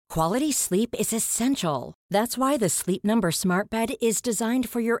Quality sleep is essential. That's why the Sleep Number Smart Bed is designed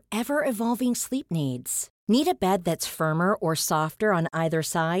for your ever-evolving sleep needs. Need a bed that's firmer or softer on either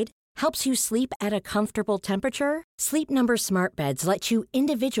side? Helps you sleep at a comfortable temperature? Sleep Number Smart Beds let you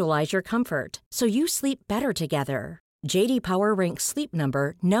individualize your comfort, so you sleep better together. J.D. Power ranks Sleep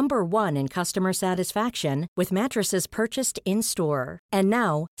Number number 1 in customer satisfaction with mattresses purchased in-store. And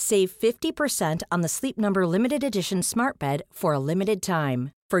now, save 50% on the Sleep Number Limited Edition Smart Bed for a limited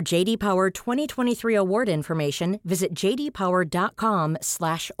time. For J.D. Power 2023 award information, visit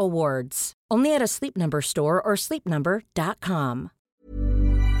jdpower.com/awards. Only at a Sleep Number store or sleepnumber.com.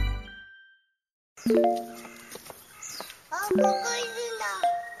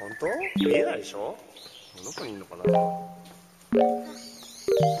 本当？見えないでしょ？どこにいるのかな？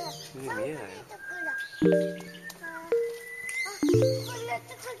見えないよ。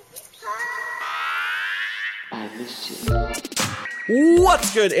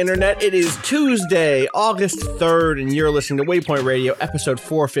What's good, Internet? It is Tuesday, August 3rd, and you're listening to Waypoint Radio, episode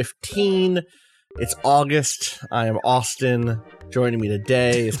 415. It's August. I am Austin. Joining me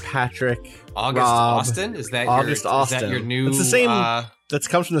today is Patrick. August Rob. Austin? Is that August your, Austin? Is that your new? It's the same. That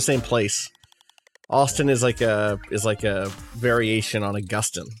comes from the same place. Austin is like a variation on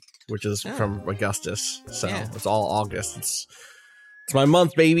Augustine, which is from Augustus. So it's all August. It's my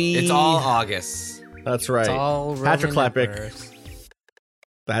month, baby. It's all August. That's right. It's all Patrick Roman Klepek. numbers.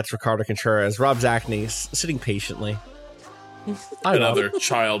 That's Ricardo Contreras. Rob Zachney's sitting patiently. Another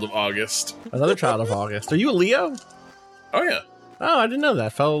child of August. Another child of August. Are you a Leo? Oh, yeah. Oh, I didn't know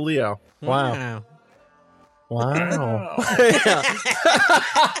that. Fellow Leo. Wow. Wow.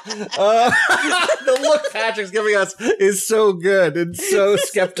 The look Patrick's giving us is so good and so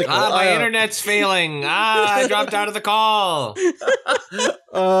skeptical. My internet's failing. I dropped out of the call.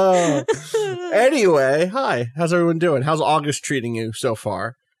 Anyway, hi. How's everyone doing? How's August treating you so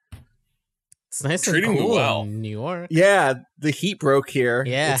far? It's nice Treating and me cool well. in New York. Yeah, the heat broke here.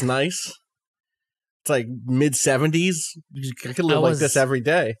 Yeah. It's nice. It's like mid-70s. I could live like this every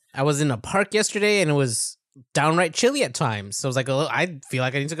day. I was in a park yesterday, and it was downright chilly at times. So I was like, I feel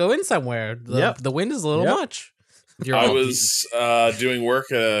like I need to go in somewhere. The wind is a little much. I was doing work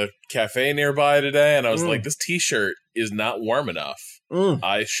at a cafe nearby today, and I was like, this t-shirt is not warm enough.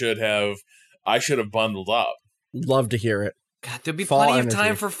 I should have bundled up. Love to hear it. God, there'll be Fall plenty energy. of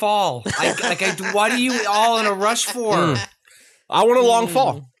time for fall. What are you all in a rush for? I want a long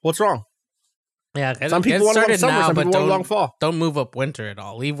fall. What's wrong? Yeah, Some people want a long summer, some people want a long fall. Don't move up winter at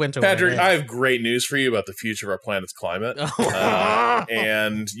all. Leave winter. Patrick, where I it is. have great news for you about the future of our planet's climate.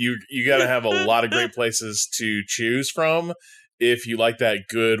 And you got to have a lot of great places to choose from if you like that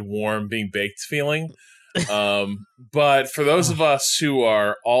good, warm, being baked feeling. But for those of us who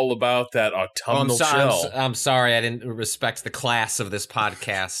are all about that autumnal chill. I'm sorry, I didn't respect the class of this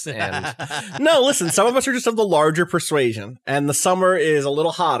podcast. And No, listen, some of us are just of the larger persuasion, and the summer is a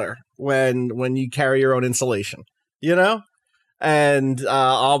little hotter when you carry your own insulation, you know? And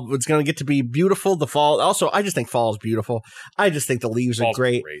it's going to get to be beautiful. The fall, also, I just think fall is beautiful. I just think the leaves are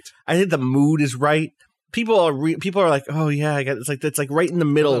great. I think the mood is right. People are like, oh yeah, it's like right in the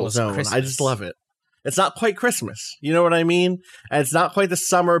middle zone. Christmas. I just love it. It's not quite Christmas, you know what I mean? And it's not quite the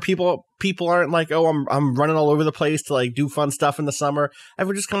summer. People aren't like, oh, I'm running all over the place to like do fun stuff in the summer.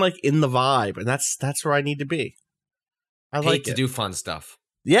 We're just kind of like in the vibe, and that's where I need to be. I hate like to do fun stuff.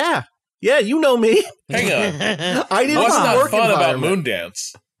 Yeah, you know me. Hang on. I didn't What's not work fun about environment.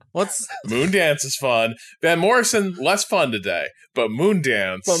 Moondance? What's Moondance is fun. Van Morrison, less fun today. But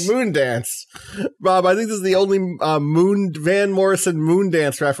Moondance. Well, Moondance, Rob. I think this is the only Van Morrison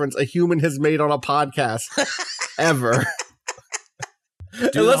Moondance reference a human has made on a podcast ever.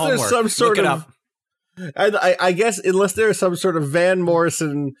 Unless there's some sort of, I guess, unless there's some sort of Van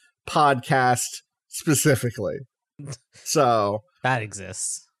Morrison podcast specifically. So that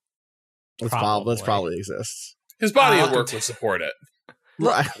exists? it probably exists. His body of work would support it.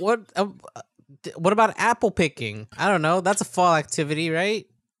 Right. What about apple picking? I don't know. That's a fall activity, right?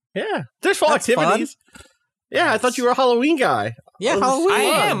 Yeah, there's fall That's activities. Yeah, I thought you were a Halloween guy. Yeah, Let's- Halloween. I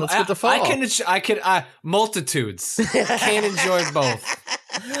am. Let's get the fall. I can multitudes. Can't enjoy both.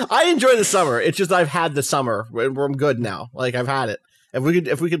 I enjoy the summer. It's just I've had the summer where I'm good now. Like I've had it. If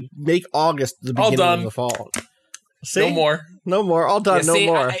we could make August the All beginning done. of the fall. See? No more. All done. Yeah, see,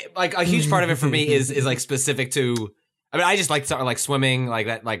 no more. like a huge part of it for me is like specific to. I mean, I just like swimming, like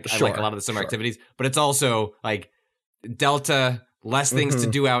that. Like I like a lot of the summer activities, but it's also like Delta, less things to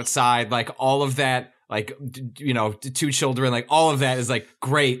do outside, like all of that. Like, you know, 2 children, like all of that is like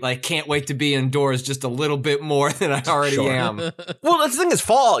great. Like, can't wait to be indoors just a little bit more than I already am. Well, that's the thing is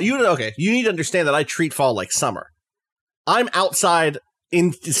fall. You need to understand that I treat fall like summer. I'm outside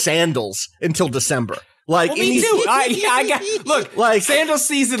in sandals until December. Like, well, me too. I got look. Like, sandal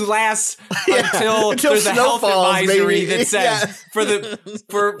season lasts until there's a health advisory that says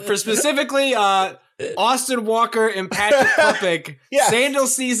for specifically Austin Walker and Patrick Klepek. Sandal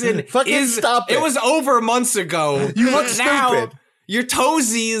season it was over months ago. You look now, stupid. Your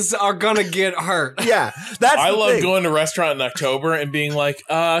toesies are gonna get hurt. Yeah, that's. I love thing. going to a restaurant in October and being like,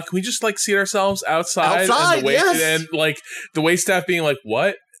 "Can we just like seat ourselves outside?" Outside, and like the wait staff being like,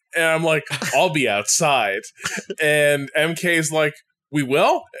 "What?" And I'm like, "I'll be outside." And MK's like, "We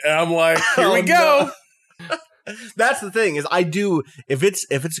will." And I'm like, "Here we go." No. That's the thing is I do if it's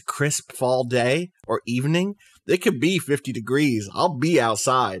a crisp fall day or evening. It could be 50 degrees. I'll be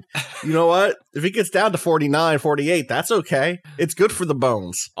outside. You know what? If it gets down to 49, 48, that's okay. It's good for the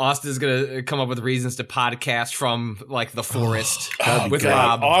bones. Austin's going to come up with reasons to podcast from, like, the forest with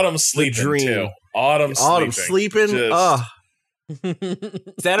God. Rob. Autumn sleeping, too. Autumn sleeping. Is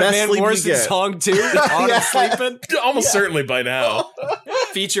that a Van Morrison song, too? Autumn Sleeping? Almost certainly by now.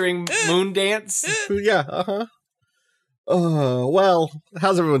 Featuring Moon Dance? Yeah, uh-huh. Well,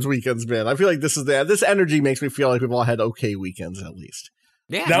 how's everyone's weekends been? I feel like this energy makes me feel like we've all had okay weekends at least.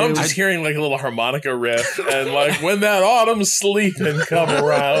 Yeah. Now I'm just hearing like a little harmonica riff and like when that autumn sleeping come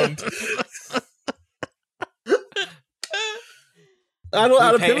around. I don't know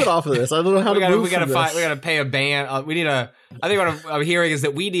how to pivot off of this. I don't know how to move. We gotta pay a band. I think what I'm hearing is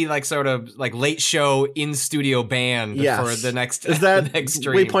that we need like sort of like late show in studio band for the next. Is that next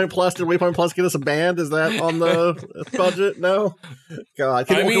stream. Waypoint Plus? Did Waypoint Plus get us a band? Is that on the budget? No. God.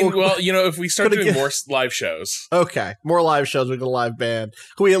 Well, if we start doing more live shows, okay, more live shows. We get a live band.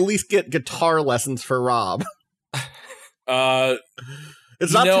 Can we at least get guitar lessons for Rob?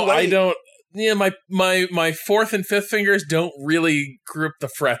 It's not too late. I don't. Yeah, my fourth and fifth fingers don't really grip the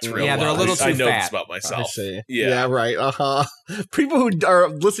frets real well. Yeah, they're a little too I know fat. this about myself. I see. Yeah, right. People who are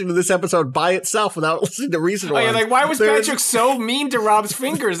listening to this episode by itself without listening to recent ones. Yeah, like why was Patrick so mean to Rob's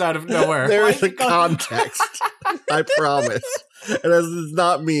fingers out of nowhere? There is a context. I promise. And it's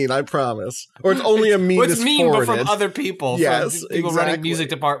not mean, I promise. Or it's only a mean. Well, it's mean, but from other people. Yes, from people running music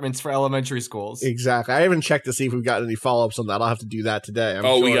departments for elementary schools. Exactly. I haven't checked to see if we've gotten any follow-ups on that. I'll have to do that today.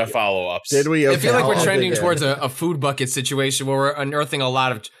 We got follow-ups. Did we? Okay. I feel like we're trending towards a food bucket situation where we're unearthing a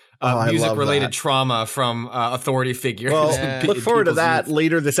lot of music-related trauma from authority figures. Well, look forward to that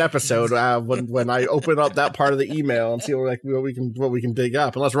later this episode when I open up that part of the email and see what we can dig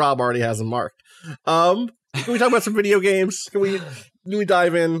up. Unless Rob already has them marked. Can we talk about some video games? Can we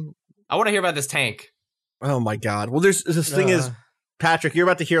dive in? I want to hear about this tank. Oh my god! Well, this thing is, Patrick, you're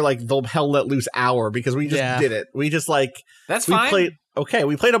about to hear like the Hell Let Loose hour because we just did it. We just that's fine.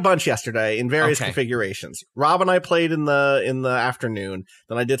 We played a bunch yesterday in various configurations. Rob and I played in the afternoon.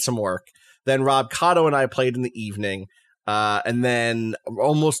 Then I did some work. Then Rob Cotto and I played in the evening. And then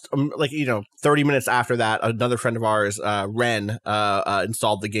almost 30 minutes after that, another friend of ours, Ren,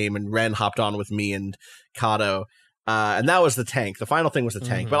 installed the game, and Ren hopped on with me and Cotto. And that was the tank. The final thing was the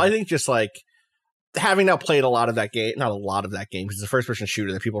tank. But I think just like having now played a lot of that game, not a lot of that game, because it's a first person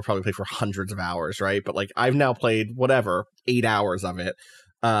shooter that people probably play for hundreds of hours, right? But like I've now played 8 hours of it.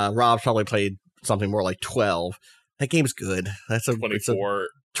 Rob's probably played something more like 12. That game's good. That's 24.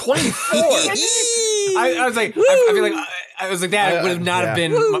 24. I was like, I feel like I was like that would have not have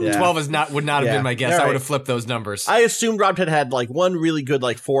been 12 would not have been my guess. Right. I would have flipped those numbers. I assumed Rob had like one really good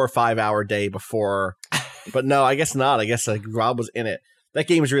 4 or 5 hour day before, but no, I guess not. I guess like Rob was in it. That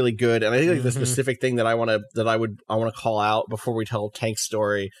game is really good, and I think like the specific thing that I want to call out before we tell Tank's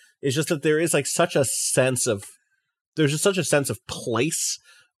story is just that there is like such a sense of place,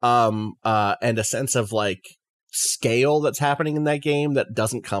 and a sense of like scale that's happening in that game that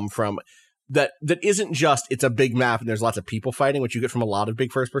doesn't come from that isn't just it's a big map and there's lots of people fighting, which you get from a lot of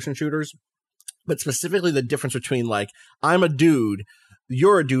big first person shooters, but specifically the difference between like I'm a dude,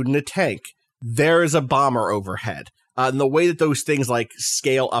 you're a dude in a tank, there is a bomber overhead. And the way that those things like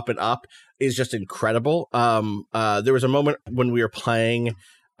scale up and up is just incredible. There was a moment when we were playing, it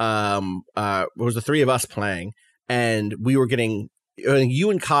was the three of us playing, and we were getting, you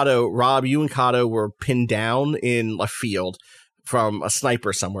and Cotto were pinned down in a field from a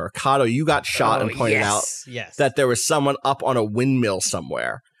sniper somewhere. Cotto, you got shot and pointed out that there was someone up on a windmill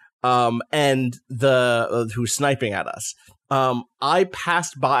somewhere, and who's sniping at us. I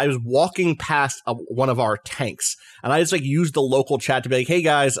was walking past one of our tanks, and I just like used the local chat to be like, hey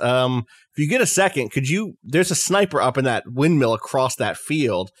guys, if you get a second, there's a sniper up in that windmill across that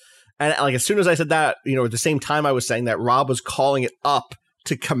field. And like, as soon as I said that, at the same time I was saying that, Rob was calling it up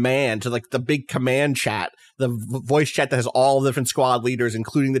to command, to like the big command chat, the voice chat that has all the different squad leaders,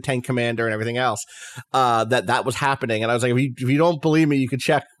 including the tank commander and everything else, that was happening. And I was like, if you don't believe me, you can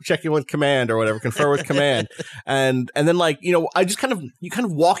check in with command or whatever, confer with command. And then like, I just you kind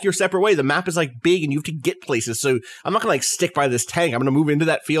of walk your separate way. The map is like big and you have to get places. So I'm not going to like stick by this tank. I'm going to move into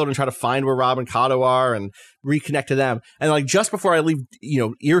that field and try to find where Rob and Kato are and reconnect to them. And like just before I leave,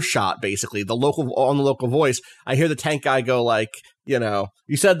 earshot, basically on the local voice, I hear the tank guy go like, you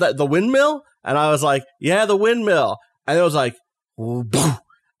said that the windmill? And I was like, yeah, the windmill. And it was like, boom.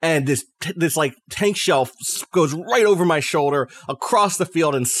 And this like tank shell goes right over my shoulder across the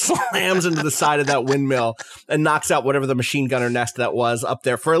field and slams into the side of that windmill and knocks out whatever the machine gunner nest that was up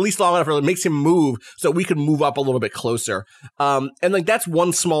there for at least long enough. It makes him move so we can move up a little bit closer. And like that's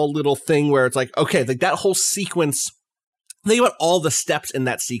one small little thing where it's like, okay, like that whole sequence. Think about all the steps in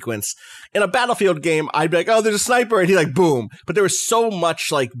that sequence. In a Battlefield game, I'd be like, oh, there's a sniper, and he's like, boom. But there was so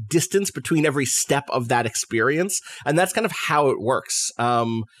much like distance between every step of that experience, and that's kind of how it works.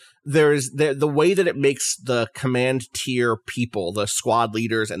 There's the way that it makes the command tier people, the squad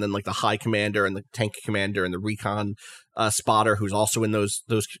leaders, and then like the high commander and the tank commander and the recon spotter who's also in those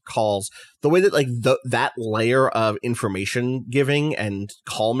calls. The way that like that layer of information giving and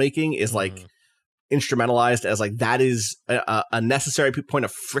call making is like instrumentalized as like that is a necessary point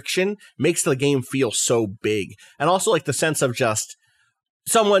of friction, makes the game feel so big. And also like the sense of just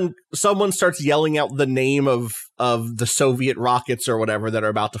someone starts yelling out the name of the Soviet rockets or whatever that are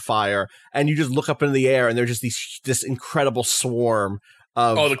about to fire, and you just look up in the air and there's just this incredible swarm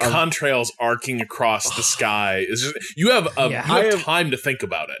of contrails arcing across the sky. Is just you have time to think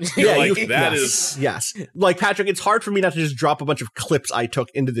about it. Yes. Like Patrick, it's hard for me not to just drop a bunch of clips I took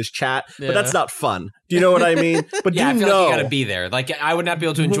into this chat, but that's not fun. Do you know what I mean? But I feel like you gotta be there. Like I would not be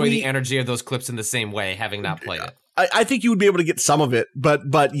able to enjoy the energy of those clips in the same way having not played it. I think you would be able to get some of it,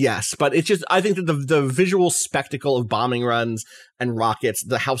 but yes, but it's just, I think that the visual spectacle of bombing runs and rockets,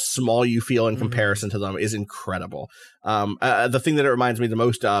 how small you feel in comparison to them is incredible. The thing that it reminds me the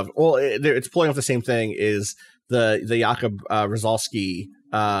most of, well, it's pulling off the same thing, is the Jakub Razalski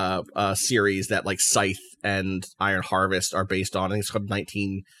series that like Scythe and Iron Harvest are based on. I think it's called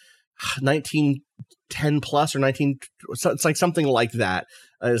 1910 plus or 19, it's like something like that.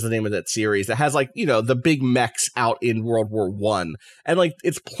 Is the name of that series that has like, the big mechs out in World War I. And like,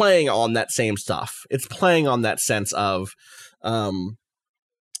 it's playing on that same stuff. It's playing on that sense of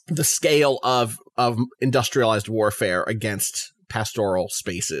the scale of industrialized warfare against pastoral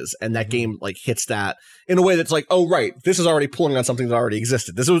spaces. And that game like hits that in a way that's like, oh, right, this is already pulling on something that already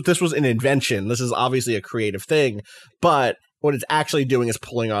existed. This was an invention. This is obviously a creative thing, but what it's actually doing is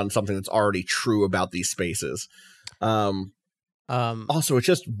pulling on something that's already true about these spaces. Also, it's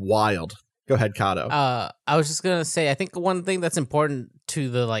just wild. Go ahead, Kato. I was just gonna say, I think one thing that's important to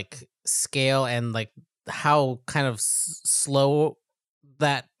the like scale and like how kind of slow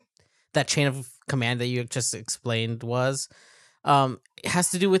that chain of command that you just explained was, it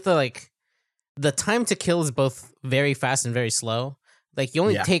has to do with the time to kill is both very fast and very slow. Like you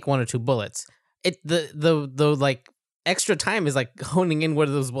only take 1 or 2 bullets. The like extra time is like honing in where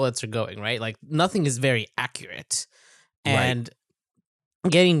those bullets are going, right? Like nothing is very accurate, and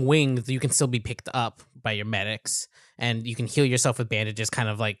getting winged, you can still be picked up by your medics, and you can heal yourself with bandages, kind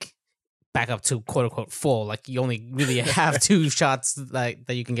of like back up to quote unquote full. Like you only really have 2 shots that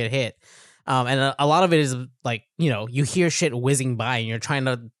you can get hit. And a lot of it is like, you hear shit whizzing by and you're trying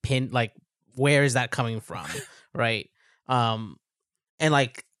to pin like, where is that coming from? Right. And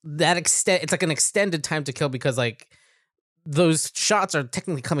like that it's like an extended time to kill because like those shots are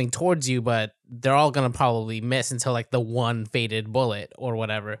technically coming towards you, but they're all going to probably miss until like the one faded bullet or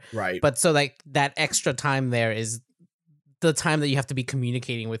whatever. Right. But so like that extra time there is the time that you have to be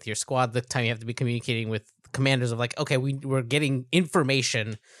communicating with your squad, the time you have to be communicating with commanders of like, okay, we're getting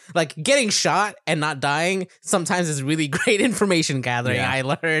information. Like getting shot and not dying sometimes is really great information gathering. I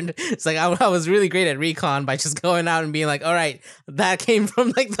learned it's like I was really great at recon by just going out and being like, all right, that came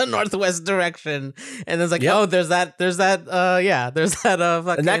from like the northwest direction, and it's like, oh, there's that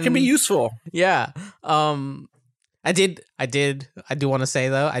fucking, and that can be useful. I do want to say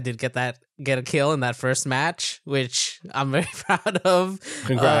though, I did get a kill in that first match, which I'm very proud of.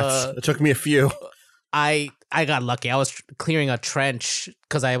 Congrats. It took me a few. I got lucky. I was clearing a trench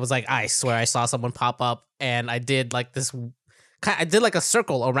because I was like, I swear I saw someone pop up, and I did like this. I did like a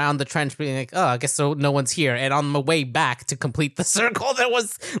circle around the trench, being like, oh, I guess so. No one's here. And on my way back to complete the circle, there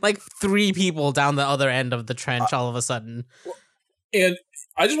was like 3 people down the other end of the trench all of a sudden. And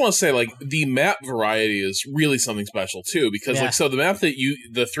I just want to say, like, the map variety is really something special too, because like, so the map that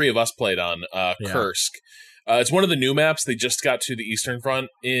the 3 of us played on, Kursk. It's one of the new maps. They just got to the Eastern Front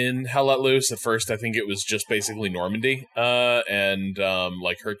in Hell Let Loose. At first, I think it was just basically Normandy and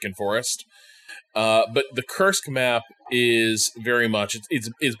like Hurtgen Forest. But the Kursk map is very much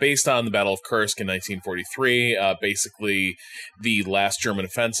it's based on the Battle of Kursk in 1943. Basically, the last German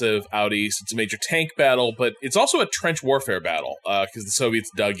offensive out east. It's a major tank battle, but it's also a trench warfare battle because the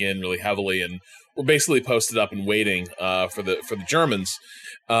Soviets dug in really heavily and were basically posted up and waiting for the Germans.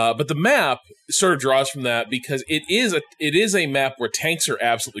 But the map sort of draws from that because it is a map where tanks are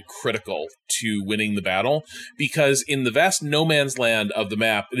absolutely critical to winning the battle, because in the vast no man's land of the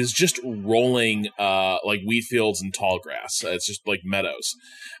map, it is just rolling like wheat fields and tall grass. It's just like meadows.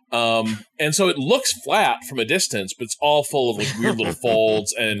 And so it looks flat from a distance, but it's all full of like weird little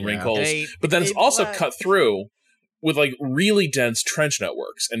folds and wrinkles. But then it's also cut through with like really dense trench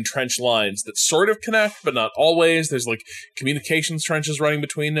networks and trench lines that sort of connect, but not always. There's like communications trenches running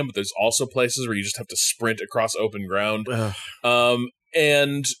between them, but there's also places where you just have to sprint across open ground.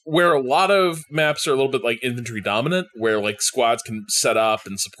 And where a lot of maps are a little bit like infantry dominant, where like squads can set up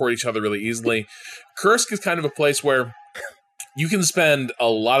and support each other really easily, Kursk is kind of a place where you can spend a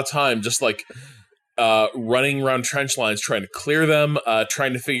lot of time just like running around trench lines, trying to clear them,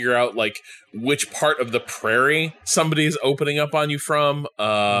 trying to figure out like which part of the prairie somebody is opening up on you from.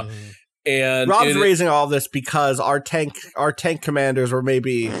 And Rob's raising all this because our tank commanders were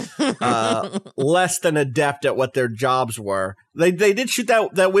maybe less than adept at what their jobs were. They did shoot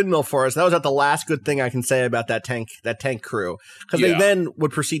that windmill for us. That was about the last good thing I can say about that tank crew, because they then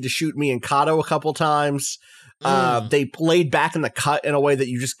would proceed to shoot me and Kato a couple times. They played back in the cut in a way that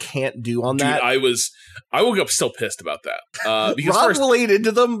you just can't do on that. I woke up still pissed about that. Because Rob related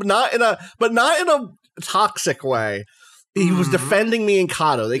to them, not in a toxic way. He was defending me and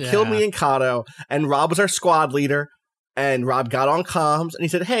Kato. They killed me and Kato, and Rob was our squad leader. And Rob got on comms and he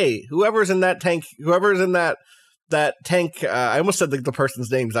said, "Hey, whoever's in that tank, I almost said the person's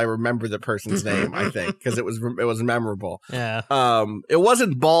name because I remember the person's name, I think, because it was memorable. Yeah. It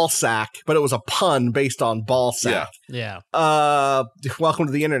wasn't Ballsack, but it was a pun based on Ballsack. Yeah. Welcome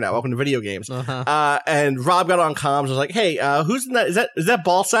to the internet. Welcome to video games. And Rob got on comms. Was like, "Hey, who's in that? Is that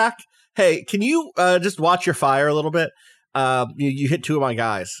Ballsack? Hey, can you just watch your fire a little bit? You hit 2 of my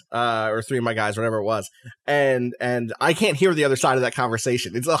guys, or 3 of my guys, whatever it was, and I can't hear the other side of that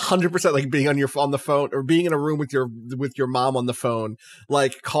conversation. It's 100% like being on the phone, or being in a room with your mom on the phone,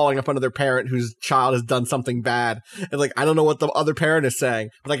 like calling up another parent whose child has done something bad, and like I don't know what the other parent is saying,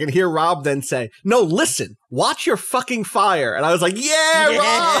 but I can hear Rob then say, "No, listen, watch your fucking fire," and I was like, "Yeah,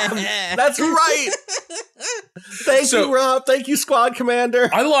 Rob, that's right." Thank you, Rob. Thank you, Squad Commander.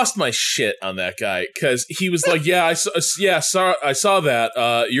 I lost my shit on that guy because he was like, I saw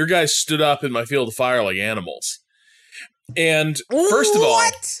that. Your guys stood up in my field of fire like animals. And first of all,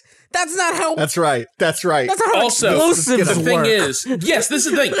 what? That's not how. That's right. That's right. That's not how explosives the thing work. is, yes, this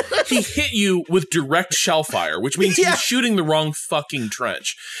is the thing. He hit you with direct shell fire, which means he's shooting the wrong fucking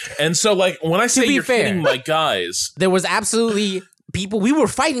trench. And so, like, when I say you're hitting my guys, there was absolutely people. We were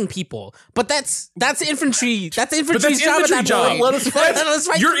fighting people, but that's infantry. That's infantry's job at that point. Let us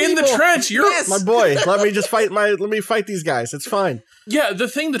fight. You're in the trench. You're my boy. Let me fight these guys. It's fine. Yeah, the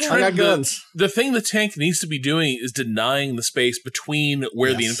thing I got guns. The thing the tank needs to be doing is denying the space between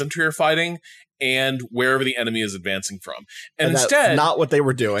where the infantry are fighting and wherever the enemy is advancing from. And instead, that's not what they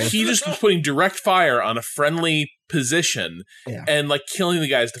were doing. He just was putting direct fire on a friendly position and like killing the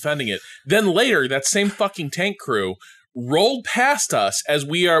guys defending it. Then later, that same fucking tank crew rolled past us as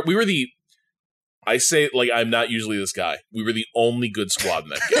we were the, I say it like I'm not usually this guy. We were the only good squad in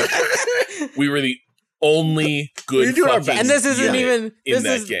that game. We were the only good fucking and this isn't even in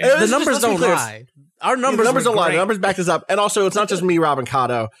that game. The numbers don't lie. Our numbers don't lie. Great. The numbers back this up. And also, it's not just me, Rob, and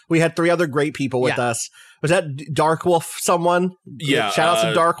Kato. We had 3 other great people with us. Was that Dark Wolf someone? Yeah. Shout outs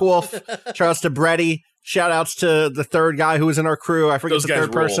to Dark Wolf. Shout outs to Breddy. Shout outs to the third guy who was in our crew. I forget the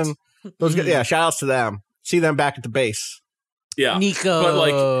third person. Those guys, shout outs to them. See them back at the base. Yeah. Nico. But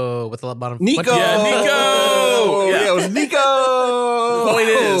like, with the bottom. Nico. Yeah, Nico. Yeah, it was Nico. Point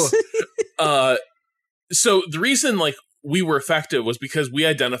is, so the reason like we were effective was because we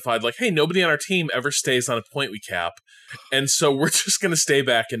identified like, hey, nobody on our team ever stays on a point we cap. And so we're just going to stay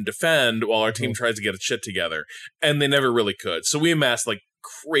back and defend while our team tries to get its shit together. And they never really could. So we amassed like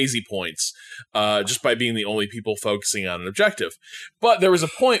crazy points just by being the only people focusing on an objective. But there was a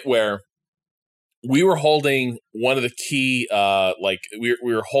point where we were holding one of the key, we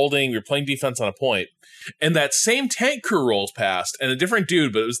were playing defense on a point, and that same tank crew rolls past, and a different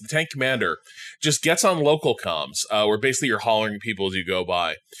dude, but it was the tank commander, just gets on local comms, where basically you're hollering people as you go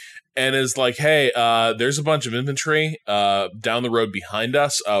by, and is like, hey, there's a bunch of infantry down the road behind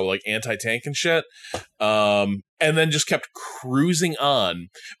us, like anti-tank and shit. and then just kept cruising on,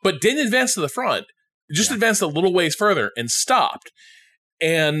 but didn't advance to the front, just advanced a little ways further and stopped.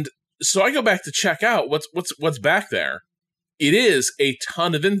 And so I go back to check out what's back there. It is a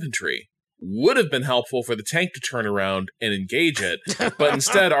ton of infantry. Would have been helpful for the tank to turn around and engage it, but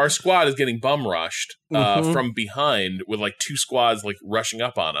instead our squad is getting bum rushed from behind with like 2 squads like rushing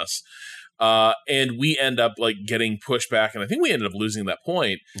up on us. And we end up like getting pushed back, and I think we ended up losing that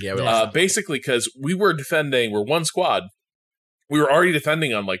point. Yeah, basically because we were defending. We're one squad. We were already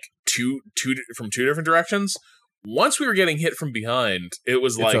defending on like two from 2 different directions. Once we were getting hit from behind, it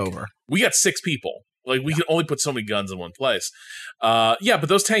was like over. We got 6 people. Like we can only put so many guns in one place. But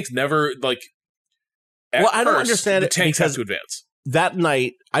those tanks never like. I don't understand the it. Tanks have to advance. That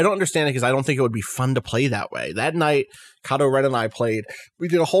night, I don't understand it because I don't think it would be fun to play that way. That night, Kato, Ren, and I played. We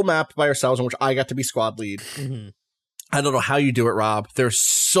did a whole map by ourselves in which I got to be squad lead. Mm-hmm. I don't know how you do it, Rob. There's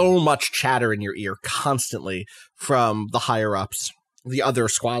so much chatter in your ear constantly from the higher ups, the other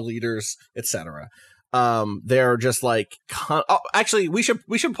squad leaders, etc. They're just like, actually, we should.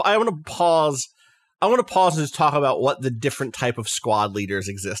 I want to pause. I want to pause and just talk about what the different type of squad leaders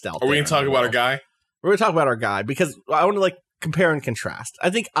exist out there. Are we going to talk about our guy? We're going to talk about our guy because I want to like compare and contrast. I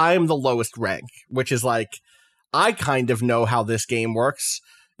think I'm the lowest rank, which is like, I kind of know how this game works.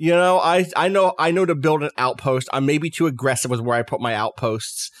 You know, I know to build an outpost. I'm maybe too aggressive with where I put my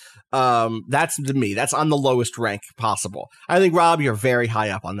outposts. That's to me. That's on the lowest rank possible. I think, Rob, you're very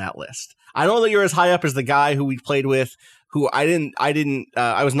high up on that list. I don't know that you're as high up as the guy who we played with, who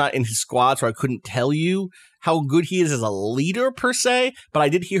I was not in his squad, so I couldn't tell you how good he is as a leader per se, but I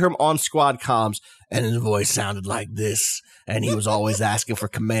did hear him on squad comms, and his voice sounded like this, and he was always asking for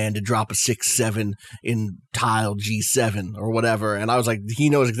command to drop a 6-7 in tile G7 or whatever, and I was like, he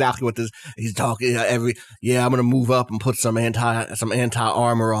knows exactly what this, he's talking I'm gonna move up and put some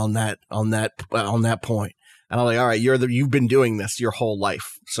anti-armor on that point. And I'm like, all right, you've been doing this your whole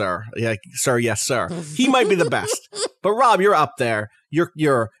life, sir. Yeah, sir, yes, sir. He might be the best. But Rob, you're up there.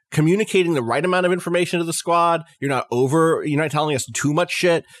 You're communicating the right amount of information to the squad. You're not telling us too much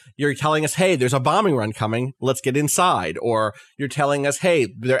shit. You're telling us, hey, there's a bombing run coming. Let's get inside. Or you're telling us, hey,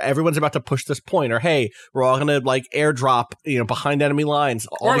 everyone's about to push this point. Or hey, we're all gonna like airdrop, behind enemy lines.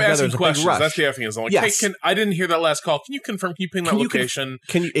 Or I'm asking questions. That's the other thing. Is I'm like, yes. Hey, I didn't hear that last call. Can you confirm? Can you ping that location?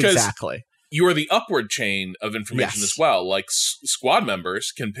 Can you exactly? You are the upward chain of information as well. Like squad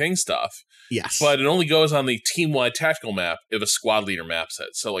members can ping stuff. Yes. But it only goes on the team-wide tactical map if a squad leader maps it.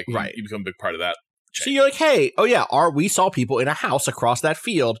 So like you become a big part of that chain. So you're like, hey, we saw people in a house across that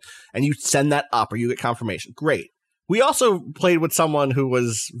field, and you send that up or you get confirmation. Great. We also played with someone who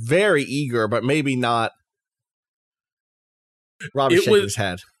was very eager, but maybe not. Rob is shaking his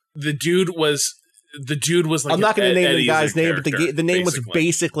head. The dude was like, I'm not going to name the guy's name, but the name basically. was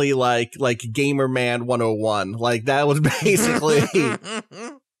basically like Gamer Man 101. Like that was basically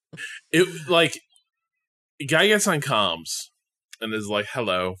it. Like, a guy gets on comms and is like,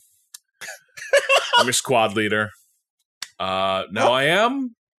 "Hello, I'm your squad leader. Now I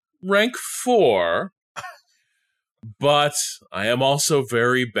am rank 4, but I am also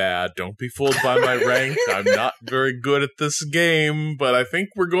very bad. Don't be fooled by my rank. I'm not very good at this game, but I think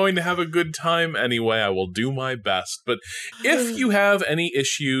we're going to have a good time anyway. I will do my best. But if you have any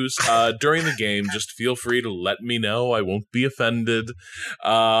issues during the game, just feel free to let me know. I won't be offended.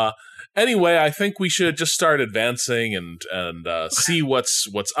 Anyway, I think we should just start advancing and see what's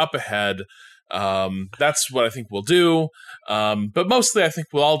up ahead. That's what I think we'll do. But mostly I think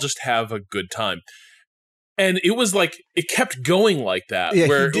we'll all just have a good time." And it was like, it kept going like that,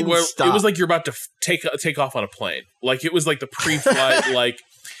 where it was like you're about to take off on a plane. Like, it was like the pre-flight, like,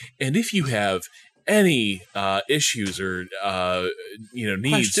 and if you have any issues or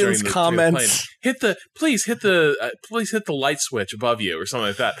needs during the comments, plane, please hit the light switch above you or something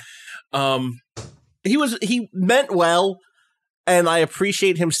like that. He meant well, and I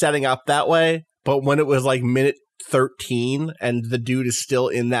appreciate him setting up that way. But when it was like minute 13 and the dude is still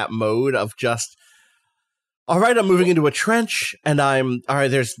in that mode of just, all right, I'm moving into a trench, and all right,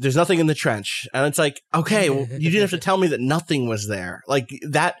 there's nothing in the trench. And it's like, okay, well, you didn't have to tell me that nothing was there. Like,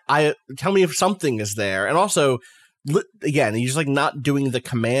 tell me if something is there. And also, again, he's just like not doing the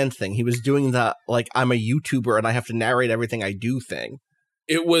command thing. He was doing the, like, I'm a YouTuber and I have to narrate everything I do thing.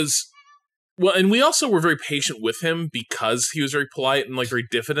 It was, well, and we also were very patient with him because he was very polite and like very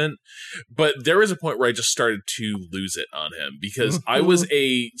diffident. But there was a point where I just started to lose it on him because I was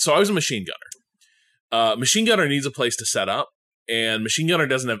a machine gunner. Machine gunner needs a place to set up, and machine gunner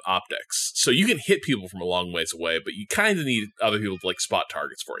doesn't have optics. So you can hit people from a long ways away, but you kind of need other people to like spot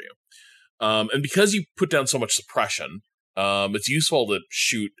targets for you. And because you put down so much suppression, It's useful to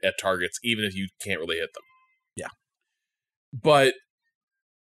shoot at targets even if you can't really hit them. Yeah. But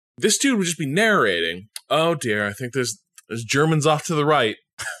this dude would just be narrating, oh dear, I think there's Germans off to the right.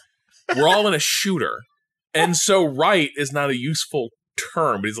 We're all in a shooter. And so right is not a useful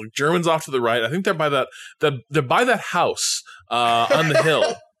term, but he's like, Germans off to the right. I think they're by that house on the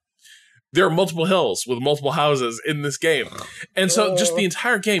hill. There are multiple hills with multiple houses in this game. And so just the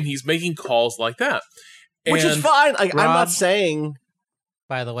entire game, he's making calls like that. Which is fine. Like, Rob, I'm not saying...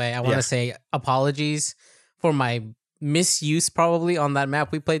 By the way, I want to say apologies for my misuse probably on that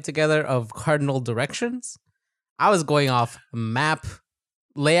map we played together of cardinal directions. I was going off map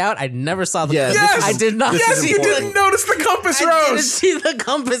layout. I never saw the compass. Yes! I did not Yes, see you didn't notice the compass, I didn't Rose! see the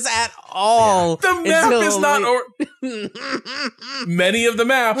compass at all. The map is not... Many of the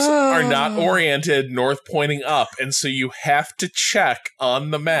maps are not oriented north pointing up, and so you have to check on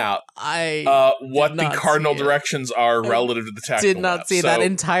the map what the cardinal directions are relative to the tactical did not map. see that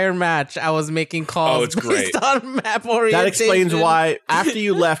entire match. I was making calls it's great. based on map orientation. That explains why after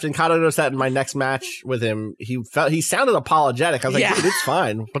you left, and Kato noticed that in my next match with him, he sounded apologetic. I was like, dude, it's fine.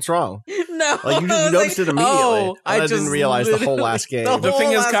 What's wrong? No, Like, you noticed it immediately. I didn't realize the whole last game. The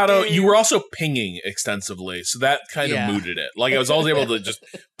thing is, Kato, you were also pinging extensively, so that kind of mooted it. Like, I was always able to just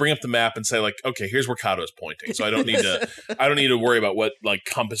bring up the map and say, like, okay, here's where Kato's pointing, so I don't need to worry about what like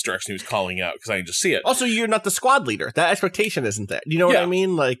compass direction he was calling out because I can just see it. Also, you're not the squad leader. That expectation isn't there. You know what I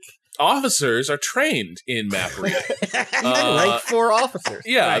mean? Like, officers are trained in map reading. rank 4 officers.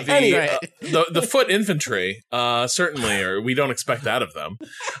 Yeah, Right. the foot infantry certainly, or we don't expect that of them.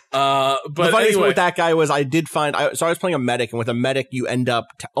 But the funny thing anyway, with that guy was I was playing a medic, and with a medic you end up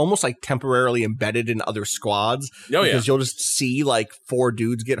almost like temporarily embedded in other squads because you'll just see like 4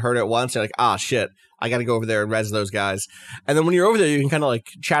 dudes get hurt at once. You're like, ah, shit, I got to go over there and res those guys. And then when you're over there, you can kind of like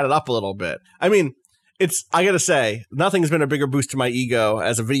chat it up a little bit. I mean, I gotta say, nothing's been a bigger boost to my ego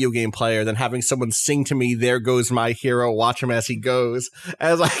as a video game player than having someone sing to me, "There goes my hero, watch him as he goes,"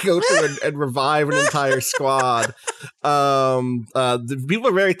 as I go through and revive an entire squad. The people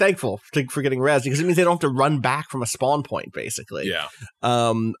are very thankful for getting res because it means they don't have to run back from a spawn point, basically. Yeah.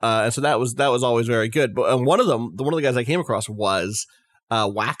 And so that was always very good. But one of the guys I came across was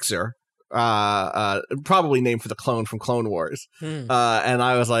Waxer. Probably named for the clone from Clone Wars. And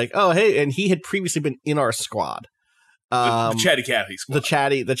I was like, oh, hey, and he had previously been in our squad. The Chatty Cathy squad. The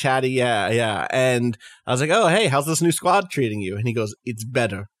chatty, yeah. And I was like, oh, hey, how's this new squad treating you? And he goes, it's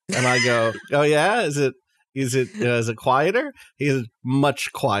better. And I go, oh yeah, is it quieter? He goes,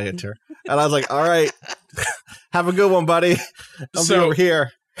 much quieter. And I was like, all right, have a good one, buddy. I'll be over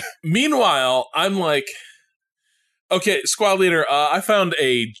here. Meanwhile, I'm like, okay, squad leader, I found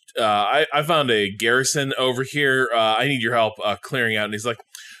a garrison over here. I need your help clearing out. And he's like,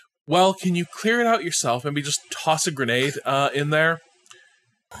 well, can you clear it out yourself? Maybe just toss a grenade in there.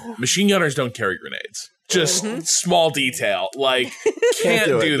 Machine gunners don't carry grenades. Just small detail. Like,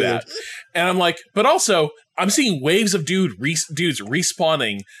 can't do that. Dude. And I'm like, but also, I'm seeing waves of dudes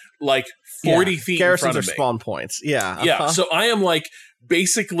respawning like 40 feet Garrisons in front of me. Are spawn points. Yeah. Yeah. So I am like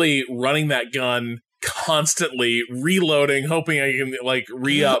basically running that gun constantly, reloading, hoping I can like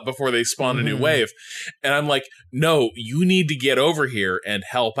re-up before they spawn a new wave. And I'm like, no, you need to get over here and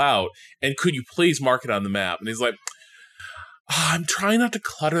help out. And could you please mark it on the map? And he's like, I'm trying not to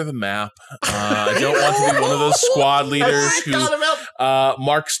clutter the map. I don't want to be one of those squad leaders who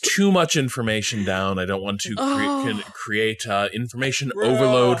marks too much information down. I don't want to create information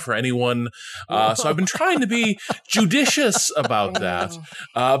overload for anyone. So I've been trying to be judicious about that.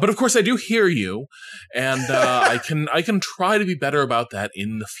 But of course, I do hear you, and I can try to be better about that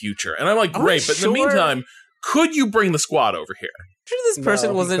in the future. And I'm like, great, but in the meantime, could you bring the squad over here? Sure, this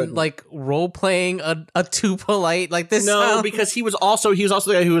person wasn't like role playing a too polite like this. No, because he was also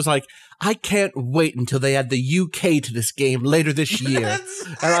the guy who was like, I can't wait until they add the UK to this game later this year.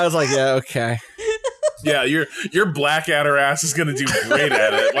 And I was like, yeah, okay. Yeah, your Blackadder ass is gonna do great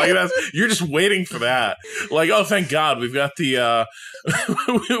at it. Like you're just waiting for that. Like, oh, thank God, we've got the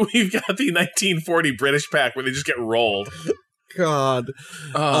 1940 British pack where they just get rolled. God.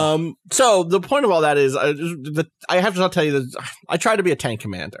 So the point of all that is, I have to tell you that I try to be a tank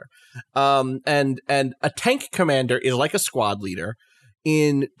commander, and a tank commander is like a squad leader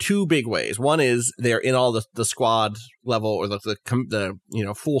in 2 big ways. One is they're in all the squad level or the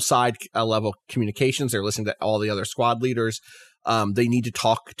full side level communications. They're listening to all the other squad leaders. They need to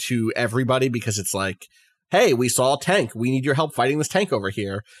talk to everybody because it's like, hey, we saw a tank. We need your help fighting this tank over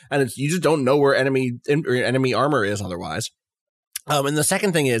here, and you just don't know where enemy armor is otherwise. And the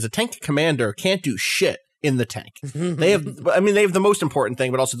second thing is a tank commander can't do shit in the tank. They have the most important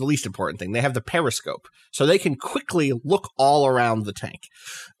thing, but also the least important thing. They have the periscope, so they can quickly look all around the tank.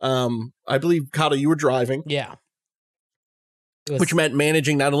 I believe, Kato, you were driving. Yeah. Which meant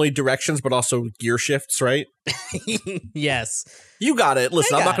managing not only directions, but also gear shifts, right? Yes. You got it.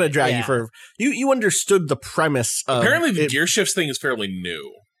 Listen, I'm not going to drag you for... You understood the premise of... Apparently, the gear shifts thing is fairly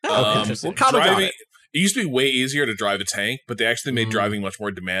new. Well, Kato got it. It used to be way easier to drive a tank, but they actually made driving much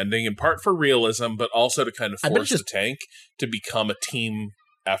more demanding, in part for realism, but also to kind of force the tank to become a team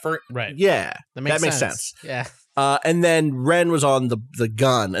effort. Right. Yeah, that makes sense. Yeah. And then Ren was on the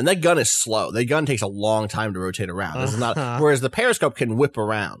gun, and that gun is slow. The gun takes a long time to rotate around. It's not, whereas the periscope can whip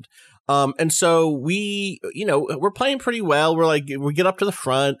around. And so we're playing pretty well. We get up to the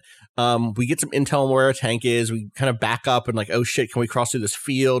front. We get some intel on where our tank is. We kind of back up and like, oh shit, can we cross through this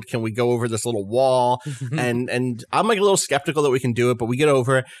field? Can we go over this little wall? and I'm like a little skeptical that we can do it, but we get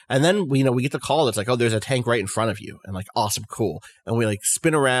over it. And then we get the call that's like, oh, there's a tank right in front of you. And like, awesome, cool. And we like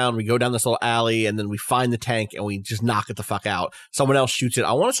spin around, we go down this little alley, and then we find the tank and we just knock it the fuck out. Someone else shoots it.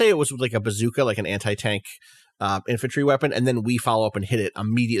 I want to say it was like a bazooka, like an anti-tank infantry weapon, and then we follow up and hit it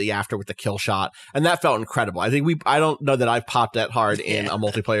immediately after with the kill shot, and that felt incredible. I don't know that I've popped that hard in a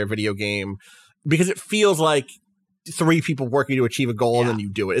multiplayer video game, because it feels like 3 people working to achieve a goal and then you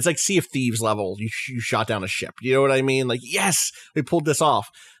do it. It's like Sea of Thieves level. You shot down a ship. You know what I mean? Like, yes, we pulled this off.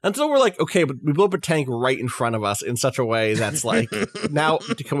 And so we're like, okay, but we blew up a tank right in front of us in such a way that's like, now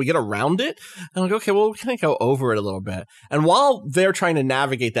can we get around it? And I'm like, okay, well, we can go over it a little bit. And while they're trying to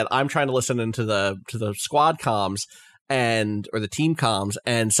navigate that, I'm trying to listen into the squad comms or the team comms,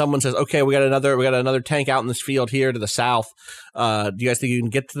 and someone says, okay, we got another tank out in this field here to the south. Do you guys think you can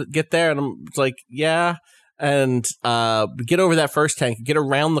get there? And I'm like, yeah. And get over that first tank, get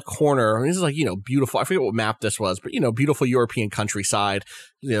around the corner. And this is like, beautiful. I forget what map this was, but, beautiful European countryside,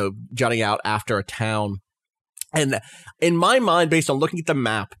 jutting out after a town. And in my mind, based on looking at the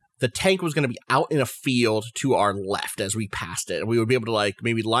map, the tank was going to be out in a field to our left as we passed it. And we would be able to like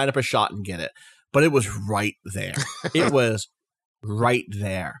maybe line up a shot and get it. But it was right there. It was right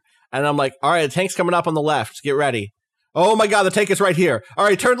there. And I'm like, all right, the tank's coming up on the left. Get ready. Oh my God, the tank is right here. All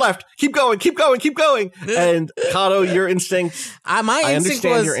right, turn left. Keep going, keep going, keep going. And Kato, your instinct. I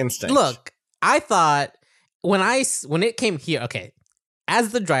understand your instinct. Look, I thought when it came here, okay,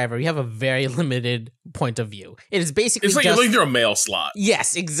 as the driver, you have a very limited point of view. It is basically you're looking through a mail slot.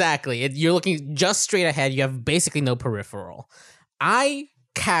 Yes, exactly. You're looking just straight ahead. You have basically no peripheral. I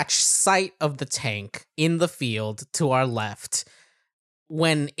catch sight of the tank in the field to our left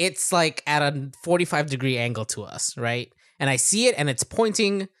when it's like at a 45-degree angle to us, right? And I see it and it's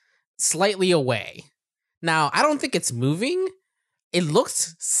pointing slightly away. Now, I don't think it's moving. It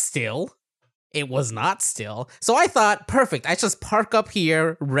looked still. It was not still. So I thought, perfect. I just park up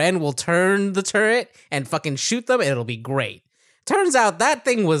here. Ren will turn the turret and fucking shoot them and it'll be great. Turns out that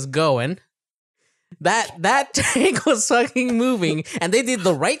thing was going. That tank was fucking moving, and they did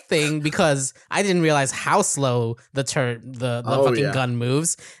the right thing because I didn't realize how slow the gun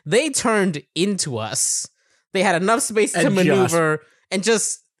moves. They turned into us. They had enough space to maneuver and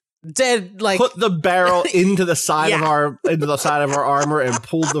just dead like put the barrel into the side of our armor and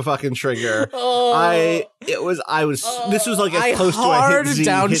pulled the fucking trigger. This was like as close to a hit Z.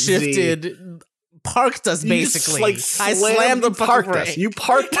 Downshifted. Parked us basically. I slammed the parked us. You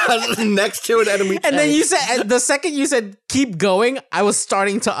parked us next to an enemy tank. And then you said, the second you said keep going, I was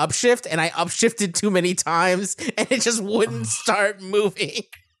starting to upshift, and I upshifted too many times, and it just wouldn't start moving.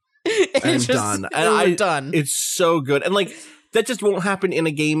 Done. Done. It's so good, and like that just won't happen in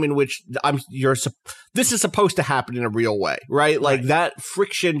a game in which this is supposed to happen in a real way, right? Like that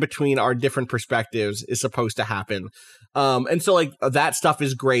friction between our different perspectives is supposed to happen, and so like that stuff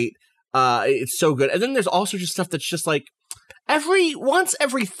is great. It's so good. And then there's also just stuff that's just like every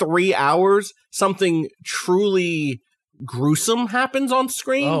 3 hours, something truly gruesome happens on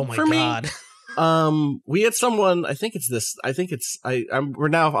screen. Oh my God. We had someone, we have to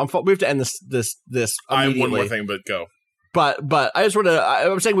end this I have one more thing, but go. But I'm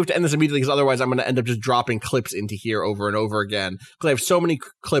saying we have to end this immediately because otherwise I'm going to end up just dropping clips into here over and over again because I have so many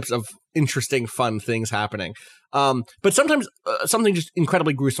clips of interesting, fun things happening. But sometimes something just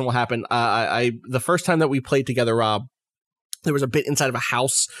incredibly gruesome will happen. The first time that we played together, Rob, there was a bit inside of a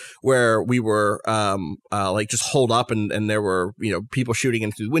house where we were like just holed up and there were, people shooting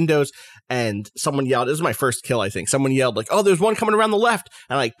in through the windows, and someone yelled, this was my first kill, I think. Someone yelled like, oh, there's one coming around the left.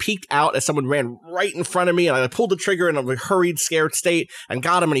 And I like peeked out as someone ran right in front of me, and I pulled the trigger in a hurried, scared state and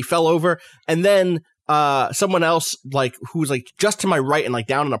got him, and he fell over. And then someone else like who was like just to my right and like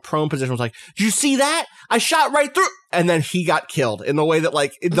down in a prone position was like, did you see that? I shot right through. And then he got killed in the way that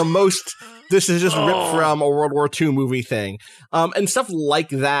like the most This is just ripped from a World War II movie thing. And stuff like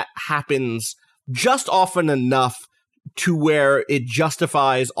that happens just often enough to where it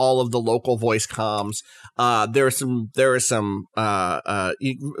justifies all of the local voice comms. There is some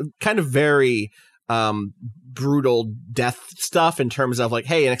kind of very brutal death stuff in terms of like,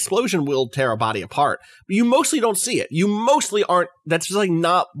 hey, an explosion will tear a body apart. But you mostly don't see it. You mostly aren't. That's just like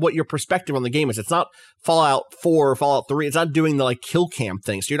not what your perspective on the game is. It's not Fallout 4 or Fallout 3. It's not doing the like kill cam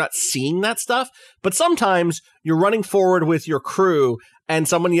thing. So you're not seeing that stuff. But sometimes you're running forward with your crew and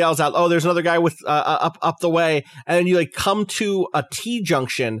someone yells out, "Oh, there's another guy with up the way," and then you like come to a T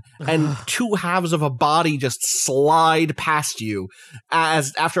junction, and two halves of a body just slide past you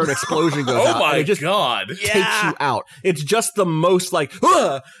as after an explosion goes out. Oh my and it just god! Takes you out. It's just the most like,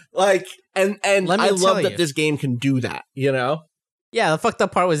 and I love that this game can do that. You know? Yeah, the fucked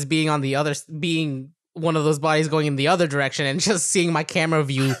up part was being one of those bodies going in the other direction and just seeing my camera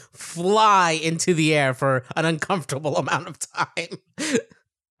view fly into the air for an uncomfortable amount of time.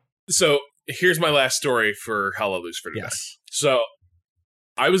 So here's my last story for Hell Let Loose for today. Yes. So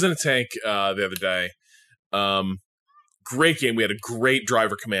I was in a tank the other day. Great game. We had a great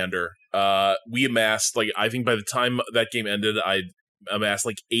driver commander. We amassed, like, I think by the time that game ended, I amassed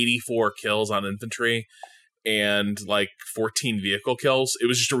like 84 kills on infantry and like 14 vehicle kills. It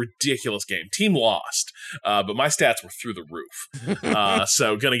was just a ridiculous game. Team lost, but my stats were through the roof.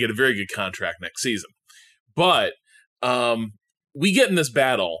 So gonna get a very good contract next season. But we get in this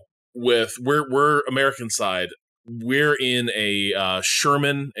battle with we're American side. We're in a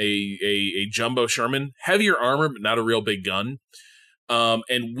Sherman, a jumbo Sherman, heavier armor but not a real big gun.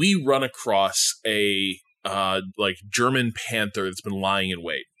 And we run across a like German Panther that's been lying in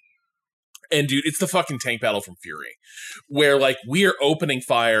wait. And dude, it's the fucking tank battle from Fury, where like we are opening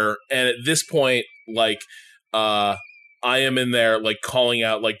fire, and at this point, like I am in there like calling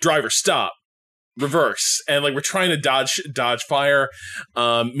out like driver stop, reverse, and like we're trying to dodge fire.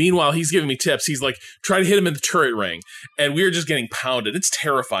 Meanwhile, he's giving me tips. He's like, try to hit him in the turret ring, and we're just getting pounded. It's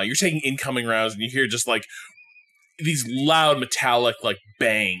terrifying. You're taking incoming rounds, and you hear just like these loud metallic like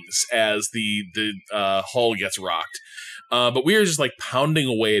bangs as the hull gets rocked. But we are just like pounding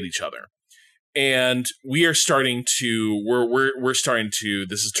away at each other. And we are starting to we're starting to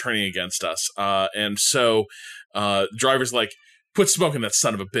this is turning against us. And so driver's like, put smoke in that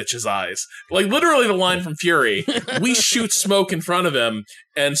son of a bitch's eyes. Like literally the line from Fury. We shoot smoke in front of him,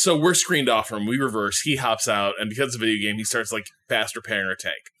 and so we're screened off from him. We reverse, he hops out, and because it's a video game, he starts like fast repairing our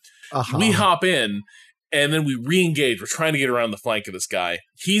tank. Uh-huh. We hop in, and then we re-engage. We're trying to get around the flank of this guy.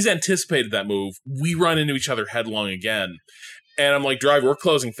 He's anticipated that move. We run into each other headlong again. And I'm like, driver, we're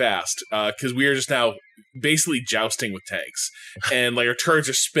closing fast because we are just now basically jousting with tanks. And like our turrets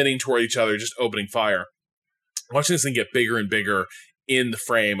are spinning toward each other, just opening fire. Watching this thing get bigger and bigger in the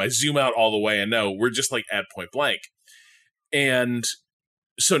frame. I zoom out all the way, and no, we're just like at point blank. And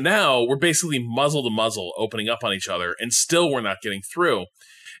so now we're basically muzzle to muzzle opening up on each other, and still we're not getting through.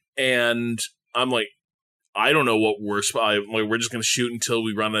 And I'm like, I don't know what we're just going to shoot until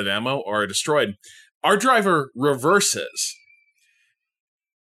we run out of ammo or are destroyed. Our driver reverses,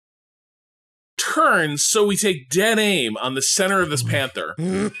 turns so we take dead aim on the center of this Panther,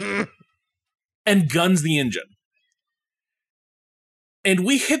 and guns the engine. And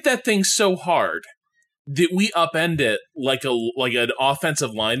we hit that thing so hard that we upend it like an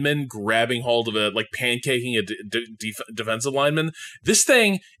offensive lineman grabbing hold of it, like pancaking a defensive lineman. This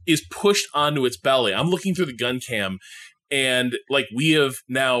thing is pushed onto its belly. I'm looking through the gun cam, and like we have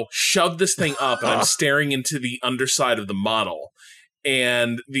now shoved this thing up, and I'm staring into the underside of the model,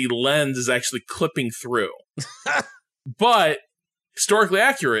 and the lens is actually clipping through. But historically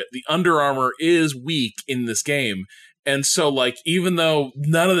accurate, the Under Armour is weak in this game. And so, like, even though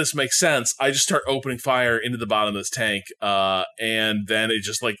none of this makes sense, I just start opening fire into the bottom of this tank, and then it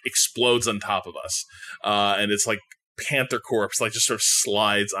just, like, explodes on top of us. And it's like Panther corpse, like, just sort of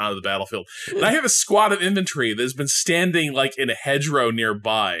slides onto the battlefield. And I have a squad of infantry that has been standing, like, in a hedgerow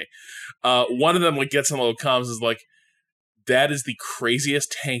nearby. One of them, like, gets on the little comms and is like, that is the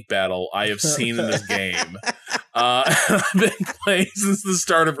craziest tank battle I have seen in this game. I've been playing since the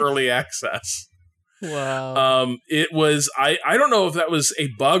start of early access. Wow. It was, I don't know if that was a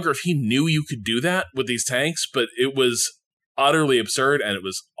bug or if he knew you could do that with these tanks, but it was utterly absurd and it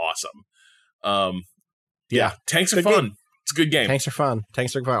was awesome. Yeah, tanks are fun. Game. It's a good game. Tanks are fun.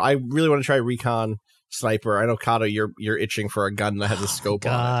 I really want to try Recon Sniper. I know, Kato, you're itching for a gun that has a scope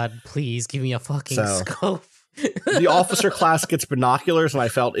on it. God, please give me a fucking scope. The officer class gets binoculars, and I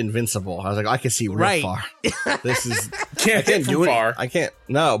felt invincible. I was like, I can see real far. This is I can't do far. I can't.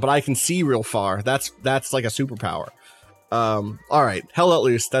 No, but I can see real far. That's like a superpower. All right, Hell Let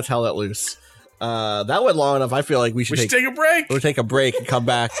Loose. That's Hell Let Loose. That went long enough. I feel like we should take a break. We'll take a break and come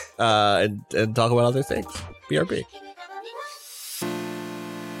back and talk about other things. BRB.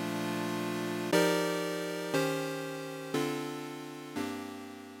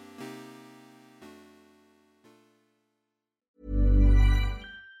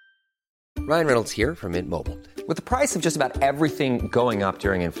 Ryan Reynolds here from Mint Mobile. With the price of just about everything going up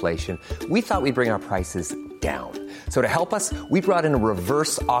during inflation, we thought we'd bring our prices down. So to help us, we brought in a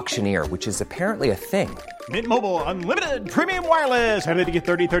reverse auctioneer, which is apparently a thing. Mint Mobile Unlimited Premium Wireless. How to get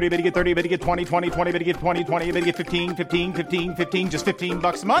 30, 30, bit to get 30, bit to get 20, 20, 20, bit to get 20, 20, bit to get 15, 15, 15, 15, just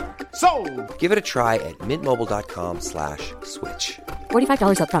 $15 a month? Sold! Give it a try at mintmobile.com/switch.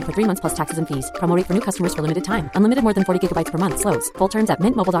 $45 up front for 3 months plus taxes and fees. Promo rate for new customers for limited time. Unlimited more than 40 gigabytes per month. Slows full terms at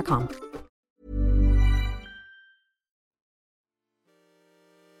mintmobile.com.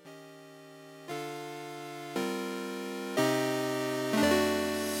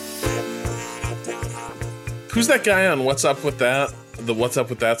 Who's that guy on What's Up With That? The What's Up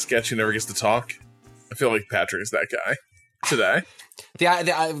With That sketch who never gets to talk? I feel like Patrick is that guy today.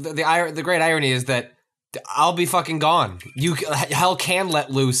 The great irony is that I'll be fucking gone. Hell can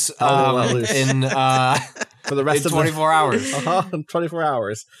let loose, in for the rest of 24 hours. 24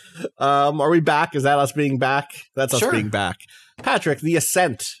 hours. Are we back? Is that us being back? That's us being back. Patrick, The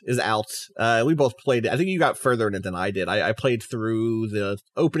Ascent is out. We both played it. I think you got further in it than I did. I played through the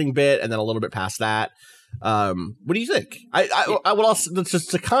opening bit and then a little bit past that. What do you think? I would also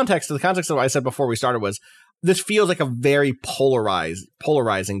just the context of what I said before we started was this feels like a very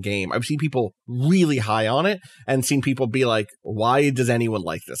polarizing game. I've seen people really high on it and seen people be like, why does anyone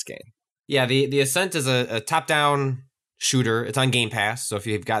like this game? Yeah, the Ascent is a top-down shooter. It's on Game Pass, so if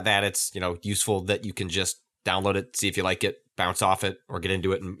you've got that, it's useful that you can just download it, see if you like it, bounce off it, or get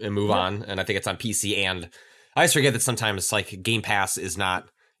into it and move on. And I think it's on PC, and I always forget that sometimes like Game Pass is not,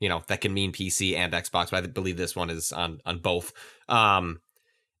 that can mean PC and Xbox, but I believe this one is on both. And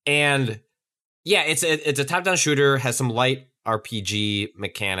yeah, it's a top-down shooter, has some light RPG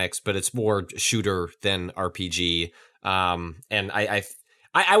mechanics, but it's more shooter than RPG. And I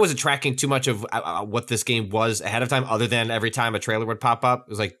wasn't tracking too much of what this game was ahead of time, other than every time a trailer would pop up, it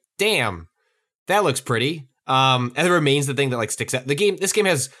was like, damn, that looks pretty. And it remains the thing that like sticks out. This game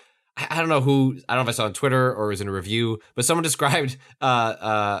has, I don't know if I saw on Twitter or was in a review, but someone described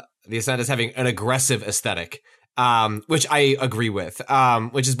The Ascent as having an aggressive aesthetic, which I agree with,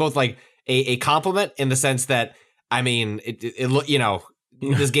 which is both like a compliment in the sense that, I mean,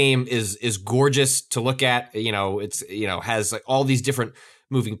 this game is gorgeous to look at. It's has like all these different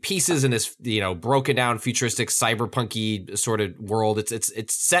moving pieces in this broken down futuristic cyberpunky sort of world.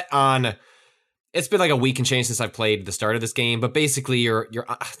 It's set on. It's been like a week and change since I've played the start of this game, but basically you're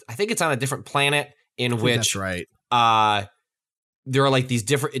I think it's on a different planet in which that's right. There are like these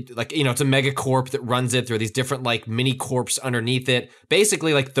different, like, it's a megacorp that runs it. There are these different like mini corps underneath it.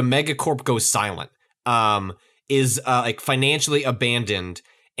 Basically, like the megacorp goes silent, is like financially abandoned.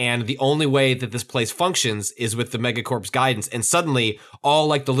 And the only way that this place functions is with the megacorp's guidance. And suddenly all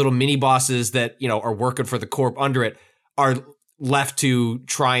like the little mini bosses that, are working for the corp under it are left to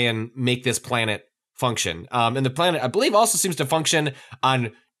try and make this planet function. And the planet, I believe, also seems to function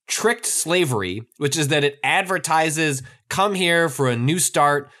on tricked slavery, which is that it advertises, come here for a new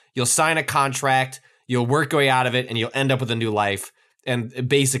start, you'll sign a contract, you'll work your way out of it, and you'll end up with a new life. And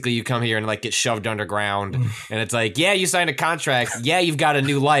basically you come here and like get shoved underground. And it's like, yeah, you signed a contract. Yeah, you've got a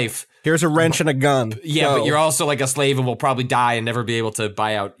new life. Here's a wrench and a gun. Yeah, but you're also like a slave and will probably die and never be able to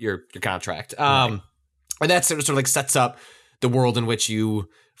buy out your contract. Right. And that sort of like sets up the world in which you,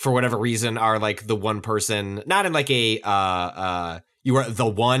 for whatever reason, are like the one person, not in like a you are the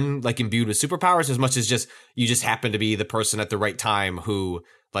one like imbued with superpowers as much as just you just happen to be the person at the right time who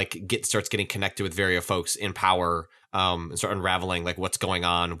like starts getting connected with various folks in power, and start unraveling like what's going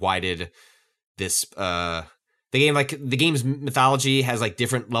on. Why did this the game's mythology has like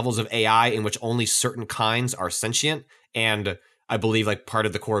different levels of AI in which only certain kinds are sentient, and I believe like part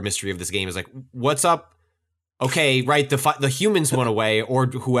of the core mystery of this game is like, what's up? Okay, right. The humans went away, or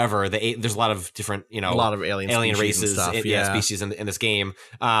whoever. There's a lot of different, a lot of alien races, and stuff, species in this game.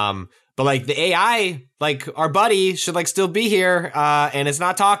 But like the AI, like our buddy should like still be here, and it's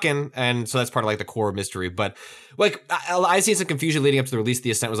not talking, and so that's part of like the core mystery. But like I seen some confusion leading up to the release of The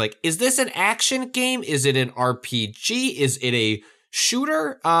Ascent. Was like, is this an action game? Is it an RPG? Is it a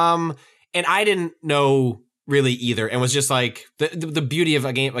shooter? And I didn't know really either, and was just like the beauty of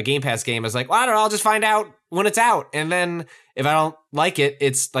a Game Pass game is like, well, I don't know, I'll just find out when it's out, and then if I don't like it,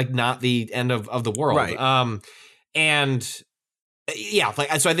 it's like not the end of the world. Right. And Yeah,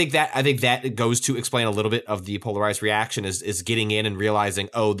 like so I think that goes to explain a little bit of the polarized reaction is getting in and realizing,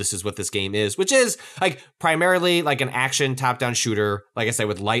 oh, this is what this game is, which is like primarily like an action top-down shooter, like I said,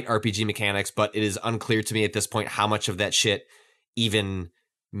 with light RPG mechanics, but it is unclear to me at this point how much of that shit even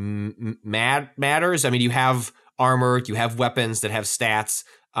matters. I mean, you have armor, you have weapons that have stats,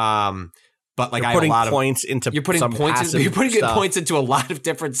 but like you're I have a lot points of into you're putting some points you're putting stuff. points into a lot of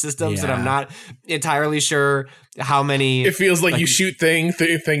different systems, and I'm not entirely sure how many. It feels like you shoot thing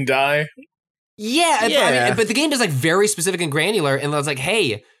die. Yeah. I mean, but the game is like very specific and granular, and it's like,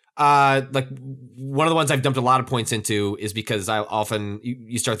 hey, like one of the ones I've dumped a lot of points into is because I often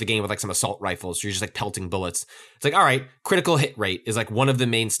you start the game with like some assault rifles, so you're just like pelting bullets. It's like, all right, critical hit rate is like one of the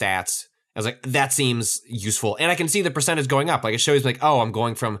main stats. I was like, that seems useful. And I can see the percentage going up. Like it shows like, oh, I'm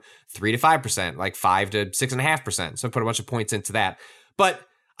going from 3 to 5%, like 5 to 6.5%. So I put a bunch of points into that. But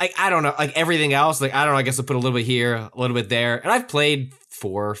I don't know, like everything else, like I don't know, I guess I'll put a little bit here, a little bit there. And I've played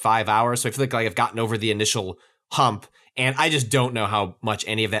 4 or 5 hours. So I feel like I've gotten over the initial hump. And I just don't know how much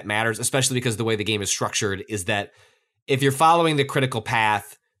any of that matters, especially because the way the game is structured is that if you're following the critical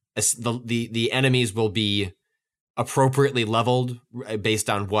path, the enemies will be appropriately leveled based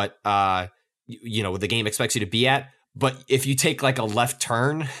on what the game expects you to be at. But if you take like a left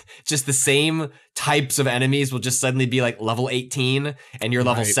turn, just the same types of enemies will just suddenly be like level 18 and you're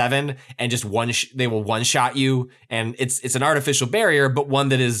level 7 and just they will one shot you. And it's an artificial barrier, but one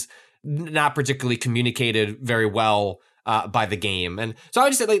that is not particularly communicated very well by the game. And so I would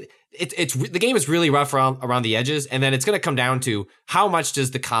just say like it's the game is really rough around the edges, and then it's going to come down to how much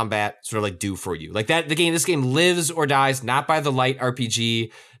does the combat sort of like do for you. Like that this game lives or dies not by the light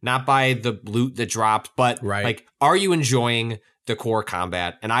RPG, not by the loot that drops, but like are you enjoying the core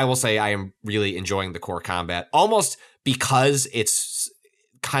combat? And I will say I am really enjoying the core combat, almost because it's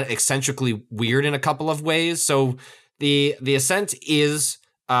kind of eccentrically weird in a couple of ways. So the Ascent is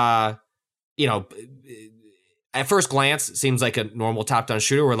at first glance, it seems like a normal top-down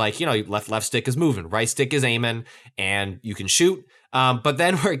shooter where, like, left stick is moving, right stick is aiming, and you can shoot. But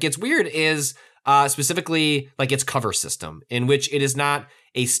then where it gets weird is specifically, like, its cover system, in which it is not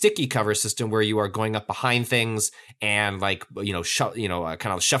a sticky cover system where you are going up behind things and, like, kind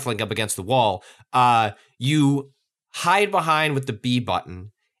of shuffling up against the wall. You hide behind with the B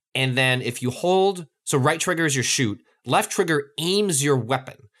button, and then if you hold, so right trigger is your shoot, left trigger aims your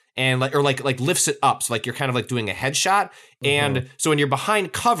weapon. And like lifts it up. So like you're kind of like doing a headshot. Mm-hmm. And so when you're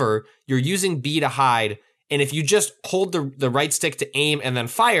behind cover, you're using B to hide. And if you just hold the right stick to aim and then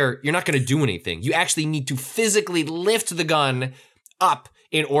fire, you're not going to do anything. You actually need to physically lift the gun up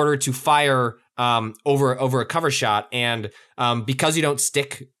in order to fire over a cover shot. And because you don't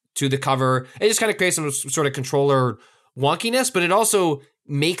stick to the cover, it just kind of creates some sort of controller wonkiness, but it also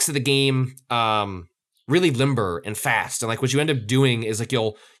makes the game really limber and fast. And like what you end up doing is like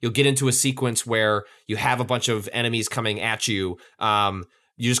you'll get into a sequence where you have a bunch of enemies coming at you.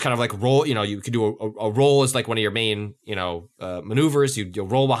 You just kind of like roll, you could do a roll as like one of your main, maneuvers. You'll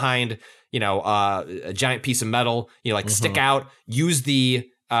roll behind, a giant piece of metal, stick out, use the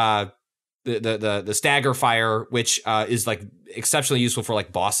stagger fire, which is like exceptionally useful for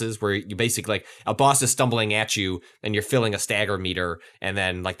like bosses, where you basically like a boss is stumbling at you and you're filling a stagger meter, and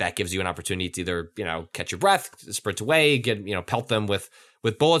then like that gives you an opportunity to either catch your breath, sprint away, get pelt them with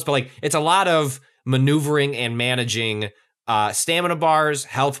bullets. But like it's a lot of maneuvering and managing stamina bars,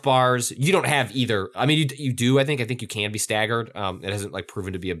 health bars. You don't have either. I mean, you do. I think you can be staggered. It hasn't like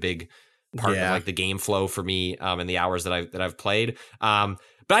proven to be a big part of like the game flow for me in the hours that I've played.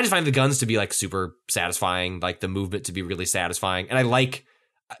 But I just find the guns to be like super satisfying, like the movement to be really satisfying. And I like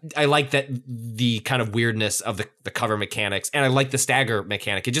that the kind of weirdness of the cover mechanics, and I like the stagger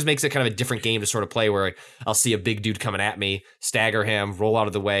mechanic. It just makes it kind of a different game to sort of play, where I'll see a big dude coming at me, stagger him, roll out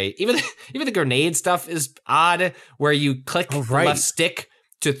of the way. Even the grenade stuff is odd, where you click the left stick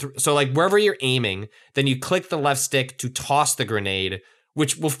to so like wherever you're aiming, then you click the left stick to toss the grenade,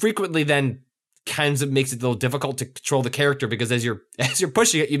 which will frequently then kind of makes it a little difficult to control the character, because as you're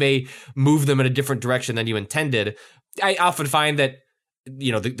pushing it, you may move them in a different direction than you intended. I often find that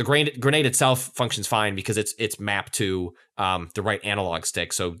the grenade itself functions fine because it's mapped to the right analog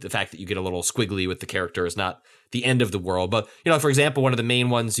stick. So the fact that you get a little squiggly with the character is not the end of the world. But for example, one of the main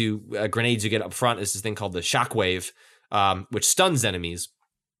ones grenades you get up front is this thing called the Shockwave, which stuns enemies,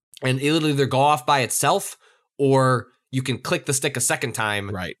 and it'll either go off by itself, or you can click the stick a second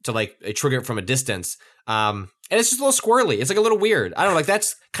time to like trigger it from a distance. And it's just a little squirrely. It's like a little weird. I don't know, like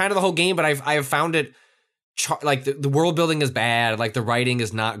that's kind of the whole game, but I have found it like the world building is bad. Like the writing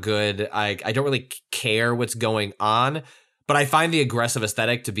is not good. I don't really care what's going on, but I find the aggressive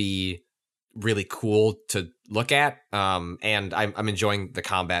aesthetic to be really cool to look at. And I'm enjoying the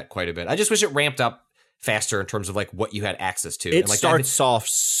combat quite a bit. I just wish it ramped up faster in terms of like what you had access to. It and, like, starts off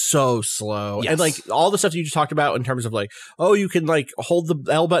so slow. Yes. And like all the stuff you just talked about in terms of like, oh, you can like hold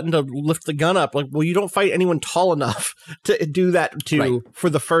the L button to lift the gun up. Like, well, you don't fight anyone tall enough to do that for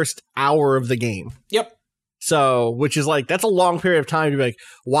the first hour of the game. Yep. So, which is like, that's a long period of time to be like,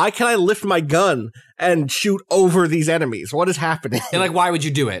 why can I lift my gun and shoot over these enemies? What is happening? And like, why would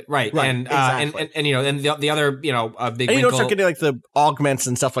you do it? Right. And, exactly. and you know, and the other, you know, big and you don't wrinkle, start getting like the augments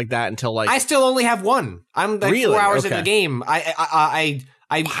and stuff like that until like, I still only have one. I'm like Really? 4 hours in Okay. the game.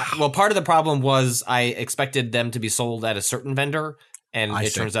 Well, part of the problem was I expected them to be sold at a certain vendor, and I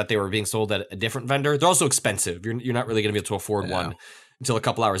it see. turns out they were being sold at a different vendor. They're also expensive. You're not really going to be able to afford one until a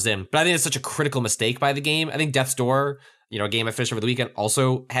couple hours in. But I think it's such a critical mistake by the game. I think Death's Door, you know, a game I finished over the weekend,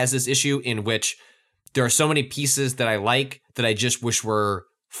 also has this issue in which there are so many pieces that I like that I just wish were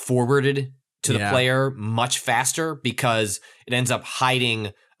forwarded to the player much faster, because it ends up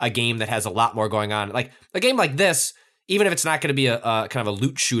hiding a game that has a lot more going on. Like a game like this, even if it's not going to be a kind of a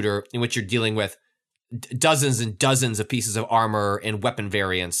loot shooter in which you're dealing with dozens and dozens of pieces of armor and weapon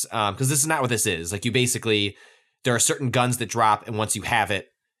variants, because this is not what this is. Like, you basically, there are certain guns that drop, and once you have it,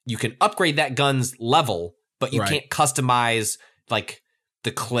 you can upgrade that gun's level, but you can't customize like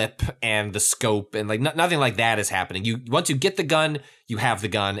the clip and the scope, and like nothing like that is happening. Once you get the gun, you have the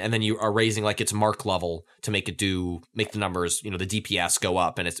gun, and then you are raising like its mark level to make the numbers, you know, the DPS go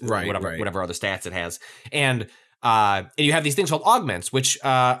up, and it's whatever other stats it has. And you have these things called augments, which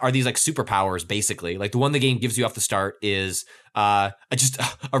are these like superpowers, basically. Like the one the game gives you off the start is just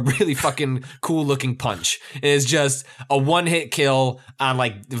a really fucking cool looking punch. It is just a one-hit kill on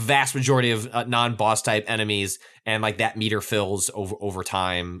like the vast majority of non-boss type enemies, and like that meter fills over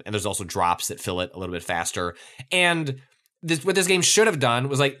time. And there's also drops that fill it a little bit faster. And what this game should have done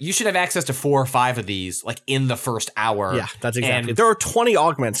was like, you should have access to 4 or 5 of these like in the first hour. Yeah, that's exactly. And there are 20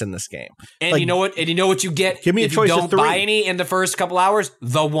 augments in this game. And like, you know what? And you know what you get? Give me a if choice you of don't 3. buy any in the first couple hours.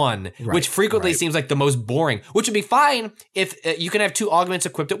 The one, which frequently seems like the most boring. Which would be fine if you can have 2 augments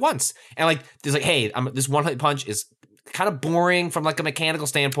equipped at once. And like, there's like, hey, this one-hit punch is kind of boring from like a mechanical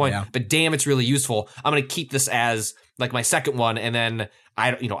standpoint, but damn, it's really useful. I'm gonna keep this as like my second one, and then I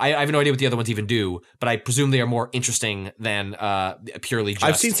have no idea what the other ones even do, but I presume they are more interesting than purely just.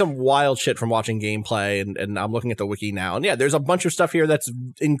 I've seen some wild shit from watching gameplay, and I'm looking at the wiki now, and yeah, there's a bunch of stuff here that's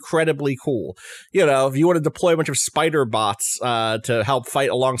incredibly cool. You know, if you want to deploy a bunch of spider bots to help fight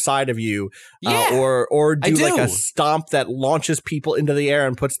alongside of you, or do like a stomp that launches people into the air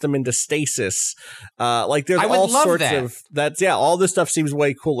and puts them into stasis, like there's all sorts of that's all this stuff seems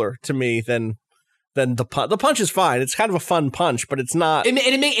way cooler to me than the punch. The punch is fine. It's kind of a fun punch, but it's not.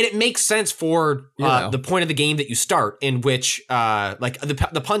 It makes sense for the point of the game that you start, in which like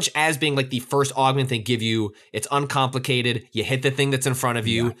the punch as being like the first augment they give you. It's uncomplicated. You hit the thing that's in front of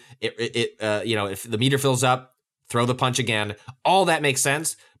you. It you know, if the meter fills up, throw the punch again. All that makes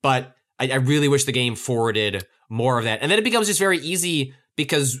sense, but I really wish the game forwarded more of that. And then it becomes just very easy,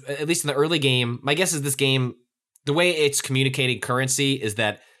 because at least in the early game, my guess is this game, the way it's communicating currency is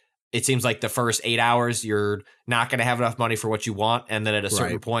that it seems like the first 8 hours, you're not going to have enough money for what you want. And then at a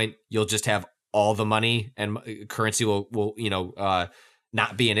certain point, you'll just have all the money, and currency will you know,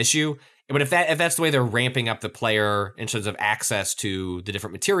 not be an issue. But if that's the way they're ramping up the player in terms of access to the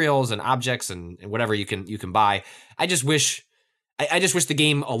different materials and objects and whatever you can buy, I just wish the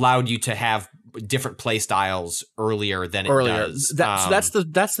game allowed you to have different play styles earlier than it does. That's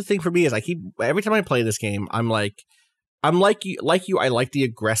the thing for me, is every time I play this game, I'm like you. I like the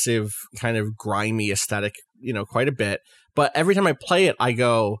aggressive kind of grimy aesthetic, you know, quite a bit. But every time I play it,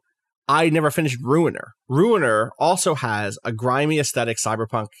 I never finished Ruiner. Ruiner also has a grimy aesthetic,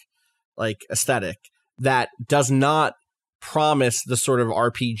 cyberpunk like aesthetic that does not promise the sort of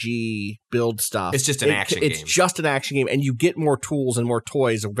RPG build stuff. It's just an action game. It's just an action game, and you get more tools and more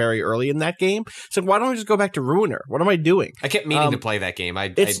toys very early in that game. So why don't I just go back to Ruiner? What am I doing? I kept meaning to play that game.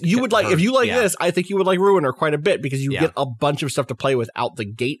 If you like this, I think you would like Ruiner quite a bit, because you get a bunch of stuff to play with out the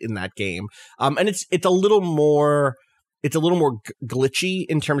gate in that game. And it's a little more. It's a little more glitchy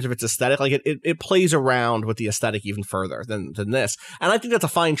in terms of its aesthetic. Like it plays around with the aesthetic even further than this. And I think that's a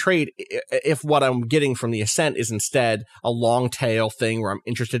fine trade if what I'm getting from the Ascent is instead a long tail thing where I'm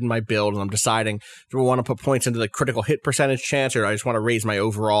interested in my build and I'm deciding, do I want to put points into the critical hit percentage chance, or do I just want to raise my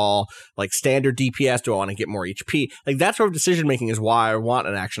overall like standard DPS? Do I want to get more HP? Like that sort of decision making is why I want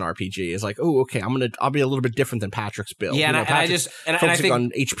an action RPG. Is like, oh, okay, I'll be a little bit different than Patrick's build. Yeah, and I think on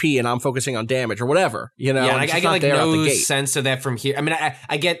HP and I'm focusing on damage or whatever. You know, I get like no sense of that from here. I mean,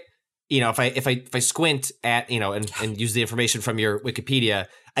 I get, you know, if I squint at, you know, and use the information from your Wikipedia,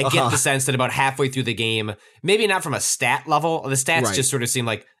 I get the sense that about halfway through the game, maybe not from a stat level, the stats just sort of seem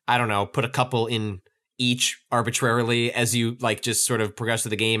like, I don't know, put a couple in each arbitrarily as you like just sort of progress through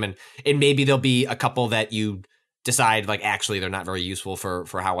the game, and maybe there'll be a couple that you decide like actually they're not very useful for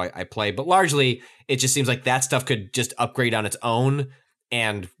how I play, but largely it just seems like that stuff could just upgrade on its own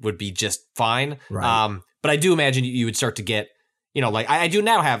and would be just fine. Right. But I do imagine you would start to get, you know, like I do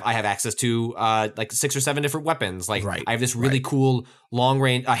now have access to like 6 or 7 different weapons. Like I have this really cool long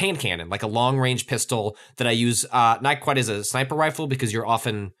range hand cannon, like a long range pistol that I use not quite as a sniper rifle because you're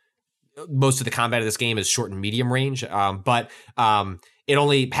often most of the combat of this game is short and medium range. But it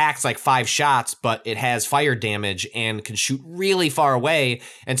only packs like 5 shots, but it has fire damage and can shoot really far away.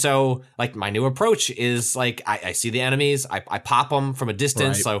 And so like my new approach is like, I see the enemies, I pop them from a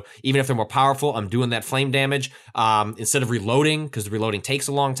distance. Right. So even if they're more powerful, I'm doing that flame damage instead of reloading, because the reloading takes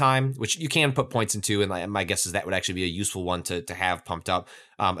a long time, which you can put points into. And my guess is that would actually be a useful one to have pumped up,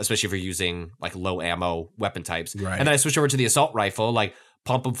 especially if you're using like low ammo weapon types. Right. And then I switch over to the assault rifle, like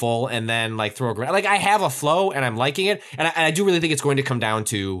pump them full and then like throw a grenade. Like I have a flow and I'm liking it. And I do really think it's going to come down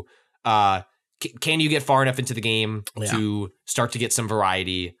to, can you get far enough into the game to start to get some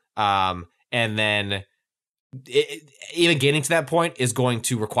variety? And then even getting to that point is going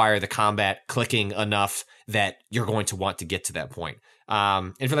to require the combat clicking enough that you're going to want to get to that point.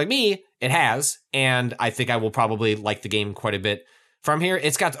 And for like me, it has, and I think I will probably like the game quite a bit from here.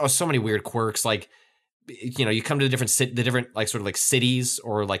 It's got so many weird quirks, like, you know, you come to the different like sort of like cities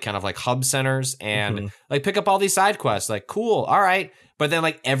or like kind of like hub centers and like pick up all these side quests. Like, cool, all right. But then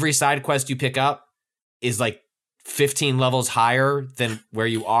like every side quest you pick up is like 15 levels higher than where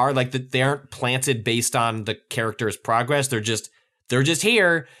you are. Like they aren't planted based on the character's progress. They're just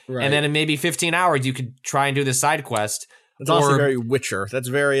here. Right. And then in maybe 15 hours you could try and do this side quest. It's also very Witcher. That's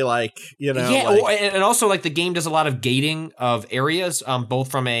very like, you know. Yeah, like, and also like the game does a lot of gating of areas,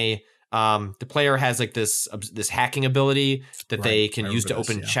 both from a the player has like this hacking ability that they can use to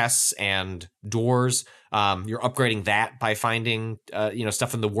open chests and doors. You're upgrading that by finding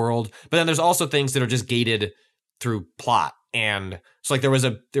stuff in the world. But then there's also things that are just gated through plot. And so like there was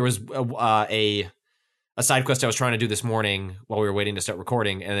a side quest I was trying to do this morning while we were waiting to start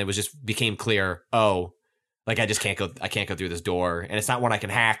recording, and it was just became clear, like I can't go through this door, and it's not one I can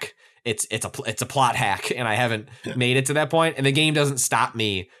hack. It's a plot hack, and I haven't made it to that point. And the game doesn't stop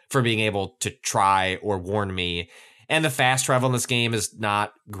me from being able to try or warn me. And the fast travel in this game is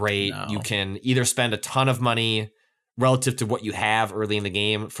not great. No. You can either spend a ton of money relative to what you have early in the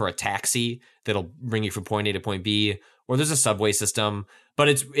game for a taxi that'll bring you from point A to point B, or there's a subway system. But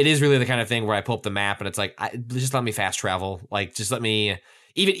it is really the kind of thing where I pull up the map and it's like, just let me fast travel. Like, just let me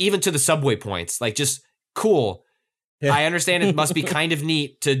even to the subway points. Like, just cool. Yeah. I understand it must be kind of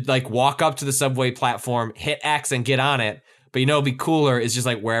neat to like walk up to the subway platform, hit X and get on it. But you know, it'd be cooler is just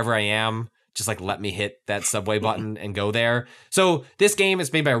like wherever I am, just like let me hit that subway button and go there. So this game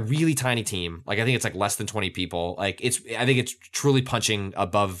is made by a really tiny team. Like I think it's like less than 20 people. Like I think it's truly punching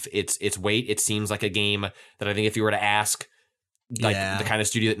above its weight. It seems like a game that I think if you were to ask like the kind of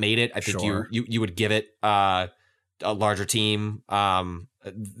studio that made it, I think you would give it a larger team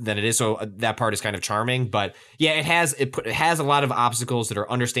than it is. So that part is kind of charming, but yeah, it has a lot of obstacles that are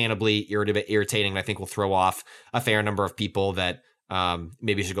understandably irritating. And I think will throw off a fair number of people that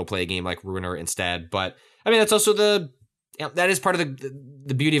maybe should go play a game like Ruiner instead. But I mean, that's also that is part of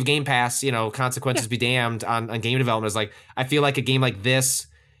the beauty of Game Pass. You know, consequences be damned on game development. Is like I feel like a game like this,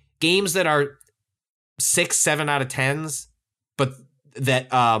 games that are 6, 7 out of 10s, but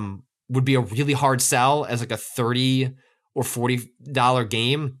that would be a really hard sell as like a $30 or $40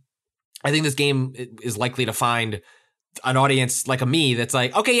 game. I think this game is likely to find an audience like me that's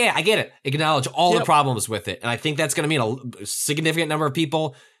like, okay, yeah, I get it. Acknowledge all the problems with it. And I think that's going to mean a significant number of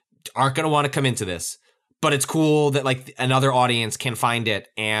people aren't going to want to come into this. But it's cool that like another audience can find it,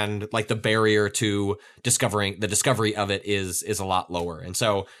 and like the barrier to the discovery of it is a lot lower. And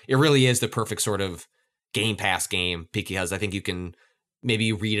so it really is the perfect sort of Game Pass game, because I think you can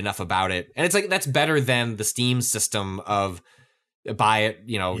maybe read enough about it. And it's like, that's better than the Steam system of buy it,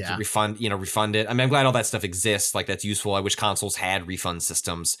 refund it. I mean, I'm glad all that stuff exists. Like that's useful. I wish consoles had refund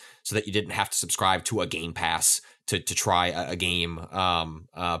systems so that you didn't have to subscribe to a Game Pass to try a game.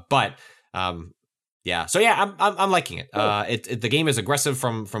 Yeah. So yeah, I'm liking it. Cool. The game is aggressive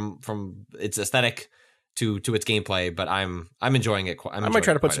from its aesthetic to its gameplay, but I'm enjoying it. I might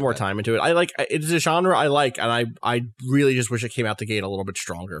try to put some more time into it. I like it's a genre I like, and I really just wish it came out the gate a little bit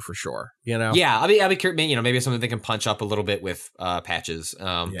stronger for sure. You know? Yeah, I'll be curious. Maybe something they can punch up a little bit with patches.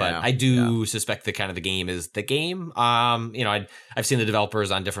 But I do suspect the kind of the game is the game. I've seen the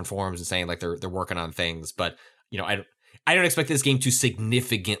developers on different forums and saying like they're working on things, but I don't expect this game to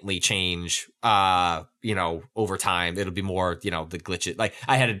significantly change, over time. It'll be more, the glitches. Like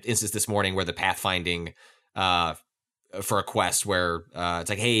I had an instance this morning where the pathfinding for a quest where it's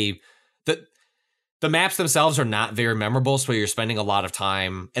like, hey, the maps themselves are not very memorable, so you're spending a lot of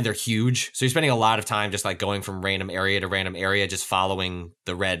time, and they're huge, so you're spending a lot of time just like going from random area to random area, just following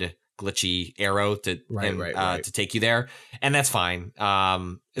the red glitchy arrow to take you there, and that's fine.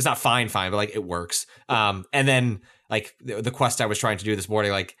 It's not fine, but like it works. And then like the quest I was trying to do this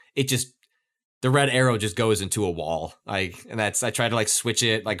morning, like the red arrow just goes into a wall, like, and I tried to like switch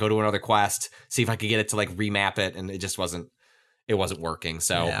it, like go to another quest, see if I could get it to like remap it, and it just wasn't working.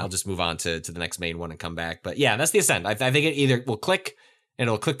 So I'll just move on to the next main one and come back. But yeah, that's the Ascent. I think it either will click and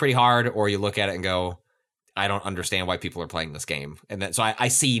it'll click pretty hard, or you look at it and go, I don't understand why people are playing this game. And then so I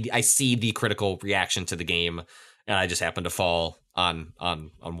see the critical reaction to the game, and I just happen to fall on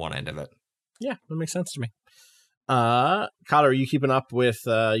one end of it. Yeah, that makes sense to me. Cotter, are you keeping up with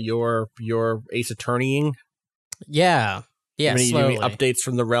your Ace Attorneying? Yeah, slowly. Any updates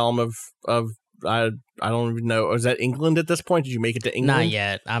from the realm of I don't even know. Is that England at this point? Did you make it to England? Not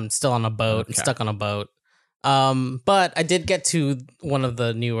yet. I'm still on a boat. Okay. I'm stuck on a boat. But I did get to one of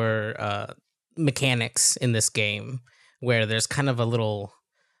the newer mechanics in this game, where there's kind of a little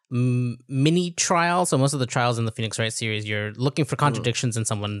mini trial. So most of the trials in the Phoenix Wright series, you're looking for contradictions in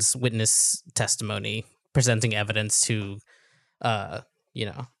someone's witness testimony, presenting evidence to,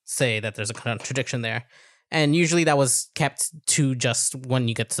 say that there's a contradiction there. And usually that was kept to just when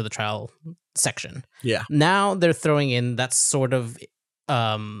you get to the trial section. Yeah. Now they're throwing in that sort of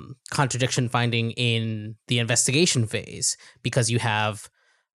contradiction finding in the investigation phase, because you have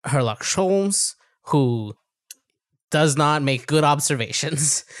Herlock Sholmes, who does not make good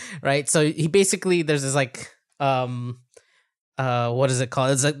observations, right? So he basically, there's this like, what is it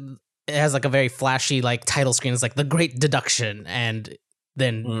called? It has like a very flashy like title screen. It's like The Great Deduction, and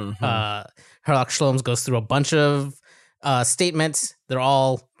then Herlock Sholmes goes through a bunch of statements. They're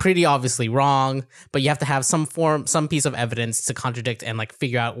all pretty obviously wrong, but you have to have some piece of evidence to contradict and like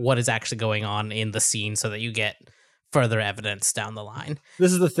figure out what is actually going on in the scene, so that you get further evidence down the line.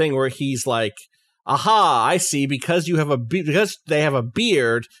 This is the thing where he's like, aha, I see, because because they have a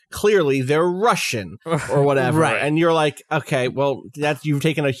beard, clearly they're Russian or whatever. Right. And you're like, okay, well, you've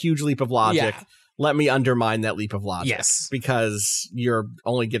taken a huge leap of logic. Yeah. Let me undermine that leap of logic. Yes. Because you're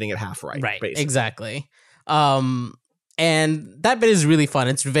only getting it half right. Right, basically. Exactly. And that bit is really fun.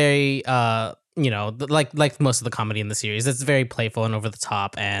 It's very, like most of the comedy in the series, it's very playful and over the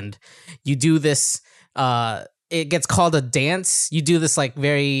top. And you do this, it gets called a dance. You do this like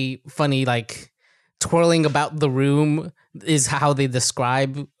very funny, like twirling about the room is how they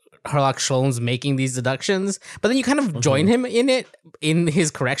describe Herlock Sholmes making these deductions. But then you kind of join him in his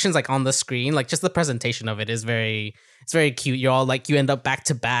corrections, like on the screen. Like just the presentation of it is it's very cute. You're all like, you end up back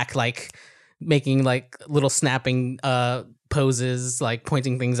to back, like making like little snapping poses, like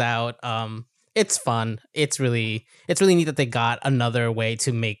pointing things out. It's fun. It's really neat that they got another way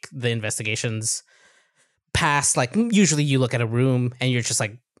to make the investigations pass. Like usually you look at a room and you're just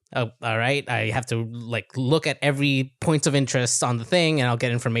like, oh, all right, I have to like look at every point of interest on the thing and I'll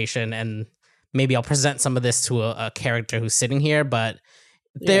get information, and maybe I'll present some of this to a character who's sitting here. But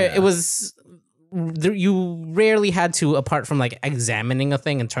you rarely had to, apart from like examining a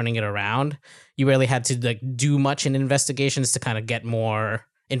thing and turning it around, you rarely had to like do much in investigations to kind of get more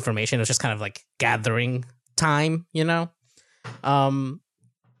information. It was just kind of like gathering time, and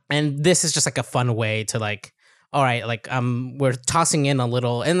this is just like a fun way to like, all right, like we're tossing in a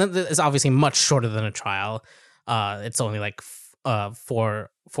little, and it's obviously much shorter than a trial. It's only like four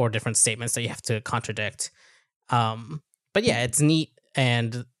different statements that you have to contradict. But yeah, it's neat,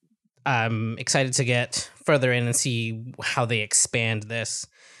 and I'm excited to get further in and see how they expand this.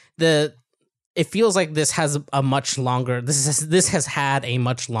 It feels like this has a much longer. This has had a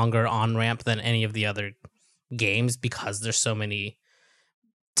much longer on ramp than any of the other games, because there's so many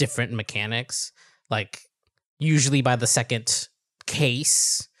different mechanics. Like usually by the second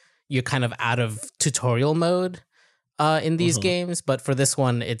case, you're kind of out of tutorial mode in these games. But for this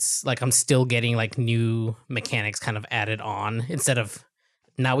one, it's like I'm still getting like new mechanics kind of added on, instead of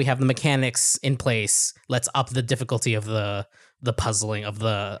now we have the mechanics in place. Let's up the difficulty of the puzzling, of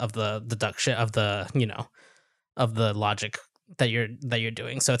the deduction, of the of the logic that you're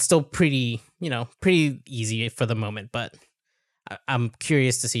doing. So it's still pretty easy for the moment, but I'm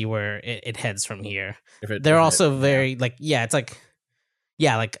curious to see where it heads from here. They're also very like, it's like,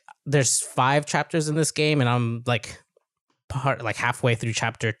 like there's 5 chapters in this game, and I'm like halfway through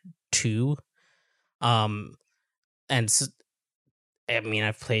chapter 2. And I mean,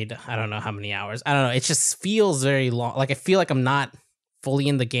 I've played, I don't know how many hours. I don't know. It just feels very long. Like, I feel like I'm not fully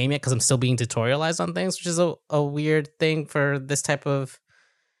in the game yet because I'm still being tutorialized on things, which is a weird thing for this type of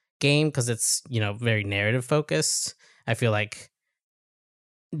game because it's, very narrative focused. I feel like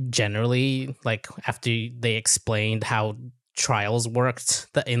generally, like, after they explained how trials worked,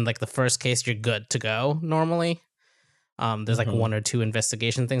 in, like, the first case, you're good to go normally. There's, like, one or two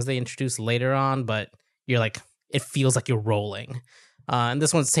investigation things they introduce later on, but you're, like, it feels like you're rolling. And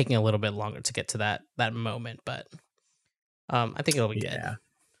this one's taking a little bit longer to get to that moment, but I think it'll be good.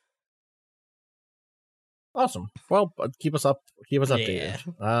 Awesome. Well, keep us updated.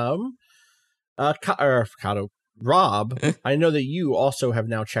 Kato, Rob, I know that you also have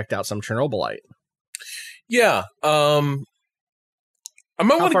now checked out some Chernobylite. Yeah. I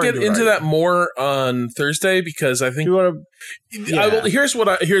might want to get into that more on Thursday because I think here's what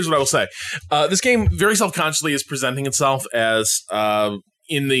I will say. This game very self-consciously is presenting itself as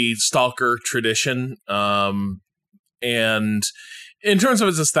in the Stalker tradition, and in terms of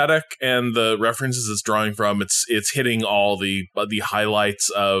its aesthetic and the references it's drawing from, it's hitting all the highlights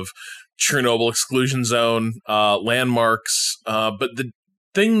of Chernobyl exclusion zone landmarks. But the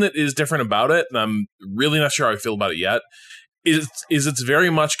thing that is different about it, and I'm really not sure how I feel about it yet, is it's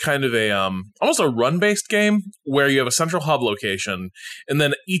very much kind of a almost a run-based game where you have a central hub location, and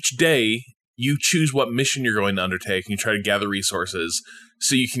then each day you choose what mission you're going to undertake, and you try to gather resources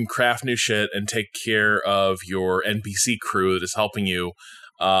so you can craft new shit and take care of your NPC crew that is helping you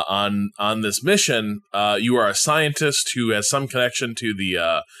on this mission. You are a scientist who has some connection to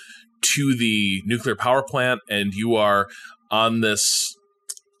the nuclear power plant, and you are on this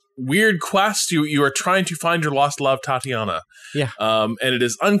weird quest. You are trying to find your lost love, Tatiana. Yeah. And it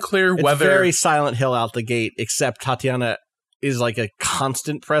is unclear whether... It's very Silent Hill out the gate, except Tatiana is like a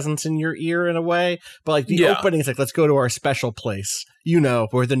constant presence in your ear in a way. But like the opening is like, let's go to our special place,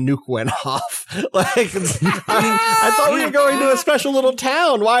 where the nuke went off. Like, I thought we were going to a special little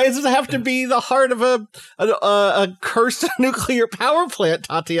town. Why does it have to be the heart of a cursed nuclear power plant,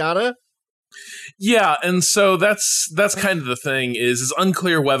 Tatiana? Yeah, and so that's kind of the thing, is it's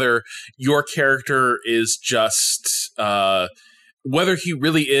unclear whether your character is just whether he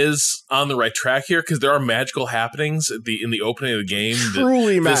really is on the right track here, because there are magical happenings in the opening of the game.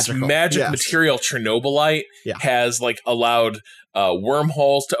 Truly magical. This magic material Chernobylite has like allowed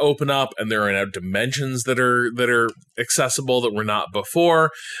wormholes to open up, and there are now dimensions that are accessible that were not before.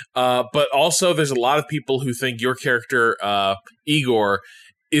 But also, there's a lot of people who think your character Igor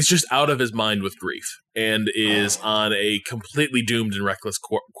is just out of his mind with grief and is on a completely doomed and reckless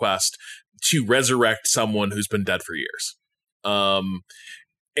quest to resurrect someone who's been dead for years.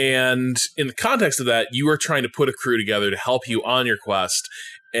 And in the context of that, you are trying to put a crew together to help you on your quest,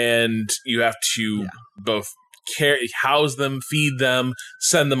 and you have to both house them, feed them,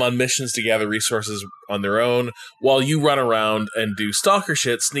 send them on missions to gather resources on their own, while you run around and do stalker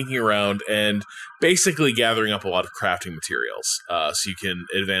shit, sneaking around and basically gathering up a lot of crafting materials so you can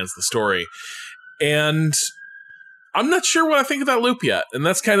advance the story. And I'm not sure what I think of that loop yet, and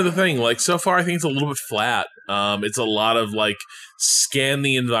that's kind of the thing. Like, so far I think it's a little bit flat. It's a lot of like scan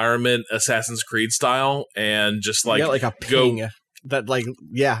the environment Assassin's Creed style, and just like a ping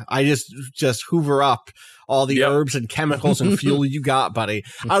that I just hoover up all the herbs and chemicals and fuel you got, buddy.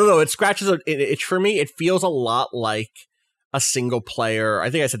 I don't know. It scratches an itch for me. It feels a lot like a single player. I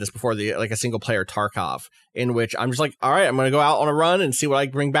think I said this before, like a single player Tarkov, in which I'm just like, all right, I'm going to go out on a run and see what I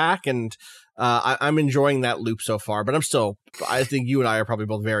bring back. And I'm enjoying that loop so far, but I think you and I are probably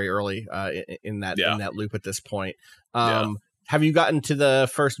both very early in that loop at this point. Have you gotten to the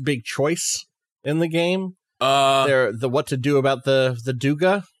first big choice in the game? The what to do about the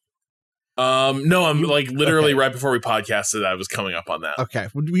Duga? No, I'm literally right before we podcasted, I was coming up on that. Okay.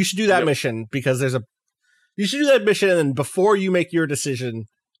 We should do that mission, because you should do that mission, and then before you make your decision,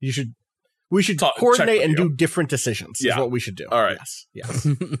 we should coordinate and do different decisions. Is what we should do. All right. Yes.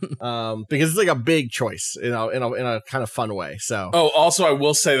 Because it's like a big choice, in a kind of fun way. So. Oh, also I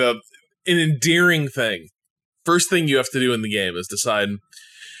will say an endearing thing. First thing you have to do in the game is decide,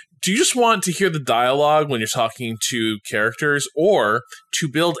 do you just want to hear the dialogue when you're talking to characters, or to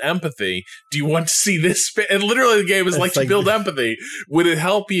build empathy? Do you want to see this? And literally the game is like, to build empathy. Would it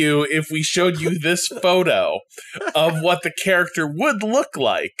help you if we showed you this photo of what the character would look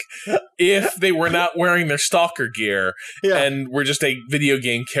like if they were not wearing their stalker gear and were just a video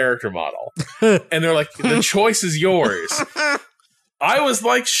game character model? And they're like, the choice is yours. I was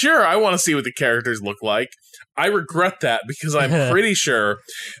like, sure, I want to see what the characters look like. I regret that because I'm pretty sure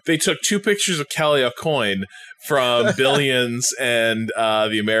they took 2 pictures of Kelly O'Coin from Billions and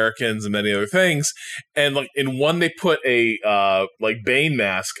The Americans and many other things, and like in one they put a like Bane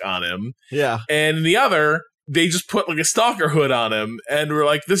mask on him, and in the other they just put like a stalker hood on him, and we're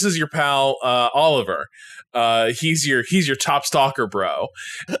like, "This is your pal Oliver. He's your top stalker, bro,"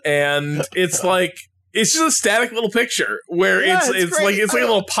 and it's like. It's just a static little picture where it's like a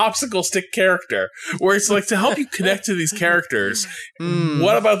little popsicle stick character where it's like to help you connect to these characters.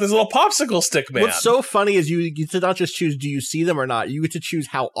 What about this little popsicle stick man? What's so funny is you get to not just choose do you see them or not. You get to choose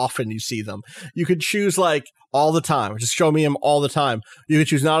how often you see them. You could choose like all the time, just show me him all the time. You can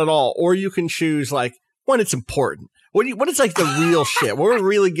choose not at all, or you can choose like when it's important. When it's like the real shit, when we're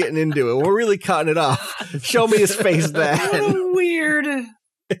really getting into it, we're really cutting it up. Show me his face then. Weird.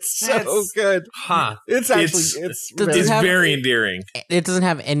 It's so good. Huh. It's actually it's very endearing. It doesn't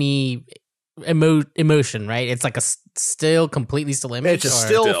have any emotion, right? It's like a still completely still image. It's a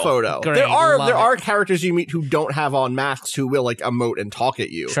still photo. Great, there are characters you meet who don't have on masks who will like emote and talk at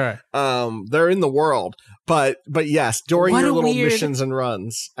you. Sure. They're in the world, but yes, during your little missions and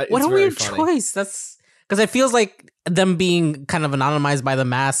runs. What a weird choice. That's because it feels like them being kind of anonymized by the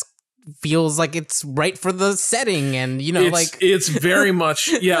mask feels like it's right for the setting, and it's very much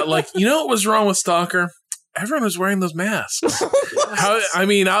like what was wrong with Stalker? Everyone was wearing those masks.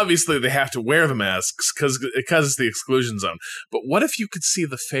 Obviously they have to wear the masks because it's the exclusion zone. But what if you could see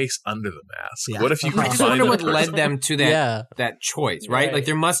the face under the mask? Yeah. What if you could I just find wonder what led them to that that choice, right? Right. Like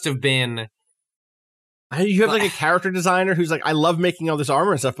there must have been. You have like a character designer who's like, I love making all this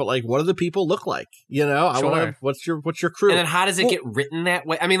armor and stuff, but like, what do the people look like? I want to. What's your crew? And then how does it get written that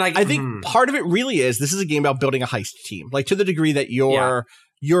way? I mean, like, I think part of it really is this is a game about building a heist team, like to the degree that your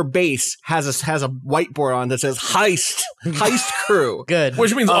base has a whiteboard on that says heist crew. Good.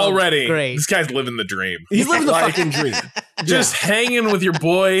 Which means already great. This guy's living the dream. He's living the fucking dream. Just hanging with your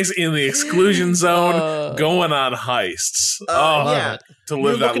boys in the exclusion zone, going on heists. To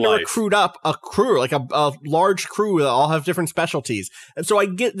live that life. You're looking to recruit up a crew, like a large crew that all have different specialties. And so I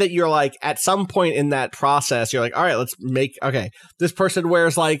get that you're like, at some point in that process, you're like, all right, this person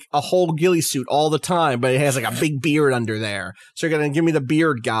wears like a whole ghillie suit all the time, but it has like a big beard under there. So you're going to give me the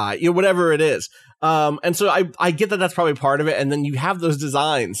beard guy, whatever it is. And so I get that that's probably part of it. And then you have those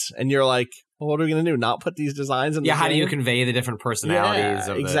designs and you're like, well, what are we going to do? Not put these designs in the how game? do you convey the different personalities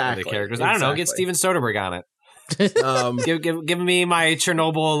of the characters? I don't know. Get Steven Soderbergh on it. Give me my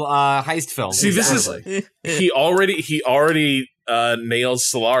Chernobyl heist film. See, this is he already nails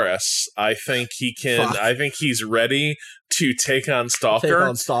Solaris. I think he can. Fuck. I think he's ready to take on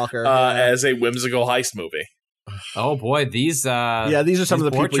Stalker. As a whimsical heist movie. Oh boy, these these are some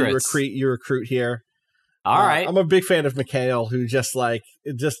of the people you recruit here. All right, I'm a big fan of Mikhail, who just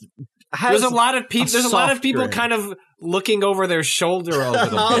there's a lot of people. There's a lot of people kind of looking over their shoulder a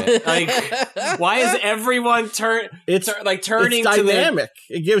little bit. Like, why is everyone turning it's dynamic.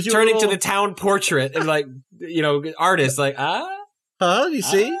 To it gives you to the town portrait and artists like you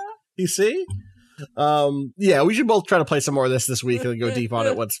see. We should both try to play some more of this week and go deep on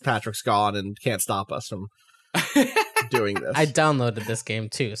it once Patrick's gone and can't stop us from doing this. I downloaded this game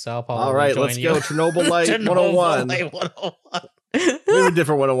too, so I'll probably all right, let's go. Chernobyl Light 101. We have a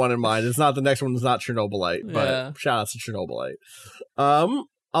different 101 in mind. It's not the next one. Is not Chernobylite, but shout out to Chernobylite.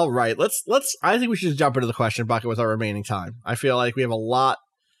 All right, let's. I think we should just jump into the question bucket with our remaining time. I feel like we have a lot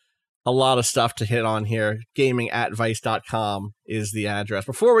of stuff to hit on here. Gaming@vice.com is the address.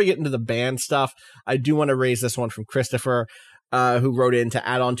 Before we get into the band stuff, I do want to raise this one from Christopher, who wrote in to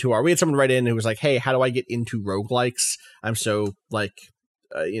add on to we had someone write in who was like, hey, how do I get into roguelikes? I'm so like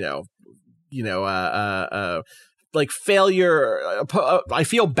failure. I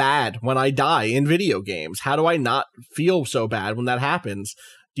feel bad when I die in video games. How do I not feel so bad when that happens?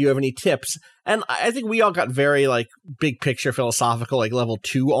 Do you have any tips? And I think we all got very like big picture philosophical, like level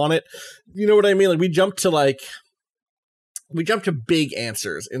 2 on it. You know what I mean? Like we jumped to big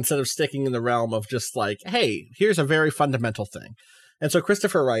answers instead of sticking in the realm of just like, hey, here's a very fundamental thing. And so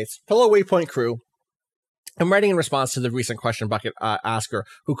Christopher writes, hello, Waypoint crew. I'm writing in response to the recent question bucket asker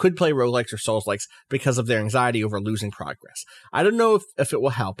who could play roguelikes or Souls-likes because of their anxiety over losing progress. I don't know if it will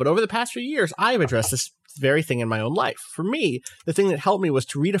help, but over the past few years, I have addressed this very thing in my own life. For me, the thing that helped me was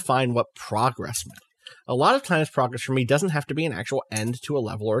to redefine what progress meant. A lot of times, progress for me doesn't have to be an actual end to a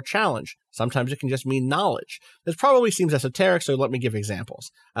level or a challenge. Sometimes it can just mean knowledge. This probably seems esoteric, so let me give examples.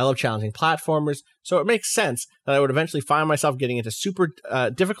 I love challenging platformers, so it makes sense that I would eventually find myself getting into super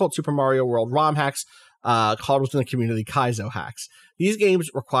difficult Super Mario World ROM hacks, called within the community Kaizo hacks. These games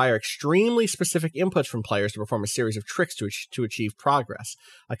require extremely specific inputs from players to perform a series of tricks to achieve progress.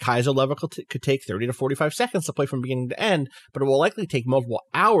 A Kaizo level could take 30 to 45 seconds to play from beginning to end, but it will likely take multiple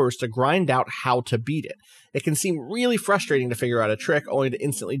hours to grind out how to beat it. It can seem really frustrating to figure out a trick only to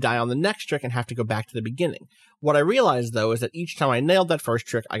instantly die on the next trick and have to go back to the beginning. What I realized, though, is that each time I nailed that first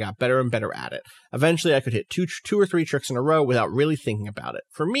trick, I got better and better at it. Eventually, I could hit two or three tricks in a row without really thinking about it.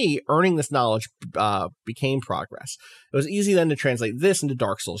 For me, earning this knowledge became progress. It was easy then to translate this into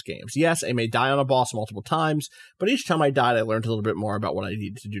Dark Souls games. Yes, I may die on a boss multiple times, but each time I died, I learned a little bit more about what I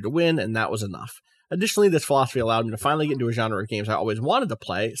needed to do to win, and that was enough. Additionally, this philosophy allowed me to finally get into a genre of games I always wanted to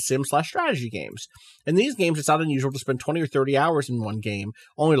play, sim/strategy games. In these games, it's not unusual to spend 20 or 30 hours in one game,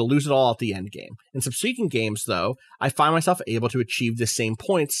 only to lose it all at the end game. In subsequent games, though, I find myself able to achieve the same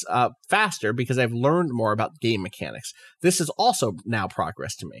points faster because I've learned more about game mechanics. This is also now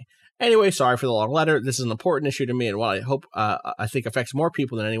progress to me. Anyway, sorry for the long letter. This is an important issue to me, and what I think affects more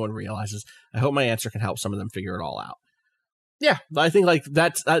people than anyone realizes. I hope my answer can help some of them figure it all out. Yeah, I think like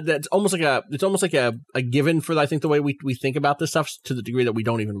that's almost like a given for I think the way we think about this stuff, to the degree that we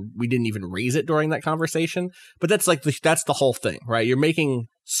didn't even raise it during that conversation. But that's like that's the whole thing, right? You're making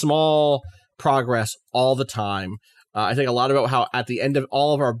small progress all the time. I think a lot about how at the end of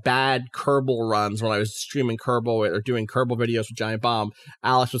all of our bad Kerbal runs, when I was streaming Kerbal or doing Kerbal videos with Giant Bomb,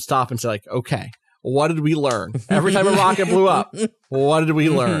 Alex would stop and say like, okay, what did we learn? Every time a rocket blew up, what did we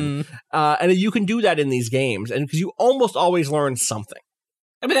learn? And you can do that in these games, and because you almost always learn something.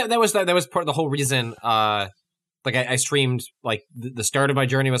 I mean, that was part of the whole reason. Like I streamed like the start of my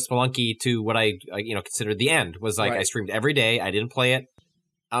journey with Spelunky to what I considered the end was like, right. I streamed every day. I didn't play it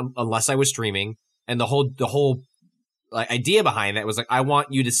unless I was streaming, and the whole like idea behind that was like, I want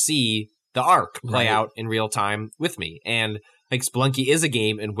you to see the arc play out in real time with me. And like Spelunky is a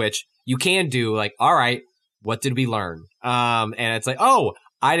game in which you can do like, all right, what did we learn? And it's like, oh,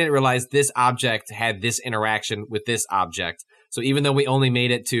 I didn't realize this object had this interaction with this object. So even though we only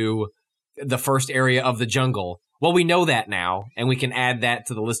made it to the first area of the jungle, well, we know that now, and we can add that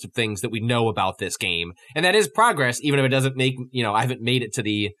to the list of things that we know about this game. And that is progress, even if it doesn't make, I haven't made it to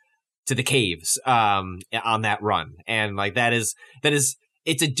the caves on that run. And like that is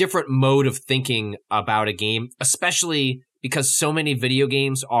it's a different mode of thinking about a game, especially because so many video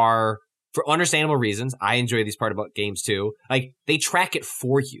games are, for understandable reasons, I enjoy these part about games too, like they track it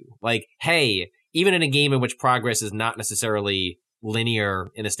for you. Like, hey, even in a game in which progress is not necessarily linear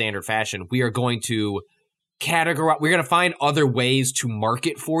in a standard fashion, we are going to categorize, we're going to find other ways to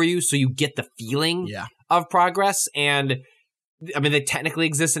market for you so you get the feeling of progress. And I mean, they technically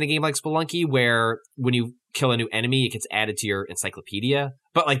exist in a game like Spelunky where when you kill a new enemy, it gets added to your encyclopedia.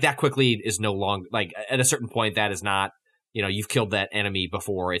 But like that quickly is no longer, like at a certain point, that is not, you've killed that enemy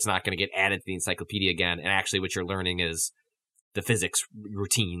before. It's not going to get added to the encyclopedia again. And actually what you're learning is the physics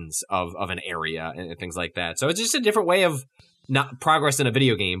routines of an area and things like that. So it's just a different way of not progress in a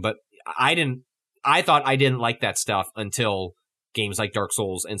video game. But I thought I didn't like that stuff until games like Dark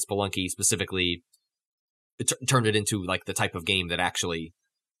Souls and Spelunky specifically turned it into like the type of game that actually,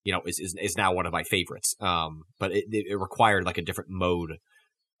 is now one of my favorites. But it required like a different mode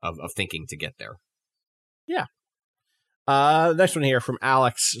of thinking to get there. Yeah. Next one here from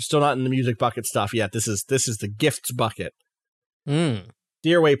Alex, still not in the music bucket stuff yet. This is the gifts bucket.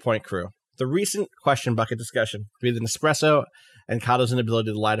 Dear Waypoint crew, the recent question bucket discussion between Nespresso and Kato's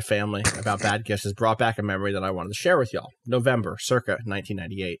inability to lie to family about bad gifts has brought back a memory that I wanted to share with y'all. November, circa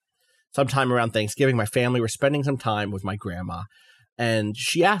 1998. Sometime around Thanksgiving, my family were spending some time with my grandma, and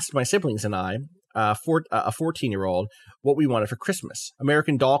she asked my siblings and I, a 14-year-old, what we wanted for Christmas.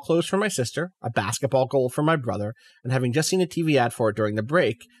 American Doll clothes for my sister, a basketball goal for my brother, and having just seen a TV ad for it during the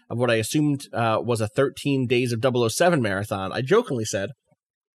break of what I assumed was a 13 Days of 007 marathon, I jokingly said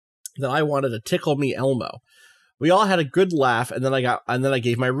that I wanted a Tickle Me Elmo. We all had a good laugh, and then I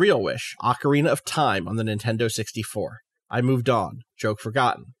gave my real wish, Ocarina of Time on the Nintendo 64. I moved on. Joke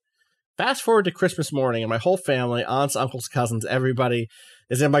forgotten. Fast forward to Christmas morning, and my whole family, aunts, uncles, cousins, everybody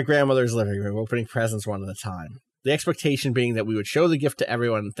is in my grandmother's living room opening presents one at a time. The expectation being that we would show the gift to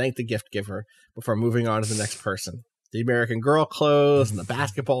everyone and thank the gift giver before moving on to the next person. The American Girl clothes and the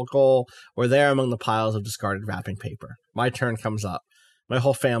basketball goal were there among the piles of discarded wrapping paper. My turn comes up. My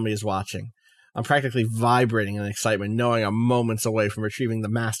whole family is watching. I'm practically vibrating in excitement, knowing I'm moments away from retrieving the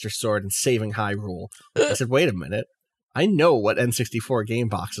Master Sword and saving Hyrule. I said, wait a minute. I know what N64 game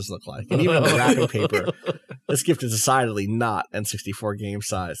boxes look like, and even the wrapping paper. This gift is decidedly not N64 game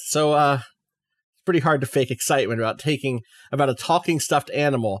size. So, it's pretty hard to fake excitement about a talking stuffed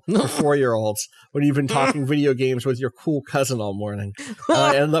animal for 4-year-olds when you've been talking video games with your cool cousin all morning.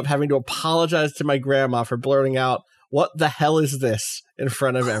 I ended up having to apologize to my grandma for blurting out "What the hell is this?" in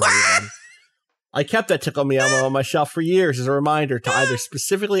front of everyone. I kept that Tickle Me Elmo on my shelf for years as a reminder to either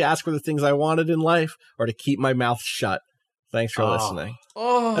specifically ask for the things I wanted in life or to keep my mouth shut. Thanks for listening.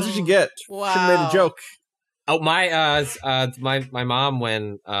 Oh, that's what you get. Wow. Should have made a joke. Oh, my mom,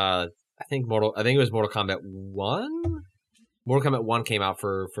 when I think it was Mortal Kombat 1. Mortal Kombat 1 came out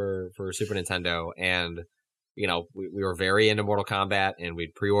for Super Nintendo, and you know we were very into Mortal Kombat, and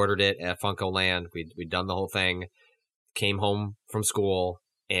we'd pre-ordered it at Funko Land. We'd done the whole thing. Came home from school,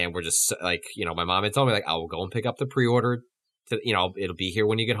 and we're just like, you know, my mom had told me like, "I will go and pick up the pre-order. It'll be here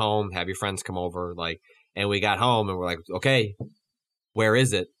when you get home. Have your friends come over." Like, and we got home, and we're like, "Okay, where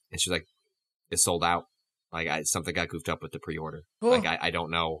is it?" And she's like, "It's sold out. Like, something got goofed up with the pre-order. Like, I don't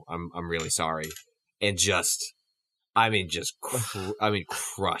know. I'm really sorry." And just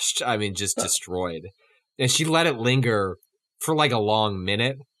crushed. I mean, just destroyed. And she let it linger for like a long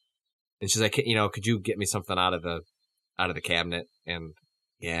minute. And she's like, you know, "Could you get me something out of the cabinet?" And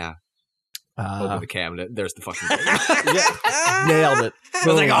yeah, open the cabinet. There's the fucking thing. Yeah, nailed it. I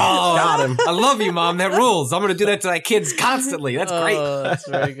was like, "Oh, got him. I love you, Mom. That rules. I'm going to do that to my kids constantly. That's great." That's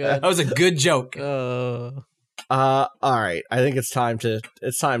very good. That was a good joke. All right. I think it's time to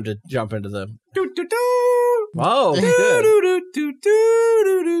jump into the. Whoa, good.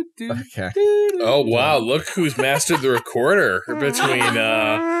 Okay. Oh wow! Look who's mastered the recorder between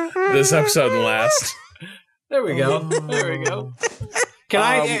this episode and last. There we go. There we go. Can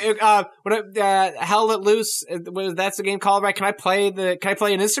I? Hell Let Loose. That's the game called, right? Can I play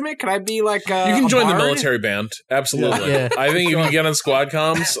an instrument? Can I be like? You can join the military band. Absolutely. Yeah. I think if you get on squad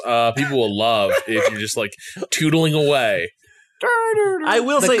comms, people will love if you're just like tootling away. I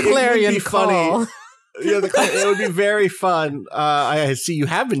will say it would be funny. Yeah, it would be very fun. I see you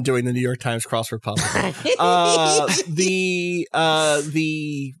have been doing the New York Times crossword puzzle.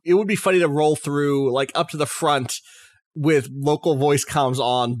 It would be funny to roll through like up to the front with local voice comms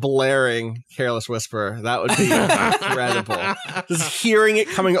on, blaring "Careless Whisper." That would be incredible. Just hearing it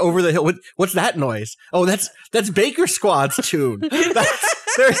coming over the hill. What's that noise? Oh, that's Baker Squad's tune.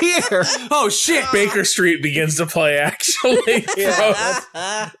 They're here. Oh shit! Baker Street begins to play. Actually,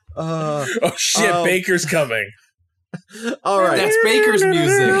 oh shit! Baker's coming. All right, that's Baker's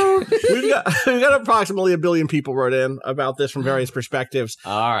music. We've got approximately 1 billion people wrote in about this from various perspectives.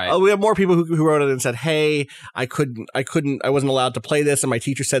 All right, we have more people who wrote in and said, "Hey, I wasn't allowed to play this, and my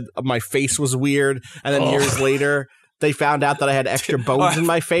teacher said my face was weird." And then years later, they found out that I had extra bones in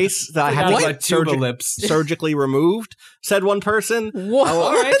my face that I had to get surgically removed. Said one person. What?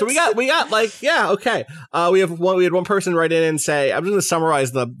 All right. So we got like, yeah, okay. We had one person write in and say, I'm just going to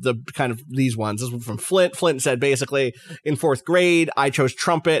summarize the kind of these ones. This was from Flint. Flint said basically, in 4th grade, I chose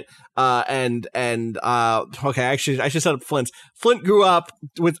trumpet. Okay, actually, I should set up Flint's. Flint grew up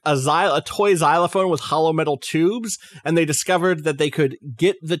with a toy xylophone with hollow metal tubes, and they discovered that they could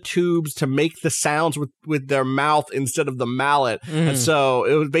get the tubes to make the sounds with their mouth instead of the mallet. And so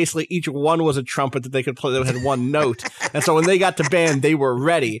it was basically each one was a trumpet that they could play that had one note. And so when they got to band, they were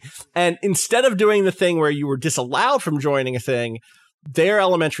ready. And instead of doing the thing where you were disallowed from joining a thing, their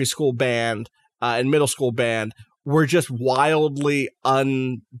elementary school band and middle school band were just wildly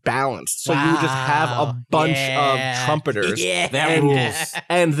unbalanced. So you would just have a bunch of trumpeters. That rules.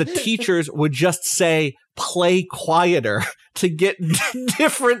 And the teachers would just say, "Play quieter," to get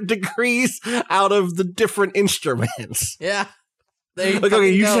different degrees out of the different instruments. Yeah. Like,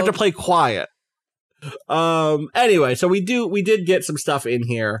 okay, you just have to play quiet. Anyway, so we did get some stuff in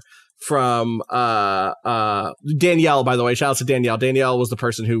here from Danielle, by the way. Shout out to Danielle. Danielle was the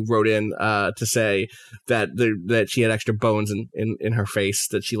person who wrote in to say that she had extra bones in her face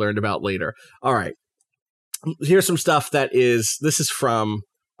that she learned about later. All right. Here's some stuff this is from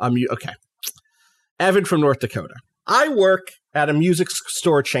okay. Evan from North Dakota. I work at a music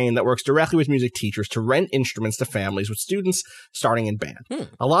store chain that works directly with music teachers to rent instruments to families with students starting in band.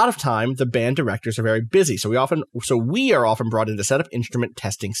 A lot of time, the band directors are very busy, so we are often brought in to set up instrument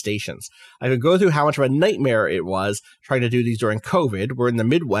testing stations. I could go through how much of a nightmare it was trying to do these during COVID. We're in the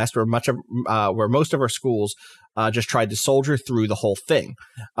Midwest, where most of our schools just tried to soldier through the whole thing.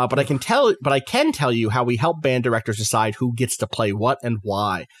 But I can tell you how we help band directors decide who gets to play what and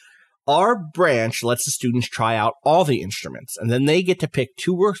why. Our branch lets the students try out all the instruments, and then they get to pick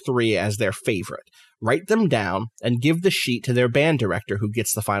 2 or 3 as their favorite, write them down, and give the sheet to their band director, who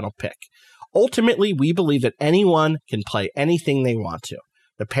gets the final pick. Ultimately, we believe that anyone can play anything they want to.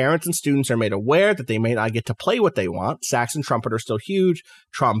 The parents and students are made aware that they may not get to play what they want. Sax and trumpet are still huge.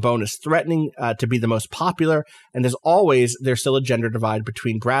 Trombone is threatening to be the most popular. And as always, there's still a gender divide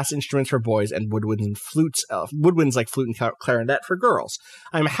between brass instruments for boys and woodwinds and flutes, woodwinds like flute and clarinet for girls.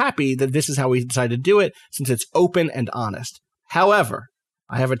 I'm happy that this is how we decided to do it, since it's open and honest. However,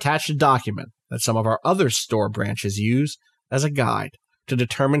 I have attached a document that some of our other store branches use as a guide to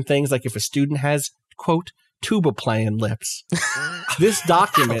determine things like if a student has, quote, tuba playing lips. This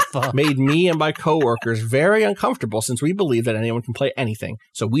document made me and my coworkers very uncomfortable, since we believe that anyone can play anything,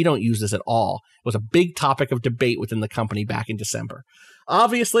 so we don't use this at all. It was a big topic of debate within the company back in December.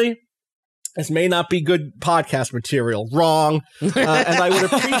 Obviously, this may not be good podcast material. Wrong. And I would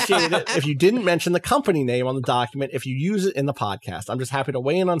appreciate it if you didn't mention the company name on the document if you use it in the podcast. I'm just happy to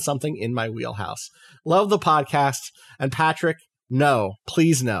weigh in on something in my wheelhouse. Love the podcast. And Patrick, no,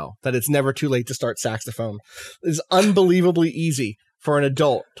 please know that it's never too late to start saxophone. It's unbelievably easy for an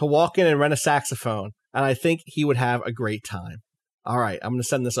adult to walk in and rent a saxophone, and I think he would have a great time. All right, I'm going to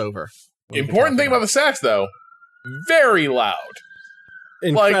send this over. Important thing about the sax, though, very loud.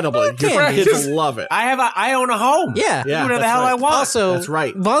 Incredibly. Like, kids love it. I own a home. Yeah. Do whatever the hell I want. Also, that's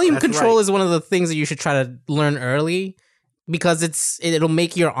right. Volume control is one of the things that you should try to learn early, because it'll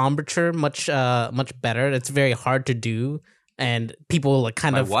make your embouchure much better. It's very hard to do. And people like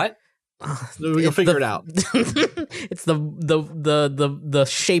kind of what? You'll figure it out. It's the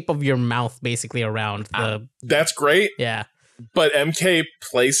shape of your mouth basically around the. That's great. Yeah, but MK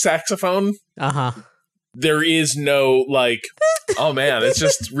plays saxophone. There is no like. Oh man, it's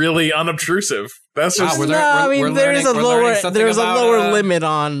just really unobtrusive. That's just there is a lower limit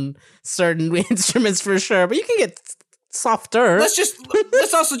on certain instruments for sure, but you can get softer.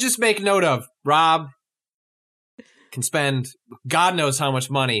 Let's also just make note of Rob can spend God knows how much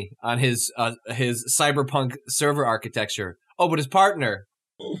money on his cyberpunk server architecture. Oh, but his partner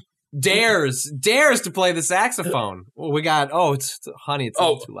dares to play the saxophone. Well, we got it's a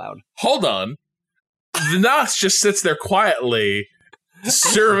little too loud. Hold on. The Knox just sits there quietly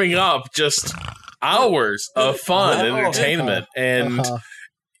serving up just hours of fun and entertainment. And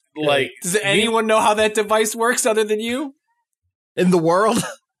like, does anyone know how that device works other than you? In the world?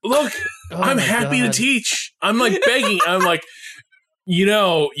 Look, I'm happy to teach. I'm like begging. I'm like, you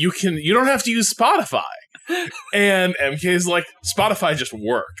don't have to use Spotify. And MK's like, Spotify just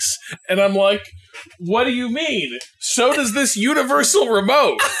works. And I'm like, what do you mean? So does this universal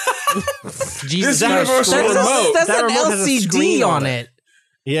remote. Jesus, this universal remote. That's an LCD on it.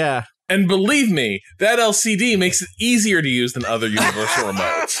 Yeah. And believe me, that LCD makes it easier to use than other universal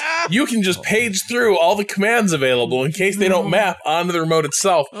remotes. You can just page through all the commands available in case they don't map onto the remote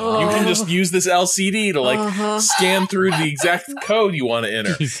itself. You can just use this LCD to scan through the exact code you want to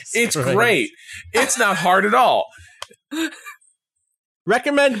enter. It's great. It's not hard at all.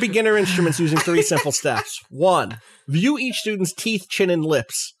 Recommend beginner instruments using 3 simple steps. 1. View each student's teeth, chin, and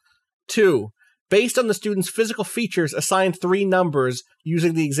lips. 2. Based on the student's physical features, assign 3 numbers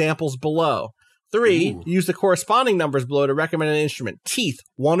using the examples below. 3, use the corresponding numbers below to recommend an instrument. Teeth,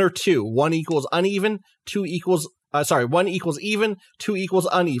 1 or 2. 1 equals uneven, 1 equals even, 2 equals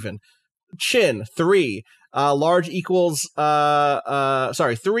uneven. Chin, 3. 3 equals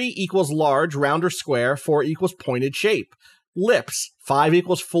large, round or square, 4 equals pointed shape. Lips, 5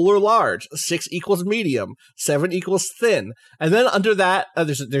 equals full or large, 6 equals medium, 7 equals thin. And then under that,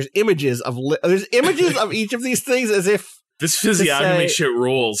 there's images of each of these things as if this physiognomy shit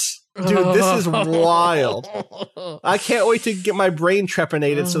rules. Dude, this is wild. I can't wait to get my brain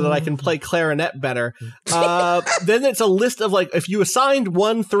trepanated so that I can play clarinet better. Then it's a list of, like, if you assigned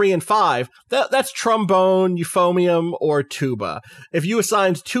 1, 3, and 5, that's trombone, euphonium, or tuba. If you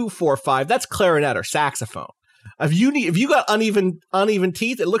assigned 2, 4, 5, that's clarinet or saxophone. If you got uneven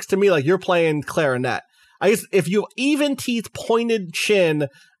teeth, it looks to me like you're playing clarinet. I guess if you have even teeth, pointed chin,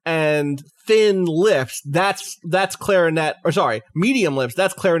 and thin lips, that's clarinet, or sorry, medium lips,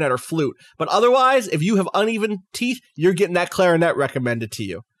 that's clarinet or flute. But otherwise, if you have uneven teeth, you're getting that clarinet recommended to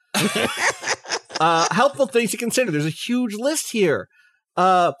you. Helpful things to consider. There's a huge list here.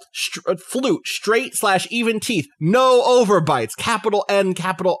 Flute, straight/even teeth, no overbites, capital N,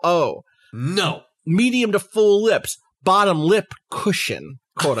 capital O. No. Medium to full lips, bottom lip cushion,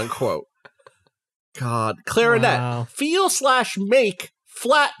 quote unquote. God. Clarinet, wow. Feel/make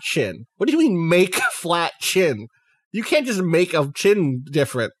flat chin. What do you mean make flat chin? You can't just make a chin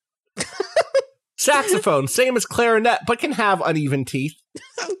different. Saxophone, same as clarinet, but can have uneven teeth.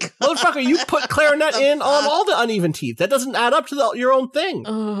 Motherfucker, you put clarinet in on all the uneven teeth. That doesn't add up to your own thing.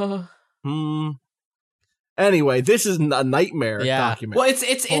 Anyway, this is a nightmare document. Well,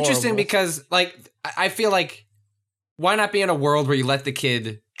 it's interesting because, like, I feel like why not be in a world where you let the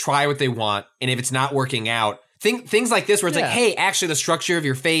kid try what they want, and if it's not working out, things like this where it's like, hey, actually the structure of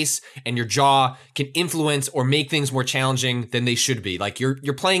your face and your jaw can influence or make things more challenging than they should be. Like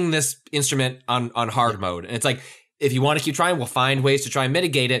you're playing this instrument on hard mode, and it's like, if you want to keep trying, we'll find ways to try and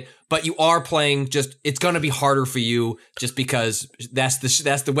mitigate it. But you are playing it's going to be harder for you just because that's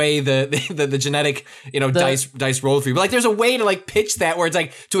the way the genetic, dice roll for you. But like, there's a way to like pitch that where it's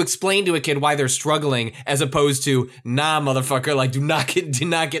like to explain to a kid why they're struggling, as opposed to, nah, motherfucker, like do not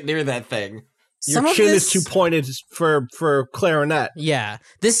get near that thing. Your chin is too pointed for clarinet. Yeah.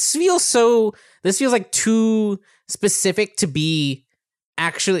 This feels like too specific to be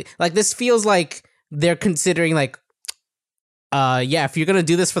actually, like, this feels like they're considering like, if you're going to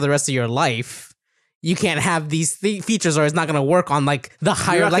do this for the rest of your life, you can't have these features or it's not going to work on like the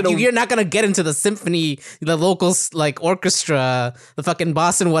higher, you're not going to get into the symphony, the local like orchestra, the fucking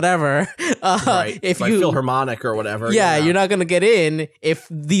Boston, whatever. Right. If like you Philharmonic or whatever. Yeah. You're not going to get in if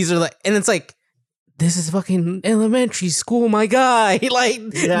these are like, and it's like, this is fucking elementary school, my guy. Like,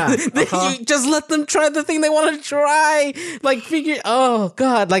 you just let them try the thing they want to try. Like, oh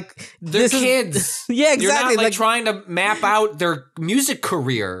God, like they're kids. Yeah, exactly. You're not like trying to map out their music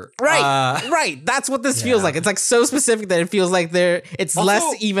career. Right, right. That's what this feels like. It's like so specific that it feels like it's also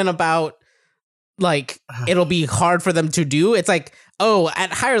less even about like it'll be hard for them to do. It's like, oh,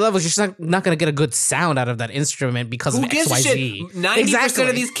 at higher levels, you're just not going to get a good sound out of that instrument because of XYZ. 90%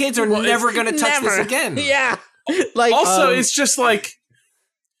 of these kids are never going to touch this again. Yeah. Like, also, it's just like,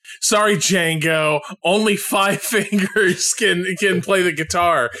 sorry, Django, only 5 fingers can play the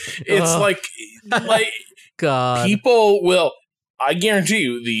guitar. It's like God. People will, I guarantee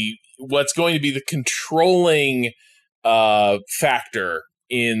you, what's going to be the controlling factor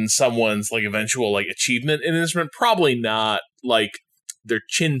in someone's like eventual like achievement in an instrument, probably not like their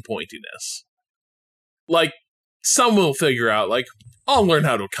chin pointiness. Like, someone will figure out, like, I'll learn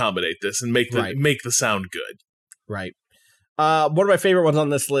how to accommodate this and make the sound good. Right. One of my favorite ones on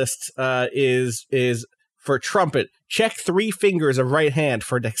this list is for trumpet. Check 3 fingers of right hand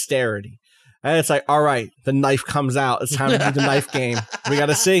for dexterity. And it's like, all right, the knife comes out. It's time to do the knife game. We got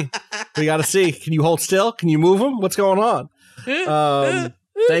to see. Can you hold still? Can you move them? What's going on?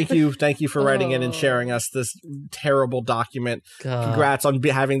 Thank you for writing in and sharing us this terrible document. God. Congrats on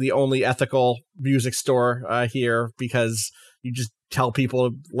having the only ethical music store here, because you just tell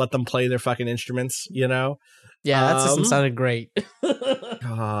people, let them play their fucking instruments, you know? Yeah, that system sounded great.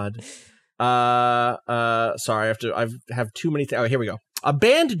 God. Sorry, I have too many things. Oh, here we go. A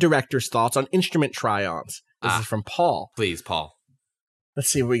band director's thoughts on instrument try-ons. This is from Paul. Please, Paul. Let's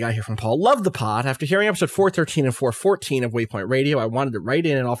see what we got here from Paul. Love the pod. After hearing episode 413 and 414 of Waypoint Radio, I wanted to write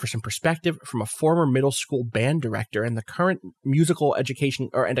in and offer some perspective from a former middle school band director and a current music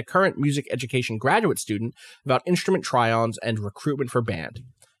education graduate student about instrument try-ons and recruitment for band.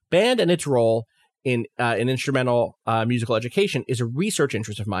 Band and its role in instrumental musical education is a research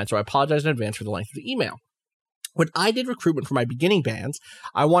interest of mine, so I apologize in advance for the length of the email. When I did recruitment for my beginning bands,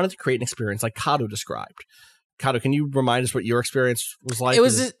 I wanted to create an experience like Kato described. Kato, can you remind us what your experience was like? It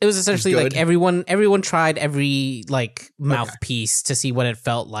was essentially like everyone tried every like mouthpiece to see what it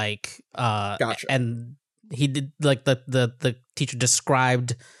felt like. Gotcha. And he did like the teacher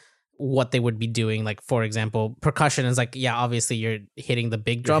described what they would be doing. Like, for example, percussion is like, yeah, obviously you're hitting the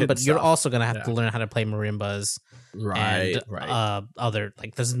big drum, but you're also gonna have to learn how to play marimbas, right? Other,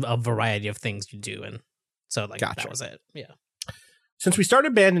 like, there's a variety of things you do, and so like that was it. Yeah. Since we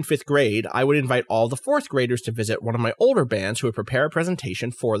started band in 5th grade, I would invite all the 4th graders to visit one of my older bands who would prepare a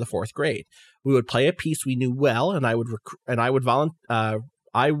presentation for the 4th grade. We would play a piece we knew well, and I would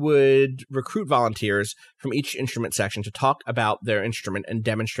recruit volunteers from each instrument section to talk about their instrument and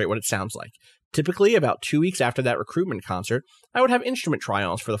demonstrate what it sounds like. Typically, about 2 weeks after that recruitment concert, I would have instrument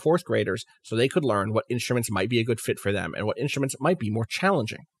try-ons for the 4th graders so they could learn what instruments might be a good fit for them and what instruments might be more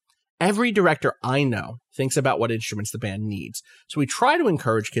challenging. Every director I know thinks about what instruments the band needs, so we try to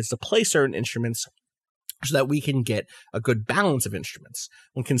encourage kids to play certain instruments so that we can get a good balance of instruments.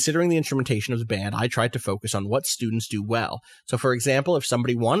 When considering the instrumentation of the band, I tried to focus on what students do well. So, for example, if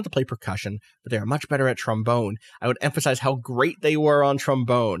somebody wanted to play percussion, but they are much better at trombone, I would emphasize how great they were on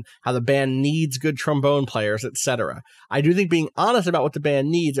trombone, how the band needs good trombone players, etc. I do think being honest about what the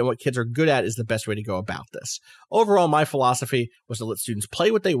band needs and what kids are good at is the best way to go about this. Overall, my philosophy was to let students play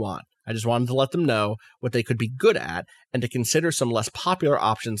what they want. I just wanted to let them know what they could be good at and to consider some less popular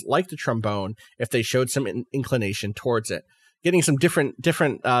options like the trombone if they showed some inclination towards it. getting some different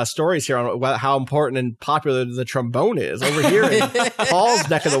stories here on how important and popular the trombone is. Over here in Paul's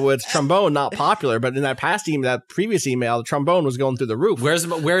neck of the woods, trombone not popular, but in that previous email, the trombone was going through the roof.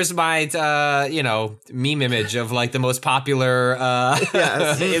 Where's my meme image of like the most popular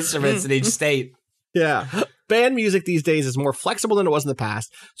instruments in each state? Yeah. Band music these days is more flexible than it was in the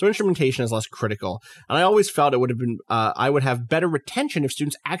past, so instrumentation is less critical. And I always felt it would have been I would have better retention if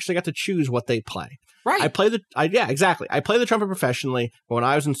students actually got to choose what they play. Right. I play the trumpet professionally, but when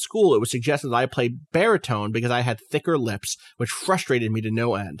I was in school, it was suggested that I play baritone because I had thicker lips, which frustrated me to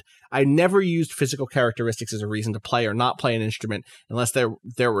no end. I never used physical characteristics as a reason to play or not play an instrument unless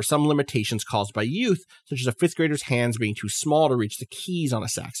there were some limitations caused by youth, such as a fifth grader's hands being too small to reach the keys on a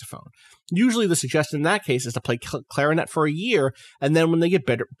saxophone. Usually the suggestion in that case is to play clarinet for a year, and then when they get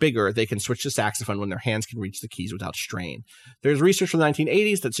bigger, they can switch to saxophone when their hands can reach the keys without strain. There's research from the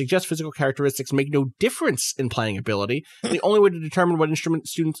 1980s that suggests physical characteristics make no difference in playing ability. The only way to determine what instrument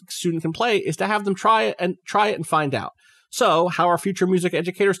student can play is to have them try it and find out. So, how are future music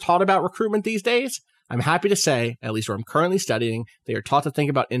educators taught about recruitment these days? I'm happy to say, at least where I'm currently studying, they are taught to think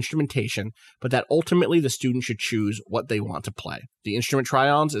about instrumentation, but that ultimately the student should choose what they want to play. The instrument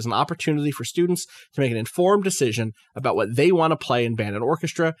try-ons is an opportunity for students to make an informed decision about what they want to play in band and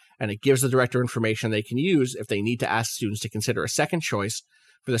orchestra, and it gives the director information they can use if they need to ask students to consider a second choice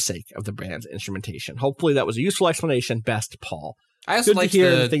for the sake of the band's instrumentation. Hopefully that was a useful explanation. Best, Paul. I also like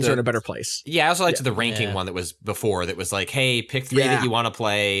things are in a better place. Yeah, I also liked the ranking one that was before that was like, hey, pick 3 that you want to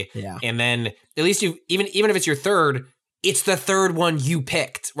play. Yeah. And then at least you even if it's your third, it's the third one you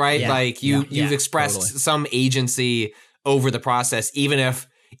picked, right? Yeah. Like you've expressed some agency over the process, even if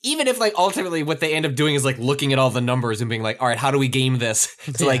like ultimately what they end up doing is like looking at all the numbers and being like, all right, how do we game this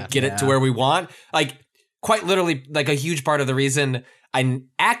to like get it to where we want? Like quite literally, like a huge part of the reason I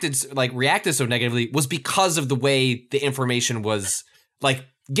reacted so negatively was because of the way the information was like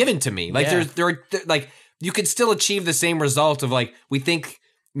given to me. Like there are like you could still achieve the same result of like, we think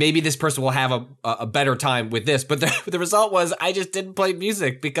maybe this person will have a better time with this, but the result was I just didn't play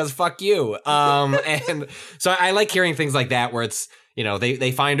music because fuck you. And so I like hearing things like that where it's,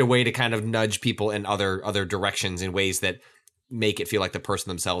 they find a way to kind of nudge people in other directions in ways that make it feel like the person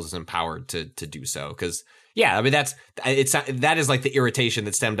themselves is empowered to do so. Because yeah, I mean, that is like the irritation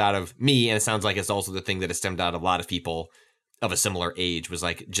that stemmed out of me. And it sounds like it's also the thing that has stemmed out of a lot of people of a similar age, was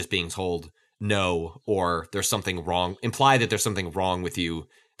like just being told no, or there's something wrong, imply that there's something wrong with you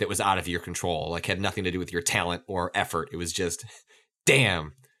that was out of your control, like had nothing to do with your talent or effort. It was just,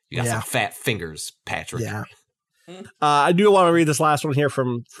 damn, you got some fat fingers, Patrick. Yeah. I do want to read this last one here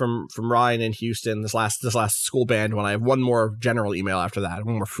from Ryan in Houston. This last school band one. I have one more general email after that.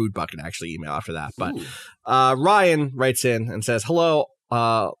 One more food bucket actually email after that. But Ryan writes in and says, "Hello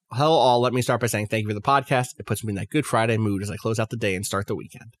all. Let me start by saying thank you for the podcast. It puts me in that Good Friday mood as I close out the day and start the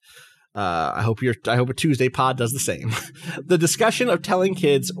weekend. I hope a Tuesday pod does the same. The discussion of telling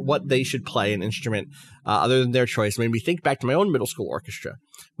kids what they should play an instrument other than their choice made me think back to my own middle school orchestra.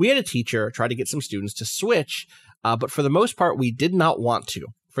 We had a teacher try to get some students to switch, but for the most part, we did not want to.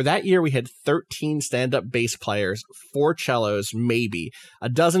 For that year, we had 13 stand-up bass players, 4 cellos, maybe, a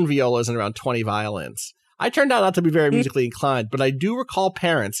dozen violas, and around 20 violins. I turned out not to be very musically inclined, but I do recall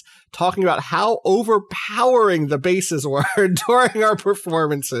parents talking about how overpowering the basses were during our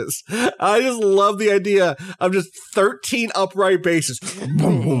performances. I just love the idea of just 13 upright basses.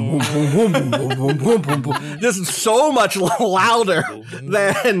 Just so much louder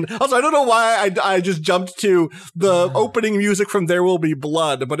than... Also, I don't know why I just jumped to the opening music from There Will Be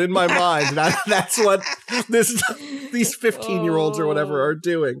Blood, but in my mind, that's what these 15-year-olds or whatever are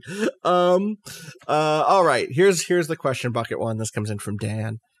doing. All right, here's the question bucket one. This comes in from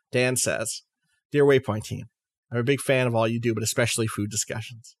Dan. Dan says, "Dear Waypoint team, I'm a big fan of all you do, but especially food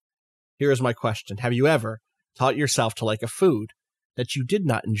discussions. Here is my question. Have you ever taught yourself to like a food that you did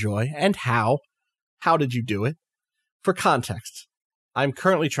not enjoy, and how? How did you do it? For context, I'm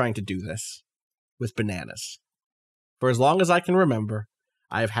currently trying to do this with bananas. For as long as I can remember,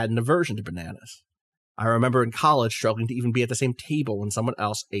 I have had an aversion to bananas. I remember in college struggling to even be at the same table when someone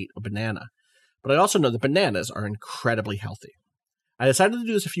else ate a banana. But I also know that bananas are incredibly healthy. I decided to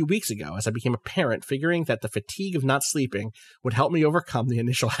do this a few weeks ago as I became a parent, figuring that the fatigue of not sleeping would help me overcome the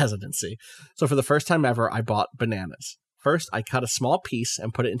initial hesitancy. So for the first time ever, I bought bananas. First, I cut a small piece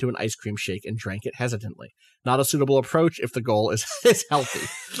and put it into an ice cream shake and drank it hesitantly. Not a suitable approach if the goal is healthy.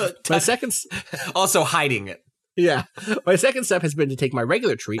 My second... Also hiding it. Yeah. My second step has been to take my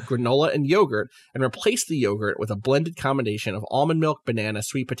regular treat, granola and yogurt, and replace the yogurt with a blended combination of almond milk, banana,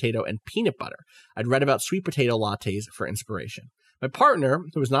 sweet potato, and peanut butter. I'd read about sweet potato lattes for inspiration. My partner,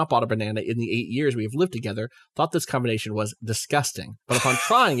 who has not bought a banana in the 8 years we have lived together, thought this combination was disgusting. But upon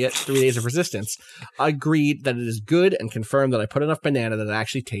trying it, 3 days of resistance, I agreed that it is good and confirmed that I put enough banana that it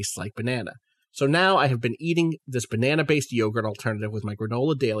actually tastes like banana. So now I have been eating this banana-based yogurt alternative with my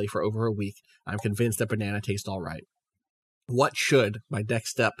granola daily for over a week. I'm convinced that banana tastes all right. What should my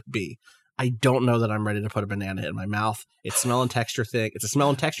next step be? I don't know that I'm ready to put a banana in my mouth. It's a smell and texture thing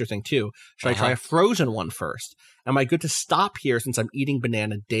too. Should I try a frozen one first? Am I good to stop here since I'm eating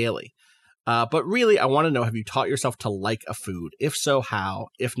banana daily? But really, I want to know, have you taught yourself to like a food? If so, how?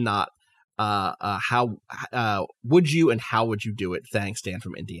 If not, how would you, and how would you do it? Thanks, Dan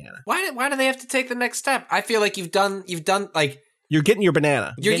from Indiana. Why do they have to take the next step? I feel like you've done like you're getting your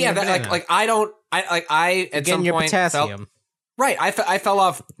banana. At some point potassium. Right. I fell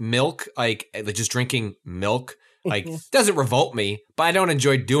off milk, like just drinking milk. Like, doesn't revolt me, but I don't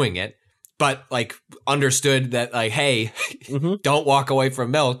enjoy doing it. But like, understood that, like, hey, don't walk away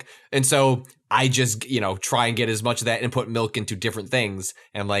from milk. And so I just, try and get as much of that and put milk into different things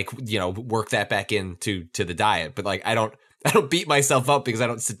and like, work that back into the diet. But like, I don't beat myself up because I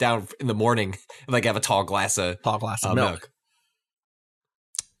don't sit down in the morning and like have a tall glass of milk.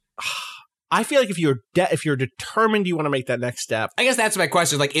 I feel like if you're determined you want to make that next step, I guess that's my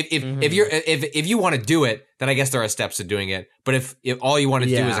question. Like if you want to do it, then I guess there are steps to doing it. But if all you want to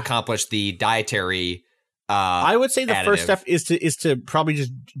do is accomplish the dietary, I would say the additive. first step is to probably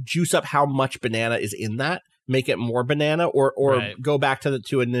just juice up how much banana is in that, make it more banana, or go back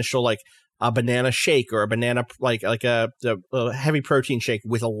to initial like a banana shake or a banana like a heavy protein shake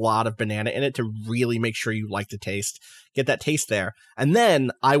with a lot of banana in it to really make sure you like the taste. Get that taste there. And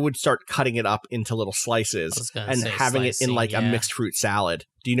then I would start cutting it up into little slices and having it in like a mixed fruit salad.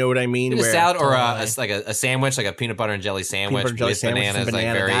 Do you know what I mean? A salad or a sandwich, like a peanut butter and jelly sandwich with bananas, like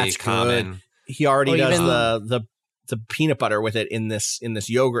very common. Good. He already does the peanut butter with it in this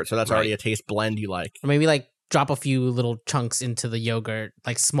yogurt, so that's already a taste blend you like. Or maybe like drop a few little chunks into the yogurt,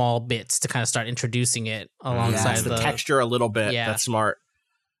 like small bits to kind of start introducing it alongside the texture a little bit. Yeah. That's smart.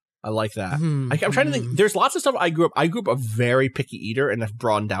 I like that. I'm trying to think. There's lots of stuff I grew up a very picky eater and have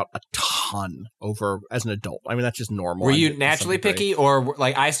broadened out a ton over as an adult. I mean, that's just normal. Were you naturally picky, or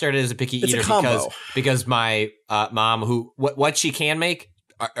like I started as a picky eater because my mom, who what she can make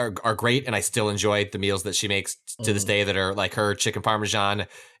are great, and I still enjoy the meals that she makes to this day that are like her chicken parmesan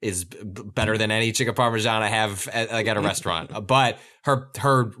is better than any chicken parmesan I have at a restaurant. But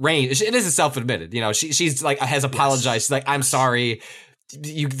her range, it is self-admitted. She's like has apologized. She's like, I'm sorry.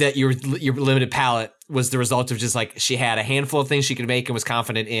 That your limited palate was the result of just like she had a handful of things she could make and was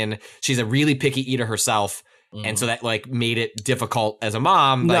confident in. She's a really picky eater herself, and so that like made it difficult as a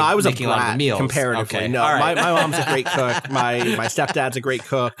mom. No, I was making a brat, lot of the meals comparatively. Okay. No, right. my mom's a great cook. My stepdad's a great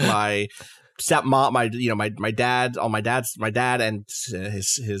cook. My stepmom, my dad and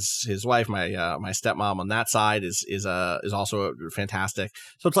his wife, my stepmom on that side is also fantastic.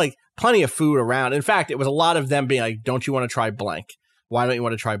 So it's like plenty of food around. In fact, it was a lot of them being like, "Don't you want to try blank? Why don't you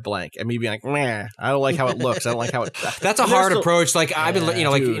want to try blank?" And me being like, "Meh, I don't like how it looks. I don't like how it." That's a hard approach. Like I've been,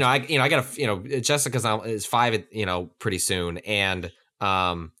 I got Jessica's is 5, pretty soon, and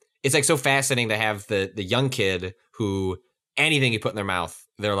it's like so fascinating to have the young kid who anything you put in their mouth,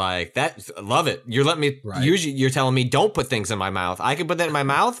 they're like, "That, love it." You're letting me. Usually, you're telling me don't put things in my mouth. I can put that in my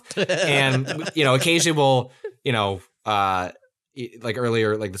mouth, and occasionally we'll, like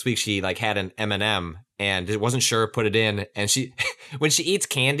earlier, like this week, she like had an M&M and it wasn't sure, put it in, and she, when she eats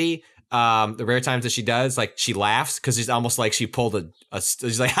candy, the rare times that she does, like she laughs because she's almost like she pulled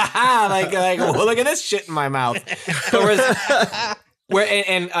she's like, ha ha, like well, look at this shit in my mouth.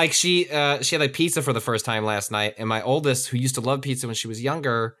 Like she had like pizza for the first time last night, and my oldest, who used to love pizza when she was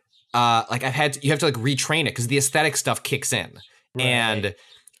younger, like you have to like retrain it because the aesthetic stuff kicks in, and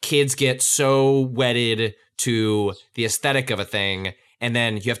kids get so wedded to the aesthetic of a thing, and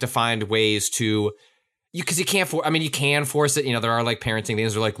then you have to find ways to because you can't you can force it. There are like parenting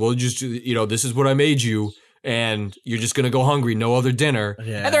things. They're like, well, just this is what I made you, and you're just gonna go hungry, no other dinner.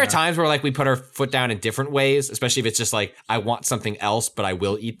 Yeah. And there are times where like we put our foot down in different ways, especially if it's just like I want something else, but I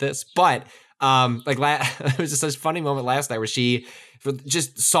will eat this. But it was just such a funny moment last night where she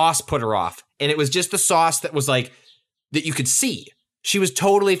just sauce put her off, and it was just the sauce that was like that you could see. She was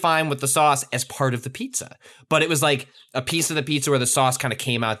totally fine with the sauce as part of the pizza, but it was like a piece of the pizza where the sauce kind of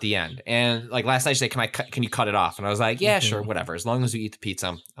came out the end. And like last night, she said, "Can you cut it off?" And I was like, "Yeah, sure, whatever. As long as you eat the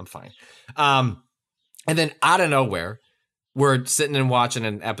pizza, I'm fine." And then out of nowhere, we're sitting and watching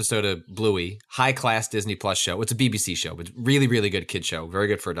an episode of Bluey, high class Disney Plus show. It's a BBC show, but really, really good kid show, very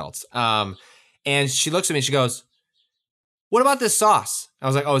good for adults. And she looks at me and she goes, "What about this sauce?" I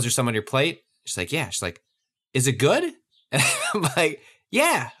was like, "Oh, is there some on your plate?" She's like, "Yeah." She's like, "Is it good?" And I'm like,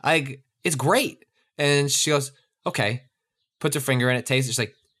 yeah, like it's great. And she goes, okay. Puts her finger in it, tastes it. She's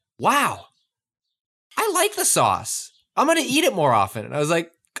like, wow, I like the sauce. I'm going to eat it more often. And I was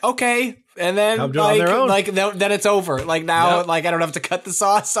like, okay. And then then it's over. Like now, like I don't have to cut the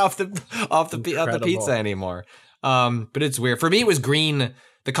sauce off the pizza anymore. But it's weird. For me, it was green,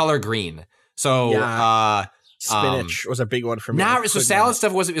 the color green. So, spinach was a big one for me. So salad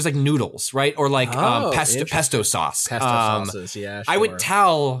stuff was like noodles, right? Or like pesto sauce. Pesto sauces, yeah. Sure. I would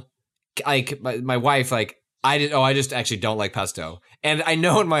tell like my wife, like, I just actually don't like pesto. And I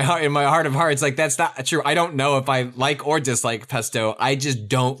know in my heart of hearts, like that's not true. I don't know if I like or dislike pesto. I just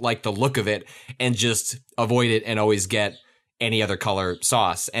don't like the look of it and just avoid it and always get any other color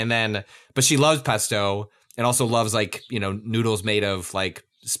sauce. And then, but she loves pesto and also loves like, noodles made of like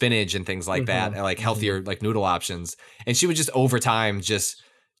spinach and things like that and like healthier like noodle options. And she would just over time just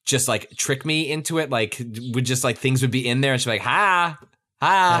like trick me into it. Like would just like things would be in there and she'd be like, ha.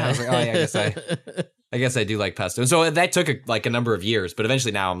 I was like, oh yeah, I guess I do like pesto. And so that took a number of years, but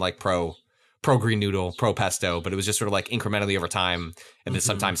eventually now I'm like pro green noodle, pro pesto, but it was just sort of like incrementally over time. And then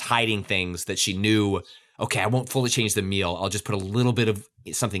sometimes hiding things that she knew, okay, I won't fully change the meal. I'll just put a little bit of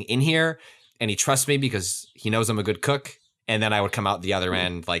something in here. And he trusts me because he knows I'm a good cook. And then I would come out the other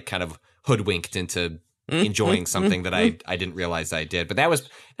end, like kind of hoodwinked into enjoying something that I didn't realize I did. But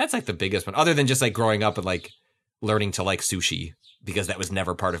that's like the biggest one, other than just like growing up and like learning to like sushi, because that was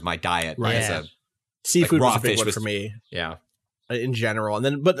never part of my diet. Right. Seafood was a big one for me. Yeah. In general. And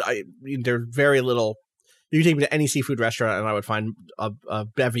then, but there's very little. You can take me to any seafood restaurant and I would find a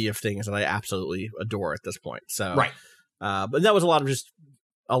bevy of things that I absolutely adore at this point. So, right. But that was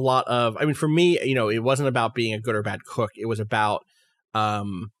a lot of, I mean, for me, it wasn't about being a good or bad cook. It was about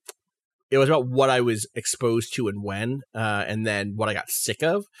what I was exposed to and when, and then what I got sick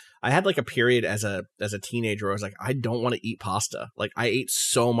of. I had like a period as a teenager where I was like, I don't want to eat pasta. Like I ate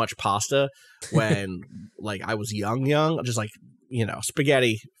so much pasta when like I was young, just like,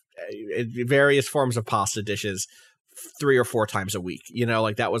 spaghetti, various forms of pasta dishes 3 or 4 times a week,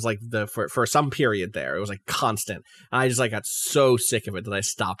 like that was like for some period there, it was like constant. And I just like got so sick of it that I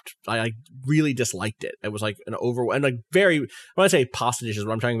stopped. I like really disliked it. It was like an and like when I say pasta dishes,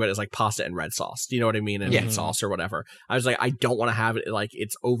 what I'm talking about is like pasta and red sauce. Do you know what I mean? And red sauce or whatever. I was like, I don't want to have it. Like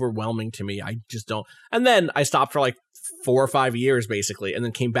it's overwhelming to me. I just don't. And then I stopped for like 4 or 5 years basically, and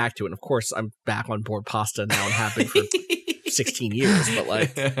then came back to it. And of course, I'm back on board pasta now and have been for 16 years, but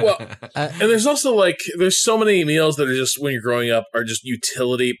like, well, and there's also like, there's so many meals that are just, when you're growing up, are just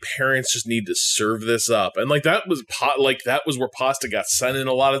utility. Parents just need to serve this up. And like, that was where pasta got sent in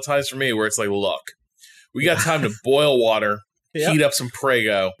a lot of times for me, where it's like, look, we got time to boil water, heat up some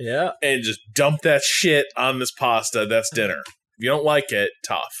Prego, and just dump that shit on this pasta. That's dinner. If you don't like it,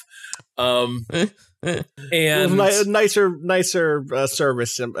 tough. And nicer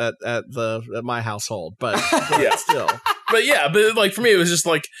service at my household, but still. But like for me, it was just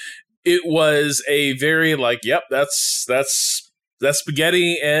like, it was a very like, yep, that's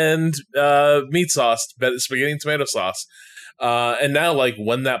spaghetti and meat sauce, spaghetti and tomato sauce. And now like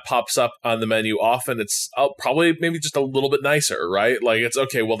when that pops up on the menu, often it's probably maybe just a little bit nicer, right? Like it's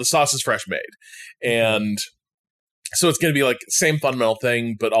okay, well the sauce is fresh made, and so it's going to be like same fundamental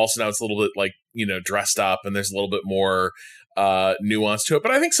thing, but also now it's a little bit like, dressed up, and there's a little bit more nuance to it.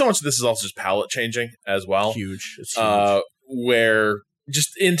 But I think so much of this is also just palate changing as well. It's huge. Where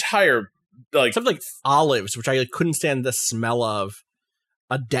just entire like something like olives, which I like, couldn't stand the smell of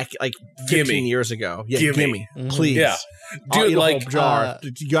a decade, like 15 years ago. Yeah, gimme, please. Yeah, dude, like jar.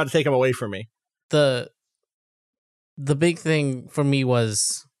 You got to take them away from me. The big thing for me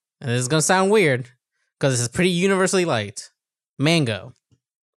was, and this is gonna sound weird because this is pretty universally liked, mango.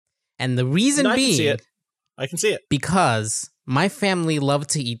 And the reason being, I can see it. Because my family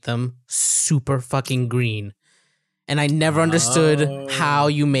loved to eat them super fucking green. And I never understood how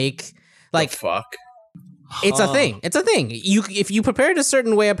you make, like, the fuck. It's a thing. It's a thing. If you prepare it a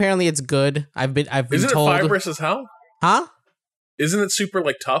certain way, apparently it's good. I've been told. Isn't it fibrous as hell? Huh? Isn't it super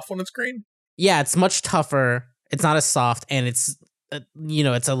like tough when it's green? Yeah, it's much tougher. It's not as soft, and it's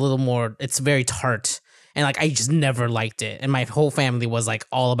it's a little more. It's very tart, and like I just never liked it. And my whole family was like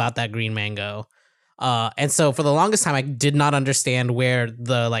all about that green mango. And so for the longest time, I did not understand where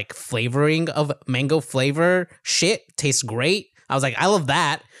the like flavoring of mango flavor shit tastes great. I was like, I love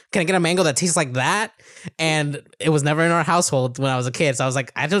that. Can I get a mango that tastes like that? And it was never in our household when I was a kid. So I was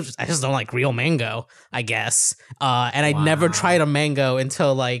like, I just don't like real mango, I guess. And I never tried a mango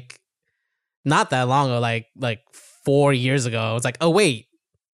until like not that long ago, like 4 years ago. I was like, oh wait,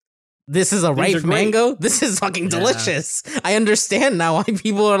 this is a ripe mango? This is fucking delicious. I understand now why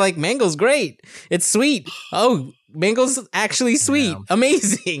people are like, mango's great. It's sweet. Oh, Mango's actually sweet. Yeah.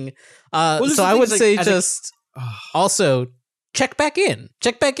 Amazing. this So is I the would thing, say like, just also check back in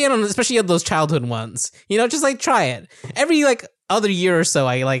on, especially on those childhood ones. You know, just like try it. Every like other year or so,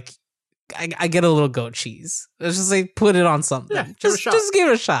 I get a little goat cheese. It's just like put it on something. Yeah, give it a shot. Just give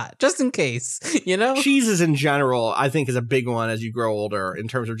it a shot, just in case. You know, cheeses in general, I think, is a big one as you grow older in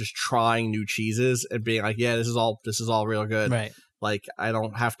terms of just trying new cheeses and being like, yeah, this is all real good. right? Like, I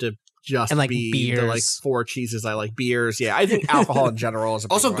don't have to just And, like, be the like beers. 4 cheeses I like. Beers, yeah. I think alcohol in general is a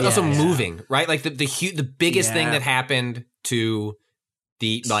big Also, one. also Yeah. moving, right? Like the biggest thing Yeah. that happened to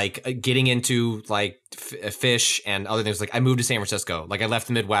the like getting into like fish and other things. Like I moved to San Francisco. Like I left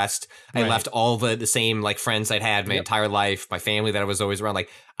the Midwest. I Right. left all the same like friends I'd had my entire life, my family that I was always around. Like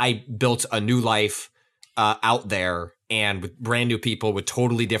I built a new life out there and with brand new people with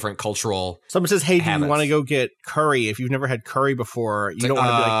totally different cultural. Someone says, hey, do you habits. want to go get curry? If you've never had curry before, you don't want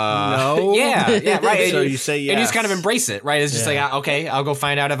to be like, no. Yeah, right. So you say yes. And you just kind of embrace it, right? It's just Yeah. like, okay, I'll go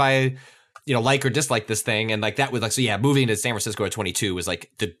find out if I, like or dislike this thing. And like that was like, so yeah, moving to San Francisco at 22 was like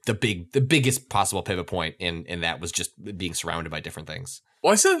the biggest possible pivot point in that was just being surrounded by different things.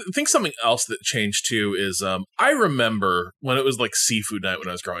 Well, I think something else that changed too is I remember when it was like seafood night when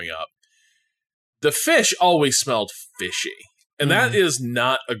I was growing up, the fish always smelled fishy. And that is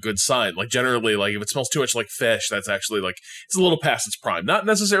not a good sign. Like generally, like if it smells too much like fish, that's actually like it's a little past its prime. Not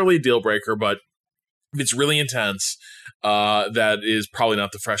necessarily a deal breaker, but if it's really intense, that is probably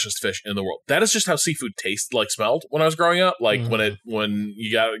not the freshest fish in the world. That is just how seafood tasted, like smelled when I was growing up. Like when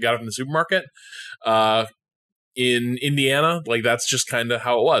you got it from the supermarket in Indiana, like that's just kind of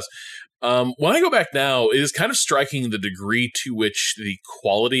how it was. When I go back now, it is kind of striking the degree to which the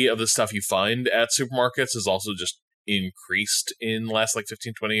quality of the stuff you find at supermarkets is also just increased in the last like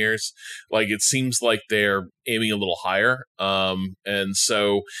 15, 20 years. Like it seems like they're aiming a little higher. And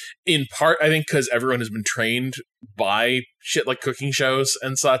so in part, I think because everyone has been trained by shit like cooking shows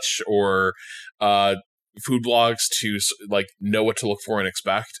and such, or food blogs to like know what to look for and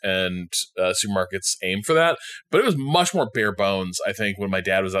expect, and supermarkets aim for that. But it was much more bare bones, I think, when my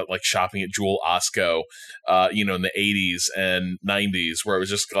dad was out like shopping at Jewel Osco, in the 80s and 90s, where it was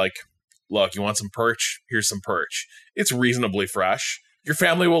just like, look, you want some perch? Here's some perch. It's reasonably fresh. Your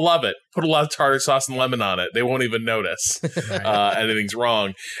family will love it. Put a lot of tartar sauce and lemon on it. They won't even notice anything's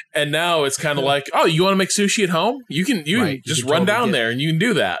wrong. And now it's kind of like, oh, you want to make sushi at home? You can just run down there and you can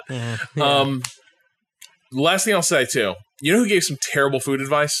do that. The last thing I'll say too, you know who gave some terrible food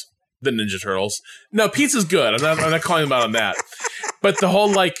advice? The Ninja Turtles. No, pizza's good. I'm not calling them out on that. But the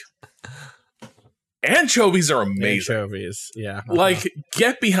whole like anchovies are amazing. Anchovies, yeah. Like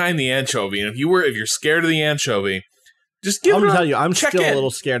get behind the anchovy, and if you're scared of the anchovy, just give I'm it gonna tell you, I'm check still in. a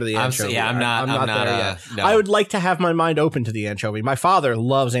little scared of the anchovy. I'm not there yet. no. I would like to have my mind open to the anchovy. My father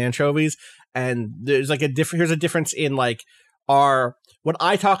loves anchovies, and there's like here's a difference in like when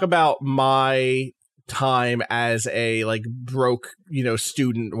I talk about my time as a like broke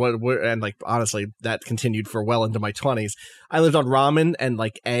student, and like honestly that continued for well into my 20s. I lived on ramen and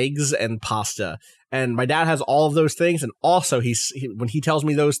like eggs and pasta, and my dad has all of those things, and also when he tells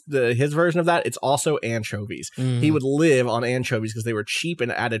me his version of that, it's also anchovies. He would live on anchovies because they were cheap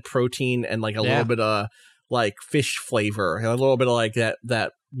and added protein and like a little bit of like fish flavor and a little bit of like that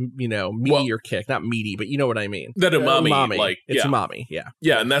meatier kick, not meaty, but you know what I mean. That umami, like it's umami, yeah.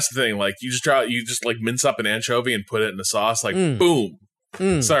 Yeah, and that's the thing. Like you just like mince up an anchovy and put it in the sauce, like boom.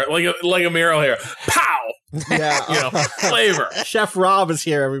 Sorry, like a mural here. Pow! Yeah. Flavor. Chef Rob is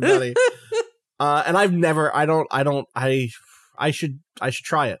here, everybody. And I should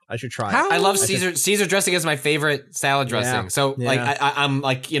try it. I should try it. I love Caesar dressing is my favorite salad dressing. Yeah. So Yeah. like I'm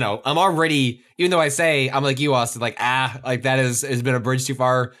like, I'm already, even though I say I'm like you, Austin, like like that has been a bridge too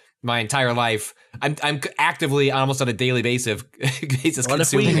far my entire life. I'm actively almost on a daily basis What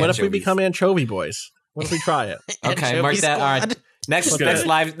if we anchovies. become anchovy boys? What if we try it? Okay, mark that. All right. Next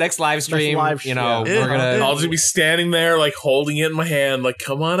live stream, live we're yeah. gonna. I'll just be standing there, like holding it in my hand, like,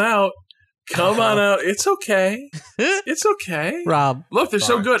 come on out. Come on out. It's okay. It's okay. Rob, Look, they're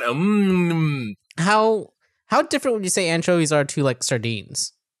so good. how different would you say anchovies are to like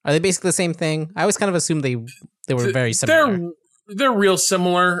sardines? Are they basically the same thing? I always kind of assumed they were very similar. They're real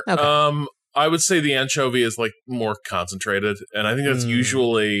similar. Okay. I would say the anchovy is like more concentrated, and I think that's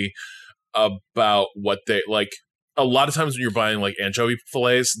usually about what they like. A lot of times when you're buying like anchovy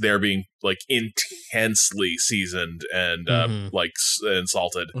fillets, they're being like intensely seasoned and and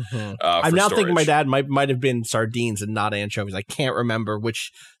salted. I'm now thinking my storage. dad might have been sardines and not anchovies. I can't remember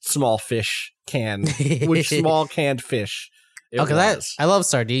which small canned fish. Because I love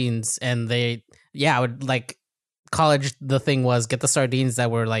sardines, and I would like college. The thing was get the sardines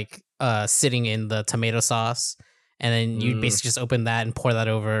that were like sitting in the tomato sauce, and then you basically just open that and pour that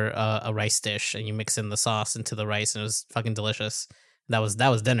over a rice dish, and you mix in the sauce into the rice, and it was fucking delicious. That was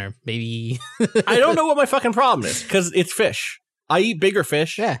dinner, baby. I don't know what my fucking problem is because it's fish. I eat bigger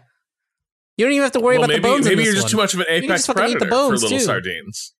fish. Yeah. You don't even have to worry about the bones. Maybe in you're this just one. too much of an apex predator for little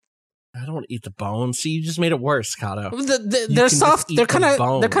sardines. I don't eat the bones. See, you just made it worse, Kato. They're soft. They're kind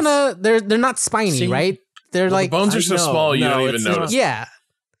of. They're not spiny, See? right? They're The bones are so small you don't even notice. Yeah.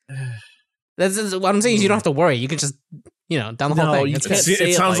 That's what I'm saying. Is you don't have to worry. You can just down the whole thing.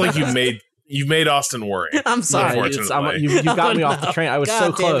 It sounds like you've made Austin worry. I'm sorry. You got me off the train. I was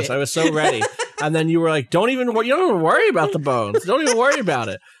so close. I was so ready. And then you were like, you don't even worry about the bones. Don't even worry about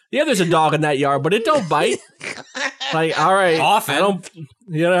it. Yeah, there's a dog in that yard, but it don't bite. Like, all right. Often. I don't,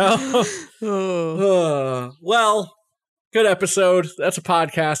 well, good episode. That's a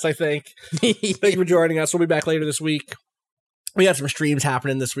podcast, I think. Thank you for joining us. We'll be back later this week. We had some streams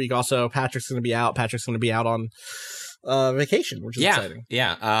happening this week also. Patrick's going to be out. Patrick's going to be out on vacation, which is exciting.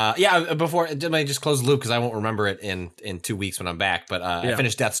 Yeah. Before, let me just close the loop because I won't remember it in 2 weeks when I'm back. But I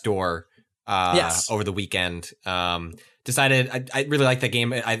finished Death's Door over the weekend. Decided I really like that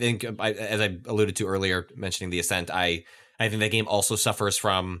game. I think, as I alluded to earlier, mentioning The Ascent, I think that game also suffers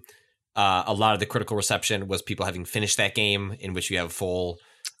from a lot of the critical reception was people having finished that game, in which you have full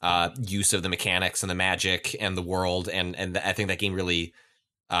use of the mechanics and the magic and the world, and I think that game really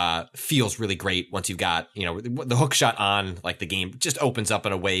feels really great once you've got the hook shot on. Like, the game just opens up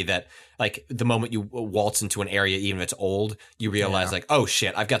in a way that, like, the moment you waltz into an area, even if it's old, you realize like, oh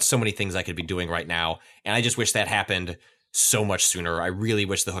shit, I've got so many things I could be doing right now, and I just wish that happened so much sooner. I really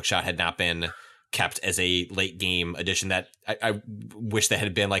wish the hook shot had not been kept as a late game addition. That I wish that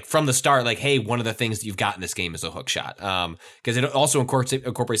had been like from the start, like, hey, one of the things that you've got in this game is a hook shot, because it also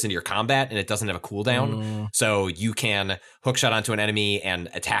incorporates into your combat, and it doesn't have a cooldown, so you can hook shot onto an enemy and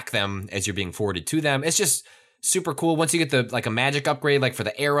attack them as you're being forwarded to them. It's just super cool. Once you get a magic upgrade, like for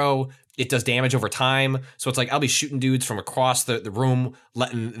the arrow, it does damage over time. So it's like I'll be shooting dudes from across the room,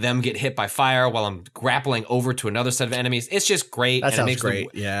 letting them get hit by fire while I'm grappling over to another set of enemies. It's just great. That sounds makes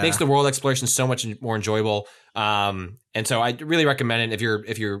great. Makes the world exploration so much more enjoyable. And so I really recommend it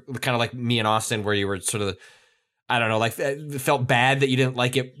if you're kind of like me and Austin, where you were sort of, I don't know, like felt bad that you didn't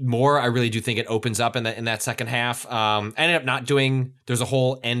like it more. I really do think it opens up in that second half. I ended up not doing. There's a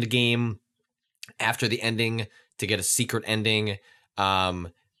whole end game after the ending to get a secret ending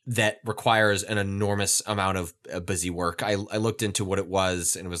that requires an enormous amount of busy work. I looked into what it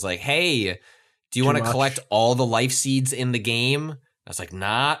was, and it was like, hey, do you want to collect all the life seeds in the game? I was like,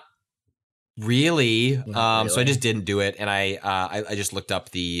 not really. So I just didn't do it, and I just looked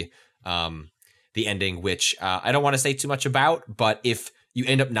up the ending, which I don't want to say too much about, but if you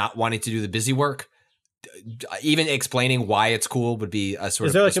end up not wanting to do the busy work, even explaining why it's cool would be a sort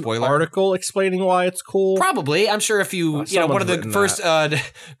of a spoiler. An article explaining why it's cool? Probably. I'm sure if you one of the first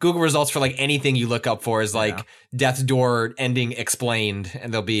Google results for like anything you look up for is like Death's Door ending explained,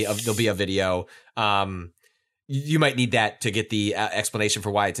 and there'll be a video. You might need that to get the explanation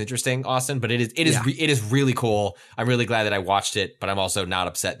for why it's interesting, Austin. But it is really cool. I'm really glad that I watched it, but I'm also not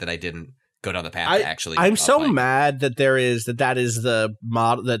upset that I didn't go down the path to actually. I'm so mad that that is the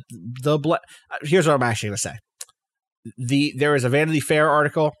model that here's what I'm actually going to say. There is a Vanity Fair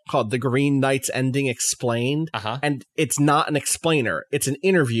article called "The Green Knight's Ending Explained," and it's not an explainer. It's an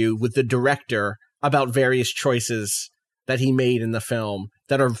interview with the director about various choices that he made in the film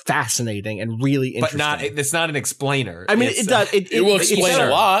that are fascinating and really interesting. But it's not an explainer. I mean, it does. It will explain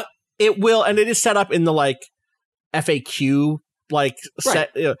a lot. It will, and it is set up in the like FAQ.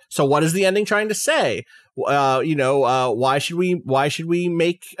 So what is the ending trying to say? Why should we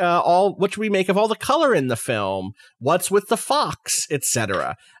make what should we make of all the color in the film? What's with the fox,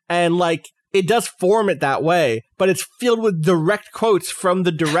 etc. And like it does form it that way, but it's filled with direct quotes from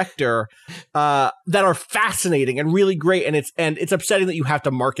the director that are fascinating and really great. And it's upsetting that you have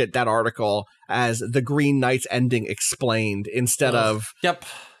to market that article as "The Green Knight's Ending Explained" instead of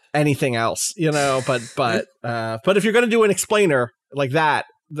anything else, but if you're going to do an explainer like that,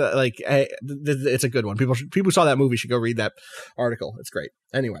 it's a good one. People who saw that movie should go read that article. It's great.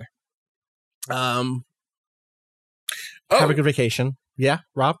 Anyway, have a good vacation. Yeah,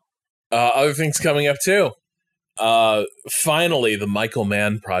 Rob? Other things coming up too. Finally, the Michael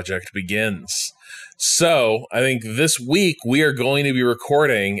Mann project begins. So I think this week we are going to be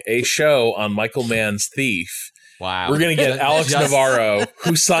recording a show on Michael Mann's Thief. Wow. We're going to get Alex Navarro,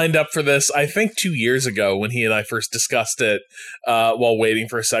 who signed up for this, I think 2 years ago when he and I first discussed it while waiting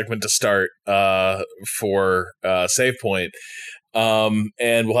for a segment to start for Save Point. And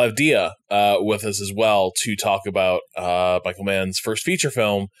we'll have Dia with us as well to talk about Michael Mann's first feature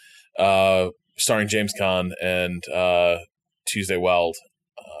film, starring James Caan and Tuesday Weld,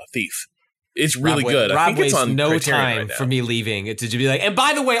 Thief. It's really good. Rob wastes no Criterion time right for me leaving to just be like, and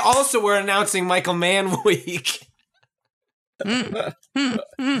by the way, also we're announcing Michael Mann Week. I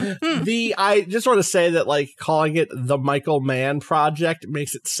just want to say that like calling it the Michael Mann Project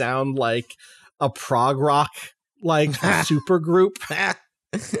makes it sound like a prog rock like super group.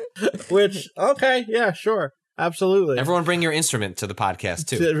 Which okay, yeah, sure. Absolutely. Everyone bring your instrument to the podcast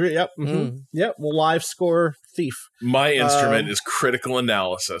too. Yep. Mm-hmm. Yep. We'll live score Thief. My instrument is critical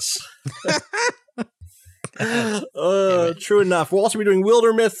analysis. True enough. We'll also be doing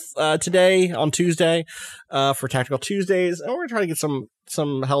Wildermyth today on Tuesday for Tactical Tuesdays, and we're gonna try to get some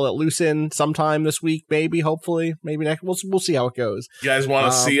Hell Let Loose in sometime this week, maybe, hopefully, maybe next. We'll see how it goes. You guys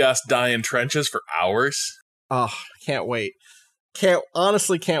want to see us die in trenches for hours? Oh, can't wait. Can't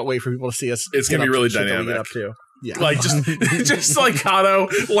wait for people to see us. It's gonna be really dynamic. Up to. Yeah. Like just like Kato,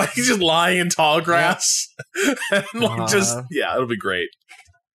 like just lying in tall grass. And like it'll be great.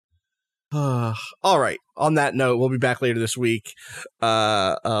 All right. On that note, we'll be back later this week.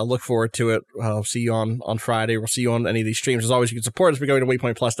 Look forward to it. I'll see you on Friday. We'll see you on any of these streams. As always, you can support us by going to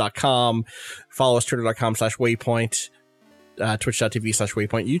waypointplus.com. Follow us, twitter.com/waypoint,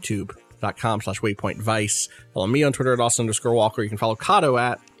 twitch.tv/waypoint, youtube.com/waypointvice. Follow me on Twitter at Austin_Walker. You can follow Kato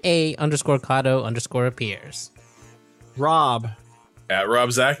at A_Kato_appears. Rob at Rob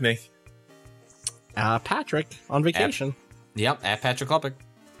Zachney. Patrick on vacation. At Patrick Klopik.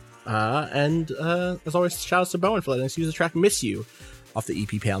 And as always, shout out to Bowen for letting us use the track Miss You off the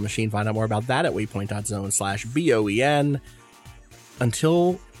EP Pale Machine. Find out more about that at waypoint.zone/BOEN.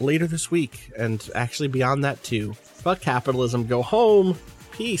 Until later this week, and actually beyond that too. Fuck capitalism, go home.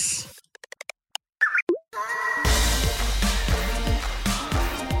 Peace.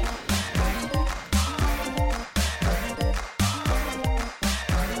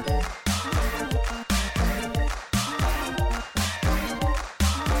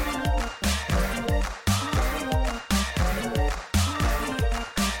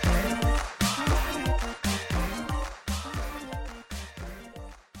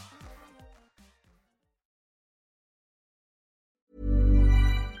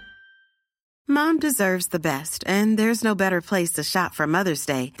 Mom deserves the best, and there's no better place to shop for Mother's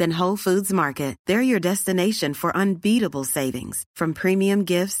Day than Whole Foods Market. They're your destination for unbeatable savings, from premium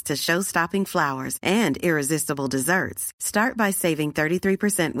gifts to show-stopping flowers and irresistible desserts. Start by saving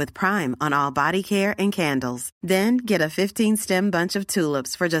 33% with Prime on all body care and candles. Then get a 15-stem bunch of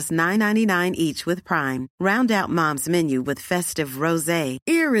tulips for just $9.99 each with Prime. Round out Mom's menu with festive rosé,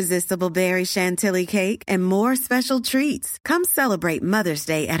 irresistible berry chantilly cake, and more special treats. Come celebrate Mother's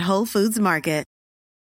Day at Whole Foods Market.